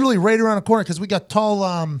hide literally right around the corner because we got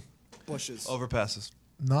tall Bushes. Overpasses.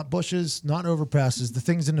 not bushes, not overpasses, the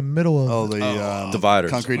things in the middle of the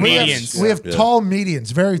dividers. concrete Medians. We have tall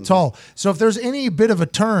medians, very tall. So if there's any bit of a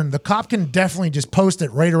turn, the cop can definitely just post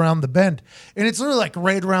it right around the bend. And it's literally like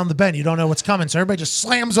right around the bend. You don't know what's coming. So everybody just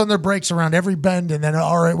slams on their brakes around every bend. And then,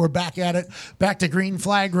 all right, we're back at it. Back to green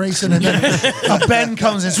flag racing. And then a bend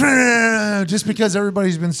comes in. Just because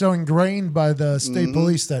everybody's been so ingrained by the state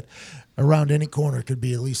police that around any corner could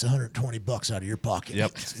be at least $120 out of your pocket.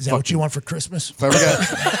 Yep. Is that what you want for Christmas? If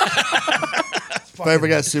I ever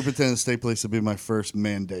got superintendent of state police, it'd be my first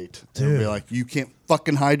mandate. It would be like, you can't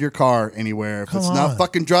fucking hide your car anywhere. If Come it's on. not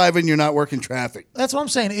fucking driving, you're not working traffic. That's what I'm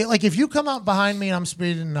saying. Like if you come out behind me and I'm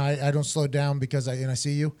speeding and I don't slow down because I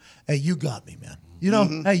see you, hey, you got me, man. You know,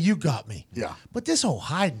 hey, you got me. Yeah. But this whole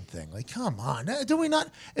hiding thing, like, come on. Do we not?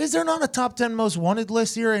 Is there not a top 10 most wanted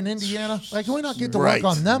list here in Indiana? Like, can we not get to Right.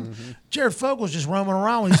 work on them? Jared Fogel's just roaming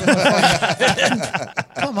around with his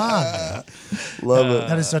Come on, man. Love it.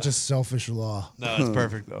 That is such a selfish law. No, it's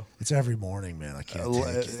perfect though. It's every morning, man. I can't take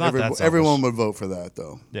it. not that selfish. Everyone would vote for that,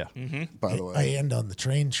 though. Yeah. By the I way, end on the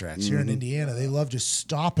train tracks here in Indiana. They love just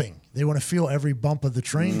stopping. They want to feel every bump of the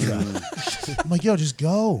train track. I'm like, yo, just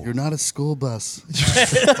go. you're not a school bus.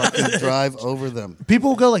 Fucking drive over them.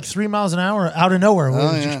 People will go like 3 miles an hour out of nowhere.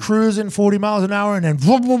 We're yeah. just cruising 40 miles an hour and then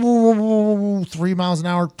vroom, vroom, vroom, vroom, vroom, 3 miles an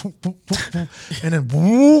hour and then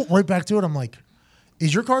vroom, right back to it. I'm like,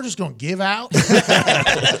 is your car just going to give out?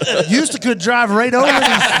 Used to could drive right over these.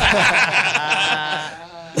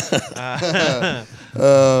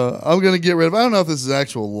 I'm going to get rid of, I don't know if this is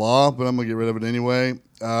actual law, but I'm going to get rid of it anyway.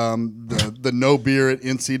 The no beer at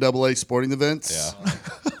NCAA sporting events. Yeah.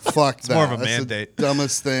 Fuck that. more of a That's mandate. the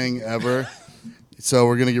dumbest thing ever. So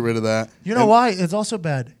we're going to get rid of that. You know why? It's also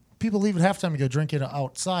bad. People leave at halftime and go drink it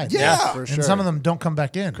outside. Yeah, for And sure. some of them don't come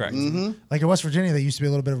back in. Correct. Like in West Virginia, that used to be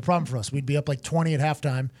a little bit of a problem for us. We'd be up like 20 at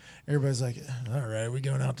halftime. Everybody's like, all right, we're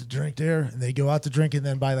going out to drink there. And they go out to drink, and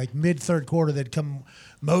then by like mid-third quarter, they'd come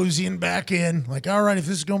moseying back in. Like, all right, if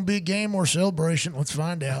this is going to be a game or celebration, let's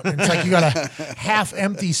find out. And it's like you got a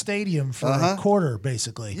half-empty stadium for a quarter,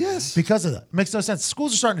 basically. Yes. Because of that. Makes no sense.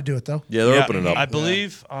 Schools are starting to do it, though. Yeah, they're opening up. I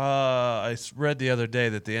believe I read the other day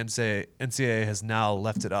that the NCAA has now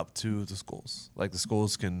left it up to the schools. Like the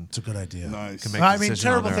schools can. It's a good idea. Nice. Can make I the mean, decision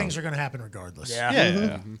on terrible their things own. are going to happen regardless.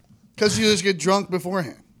 Yeah. Because you just get drunk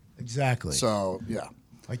beforehand. Exactly. So, yeah.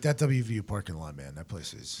 Like that WVU parking lot, man. That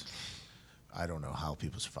place is. I don't know how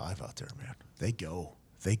people survive out there, man. They go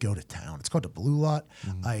to town. It's called the Blue Lot.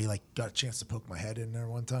 I like got a chance to poke my head in there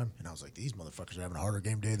one time, and I was like, "These motherfuckers are having a harder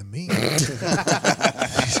game day than me." These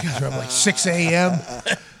guys are up like 6 a.m.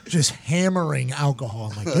 just hammering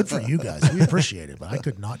alcohol. I'm like, "Good for you guys. We appreciate it," but I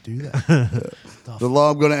could not do that. The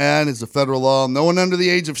law I'm going to add is a federal law. No one under the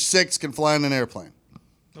age of 6 can fly in an airplane.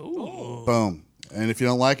 Ooh. Boom. And if you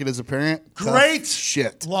don't like it as a parent, Great tough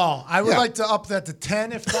shit. law. I would Yeah. like to up that to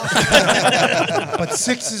 10 if possible, but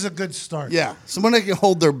 6 is a good start. Yeah. Someone that can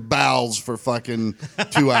hold their bowels for fucking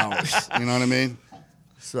 2 hours. You know what I mean?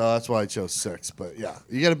 So that's why I chose 6. But yeah,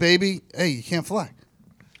 you got a baby, hey, you can't fly.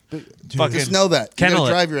 Fucking Just know that. You Kennel gotta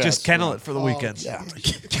it. drive your Just ass kennel around. it for the weekend. Yeah.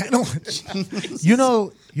 Kennel. you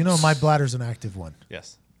know, my bladder's an active one.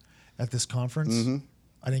 Yes. At this conference,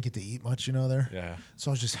 I didn't get to eat much, there. Yeah.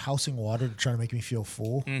 So I was just housing water to try to make me feel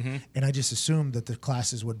full. And I just assumed that the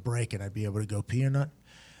classes would break and I'd be able to go pee or not.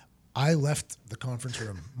 I left the conference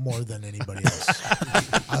room more than anybody else.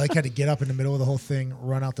 I had to get up in the middle of the whole thing,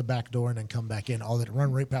 run out the back door, and then come back in.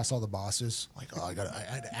 Run right past all the bosses. Like, I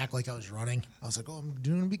had to act like I was running. I was like, I'm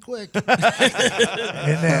doing to be quick. And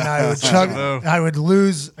then I would I would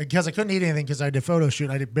lose because I couldn't eat anything because I did photo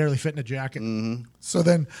shoot. I did barely fit in a jacket. So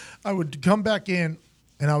then I would come back in.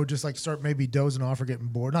 And I would just start maybe dozing off or getting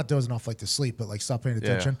bored. Not dozing off to sleep, but stop paying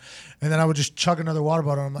attention. And then I would just chug another water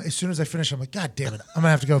bottle. And as soon as I finish, I'm like, God damn it, I'm going to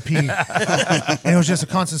have to go pee. And it was just a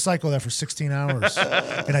constant cycle there for 16 hours.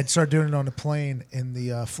 And I'd start doing it on the plane, and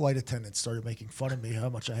the flight attendant started making fun of me how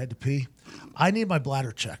much I had to pee. I need my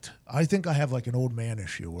bladder checked. I think I have an old man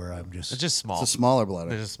issue where I'm just... It's just small. It's a smaller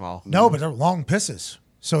bladder. They're just small. No, but they're long pisses.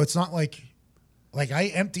 So it's not like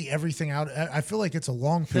I empty everything out. I feel like it's a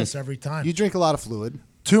long piss every time. You drink a lot of fluid.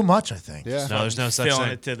 Too much, I think. Yeah. No, there's no such Filling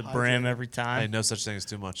thing. it to the brim every time. No such thing as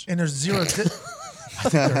too much. And there's zero... I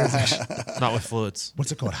think there is actually. Not with fluids.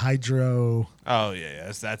 What's it called? Hydro... Oh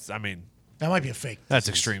yeah. That's I mean, That might be a fake. that's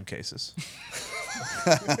disease. extreme cases.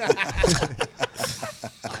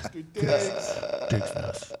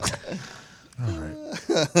 All right.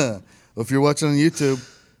 Well, if you're watching on YouTube,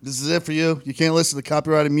 this is it for you. You can't listen to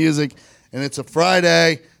copyrighted music, and it's a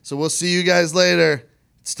Friday, so we'll see you guys later.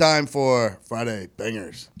 It's time for Friday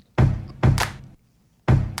Bangers.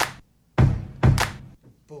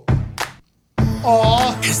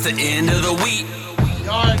 It's the end of the week.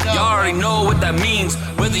 Y'all already know what that means.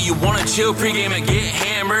 Whether you want to chill pregame and get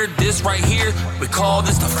hammered, this right here, we call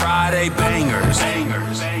this the Friday Bangers.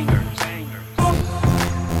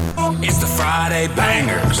 It's the Friday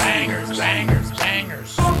Bangers.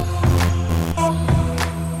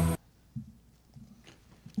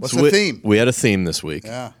 What's So the theme? We had a theme this week.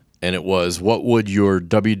 Yeah. And it was, what would your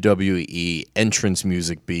WWE entrance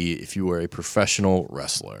music be if you were a professional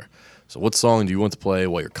wrestler? So what song do you want to play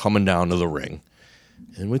while you're coming down to the ring?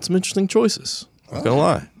 And with some interesting choices. Not going to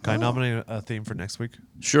lie. Can I nominate a theme for next week?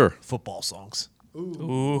 Sure. Football songs.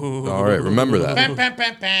 All right, remember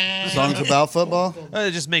that. Songs about football?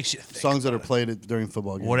 It just makes you think. Songs that are played during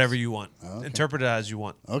football games. Whatever you want. Okay. Interpret it as you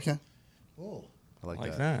want. Okay. Oh, I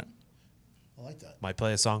Like that. I like that. Might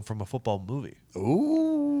play a song from a football movie.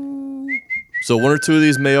 Ooh. So one or two of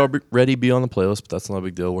these may already be on the playlist, but that's not a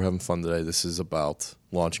big deal. We're having fun today. This is about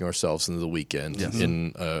launching ourselves into the weekend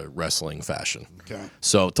in wrestling fashion. Okay.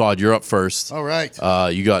 So Todd, you're up first. All right.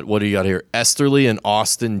 What do you got here? Esterly and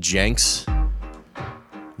Austin Jenks.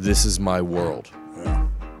 This is my world. Yeah.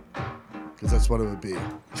 Because that's what it would be.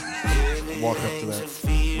 Walk up to that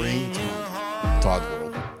ring. Todd's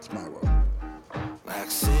world. It's my world.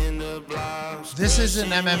 This is an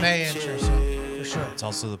MMA intro song, for sure. It's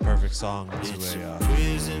also the perfect song to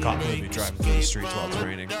a cop movie driving through the streets while it's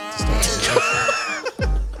raining. To start.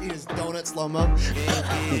 Eat his donut slow-mo.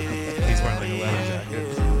 He's wearing like a leather jacket.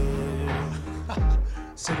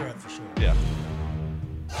 Cigarette for sure. Yeah.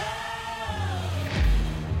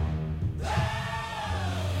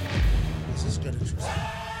 This is good intro song.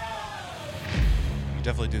 You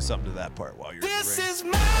definitely do something to that part while you're in the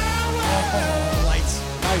ring. Lights.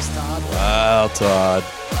 Nice, Todd. Wow, Todd.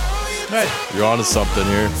 Good. You're onto something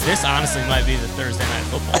here. This honestly might be the Thursday night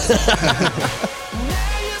football song.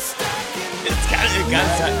 It's got the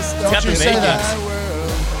Don't you say makings. that.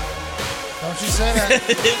 Don't you say that.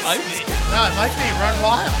 It might be. No, it might be Run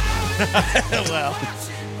Wild. Well,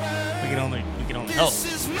 we can only hope.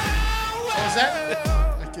 What was that?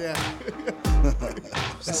 I can't.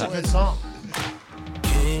 That's a good song.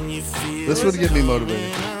 This would get me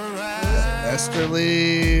motivated.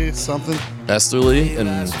 Esterly something. Esterly and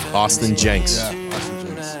Austin Jenks. Yeah, Austin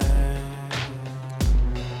Jenks.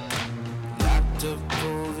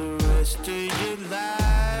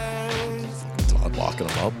 Todd locking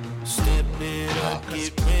him up.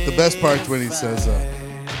 The best part when he says,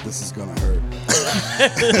 "This is gonna hurt."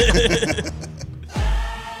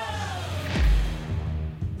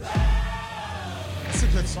 That's a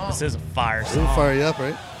good song. This is a fire It'll song. fire you up,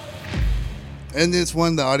 right? And it's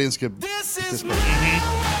one the audience could participate.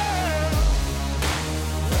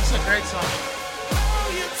 It's a great song.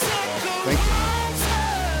 Thank you.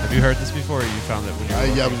 Have you heard this before, or you found it when you were I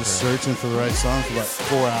was looking just for it? searching for the right song for like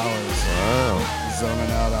 4 hours. Wow.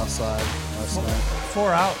 Zoning out outside last night.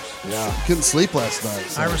 4 hours. Yeah. Couldn't sleep last night.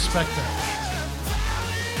 So. I respect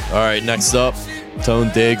that. All right, next up, Tone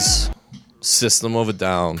Diggs, System of a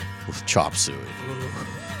Down with Chop Suey.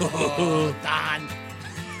 Don.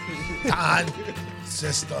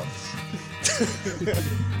 System.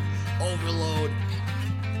 Overload.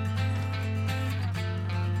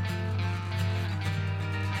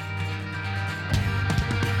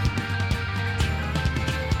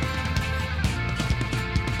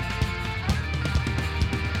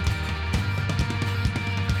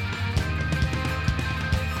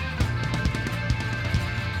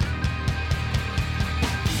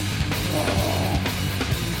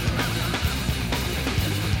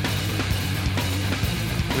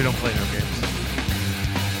 We don't play no games.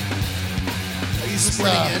 Are you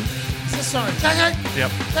sprinting in? Is this song?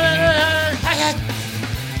 Yep.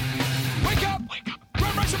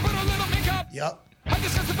 Yup.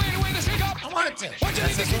 I wanted to.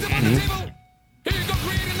 That's this one?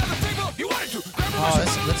 Oh,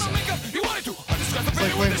 that's a good song. It's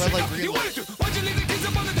like when red light, green light.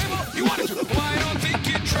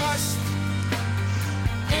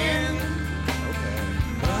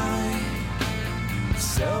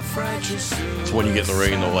 It's when you get in the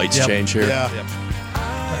ring and the lights change here. Yeah.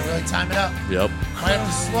 Gotta really time it up. Yep. Might have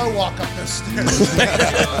to slow walk up those stairs.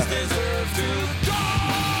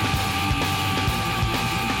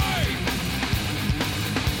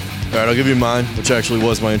 All right, I'll give you mine, which actually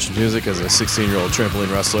was my intro music as a 16-year-old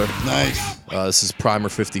trampoline wrestler. Nice. This is Primer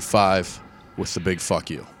 55 with the big fuck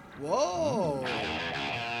you. Whoa.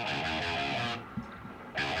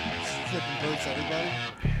 Flipping birds, everybody.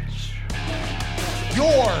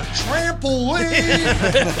 Your trampoline.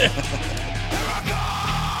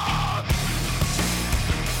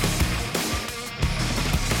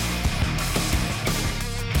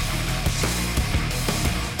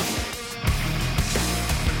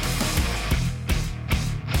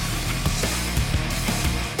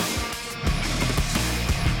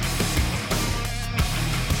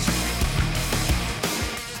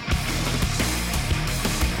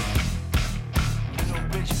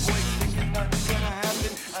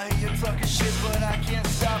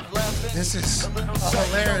 This is a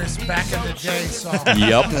hilarious back in the day song.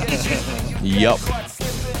 Yep. Yep.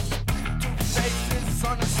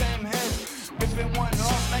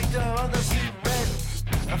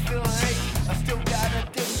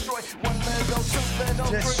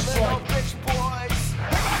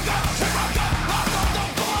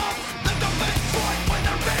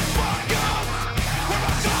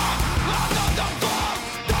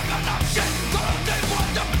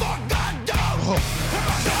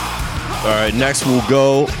 All right, next we'll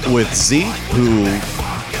go with Z, who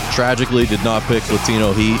tragically did not pick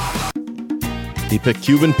Latino Heat. He picked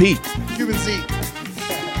Cuban Pete. Cuban Z.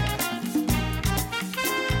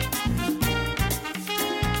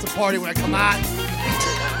 It's a party when I come out.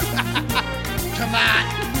 Come on.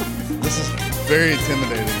 This is very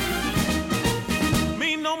intimidating.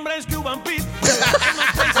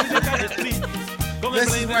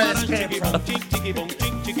 This is where this came from.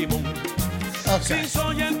 Okay.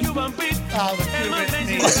 Oh, the Cuban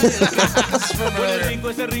Pete. This is from earlier.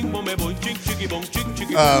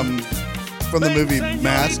 From the movie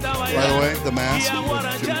Mask, by the way, The Mask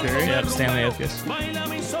with Jim Carrey. Yep, Stanley Opus.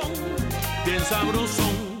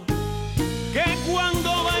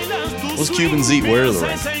 What's Cuban Z wear to the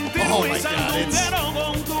ring? Oh my God, it's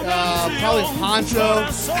probably poncho.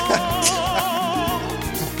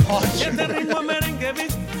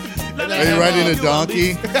 Are you riding a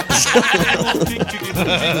donkey?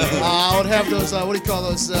 I would have those. What do you call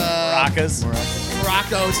those? Maracas.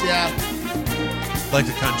 Maracos, yeah. Like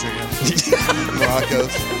the country.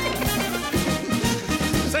 Broncos.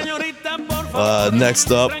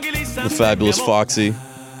 Next up, the fabulous Foxy.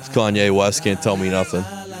 Kanye West, Can't Tell Me Nothing.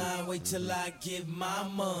 Wait till I get my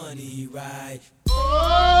money right.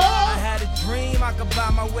 I had a dream I could buy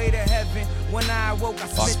my way to heaven. When I woke, I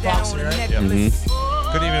slid down on a necklace.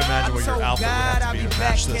 Couldn't even imagine what your outfit would have to be to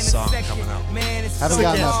match this song coming out. Man, it's Haven't so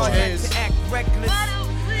gotten that far. hard to act reckless.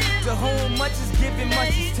 To whom much is given,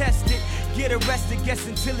 much is tested. Get arrested, guess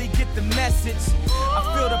until he get the message. I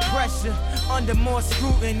feel the pressure under more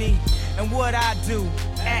scrutiny. And what I do,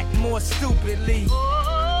 act more stupidly.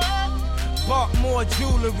 Bought more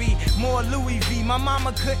jewelry, more Louis V. My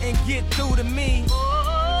mama couldn't get through to me.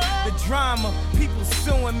 The drama, people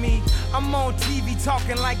suing me. I'm on TV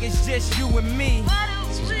talking like it's just you and me.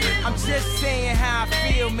 I'm just saying how I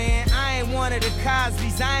feel, man. I ain't one of the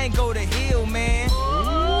Cosbys, I ain't go to Hill, man.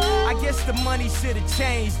 I guess the money should have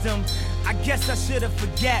changed them. I guess I should have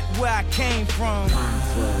forgot where I came from.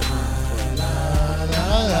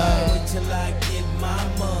 Wait till I get my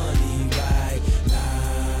money right.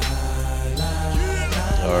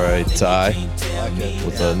 All right, Ty,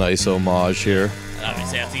 with a nice homage here.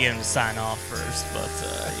 Obviously, I have to get him to sign off first, but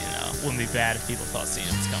wouldn't be bad if people thought seeing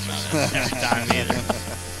was coming out every time either.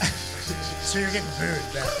 So you're getting booed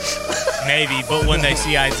back. Maybe, but when they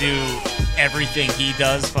see I do everything he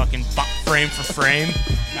does, fucking frame for frame,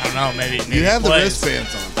 I don't know. Maybe You have the plays.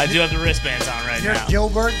 wristbands on. I do have the wristbands on right You're now.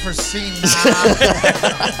 Gilbert for scene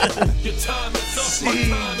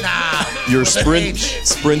nah. Your sprint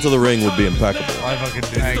to the ring would be impeccable. I fucking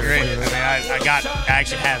do. I agree. I mean, I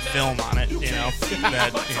actually have film on it,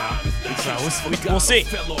 that, so we'll see.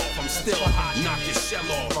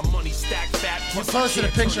 You posted a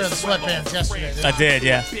picture of the sweatbands yesterday. I did,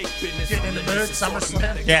 yeah. Getting in the mood,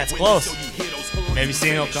 SummerSlam. Yeah, it's close. Maybe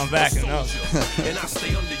Cena will come back, who knows?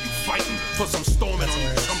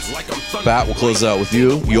 Bat, we'll close out with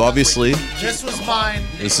you. You obviously, This was mine.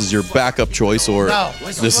 this is your backup choice, or No,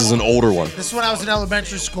 this is an older one. This is when I was in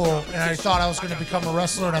elementary school, and I thought I was going to become a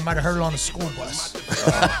wrestler, and I might have heard it on a school bus.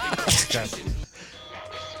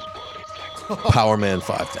 Power Man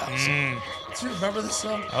 5000. Do you remember this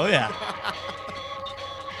song? Oh, yeah.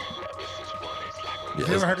 Have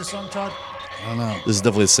you ever heard this song, Todd? I don't know. This is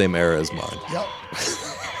definitely the same era as mine. Yep.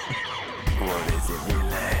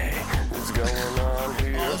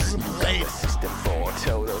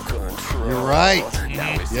 You're right.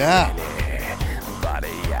 Yeah.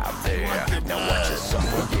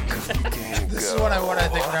 This is what I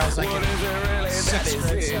think when I was like in 6th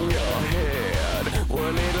grade. 7th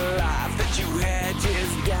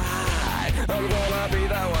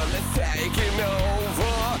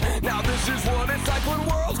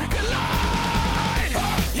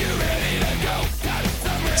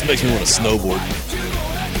This makes me want to snowboard.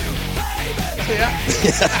 Yeah.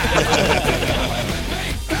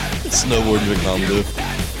 Snowboard Vic Mountain Dew.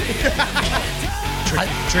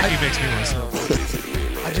 Tricky makes me want to smoke.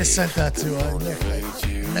 I just sent that to Nick like a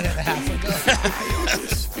minute and a half ago.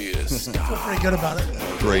 Feel pretty good about it.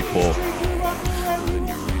 Great pull.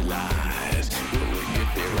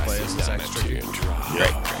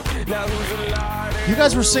 You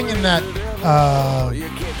guys were singing that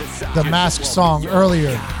the Mask song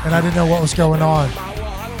earlier, and I didn't know what was going on.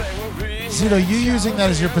 Zito, you using that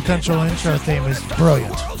as your potential intro theme is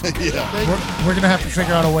brilliant. Yeah. We're gonna have to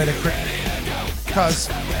figure out a way to, because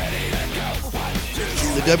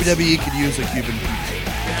The WWE could use a Cuban pizza.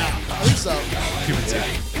 I think so. Cuban tea.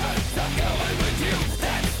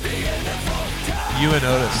 You and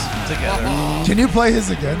Otis together. Can you play his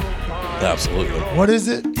again? Absolutely. What is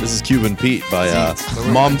it? This is Cuban Pete by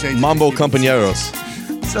Mambo Compañeros.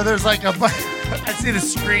 So there's like a I see the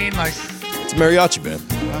screen like It's a mariachi band.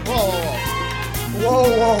 Whoa.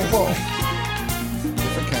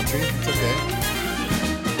 Different country. It's okay.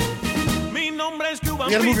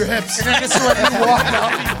 You gotta move your hips. And then this is when you walk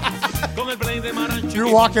out.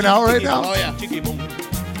 You're walking out right now? Oh, yeah.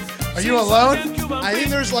 Are you alone? I think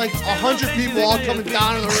there's like 100 people all coming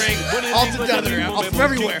down in the ring, all together, all from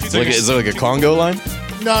everywhere. Is it like a Congo line?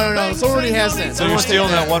 No. Someone already has that. So you're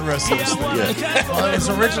stealing that one wrestler's thing. Well, it was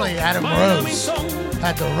originally Adam Rose.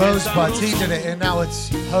 Had the Rosebuds. He did it, and now it's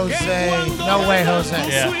Jose. No way, Jose.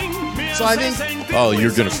 Yeah. So I think. Oh,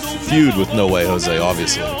 you're gonna feud with No Way Jose,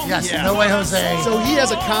 obviously. Yes, No Way, Jose. So he has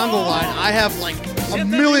a Congo line. I have like a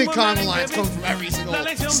million Congo lines coming from every single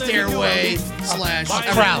stairway /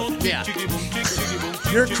 crowd. Yeah,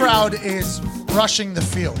 Your crowd is rushing the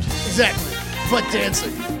field. exactly. But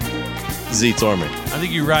dancing. Zeet's Army. I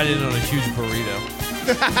think you ride in on a huge burrito.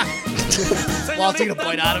 While taking a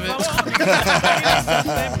bite out of it.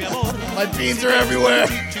 My beans are everywhere.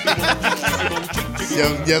 You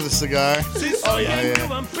have the cigar? Oh yeah.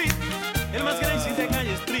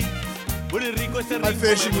 My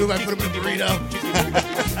finishing move, I put him in a burrito.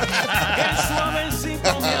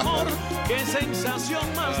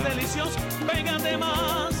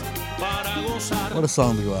 What a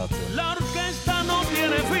song to go out to.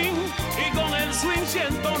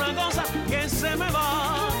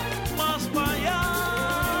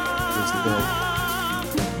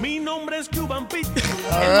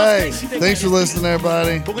 All right. Thanks for listening,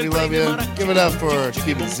 everybody. We love you. Give it up for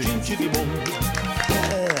Keep It Z.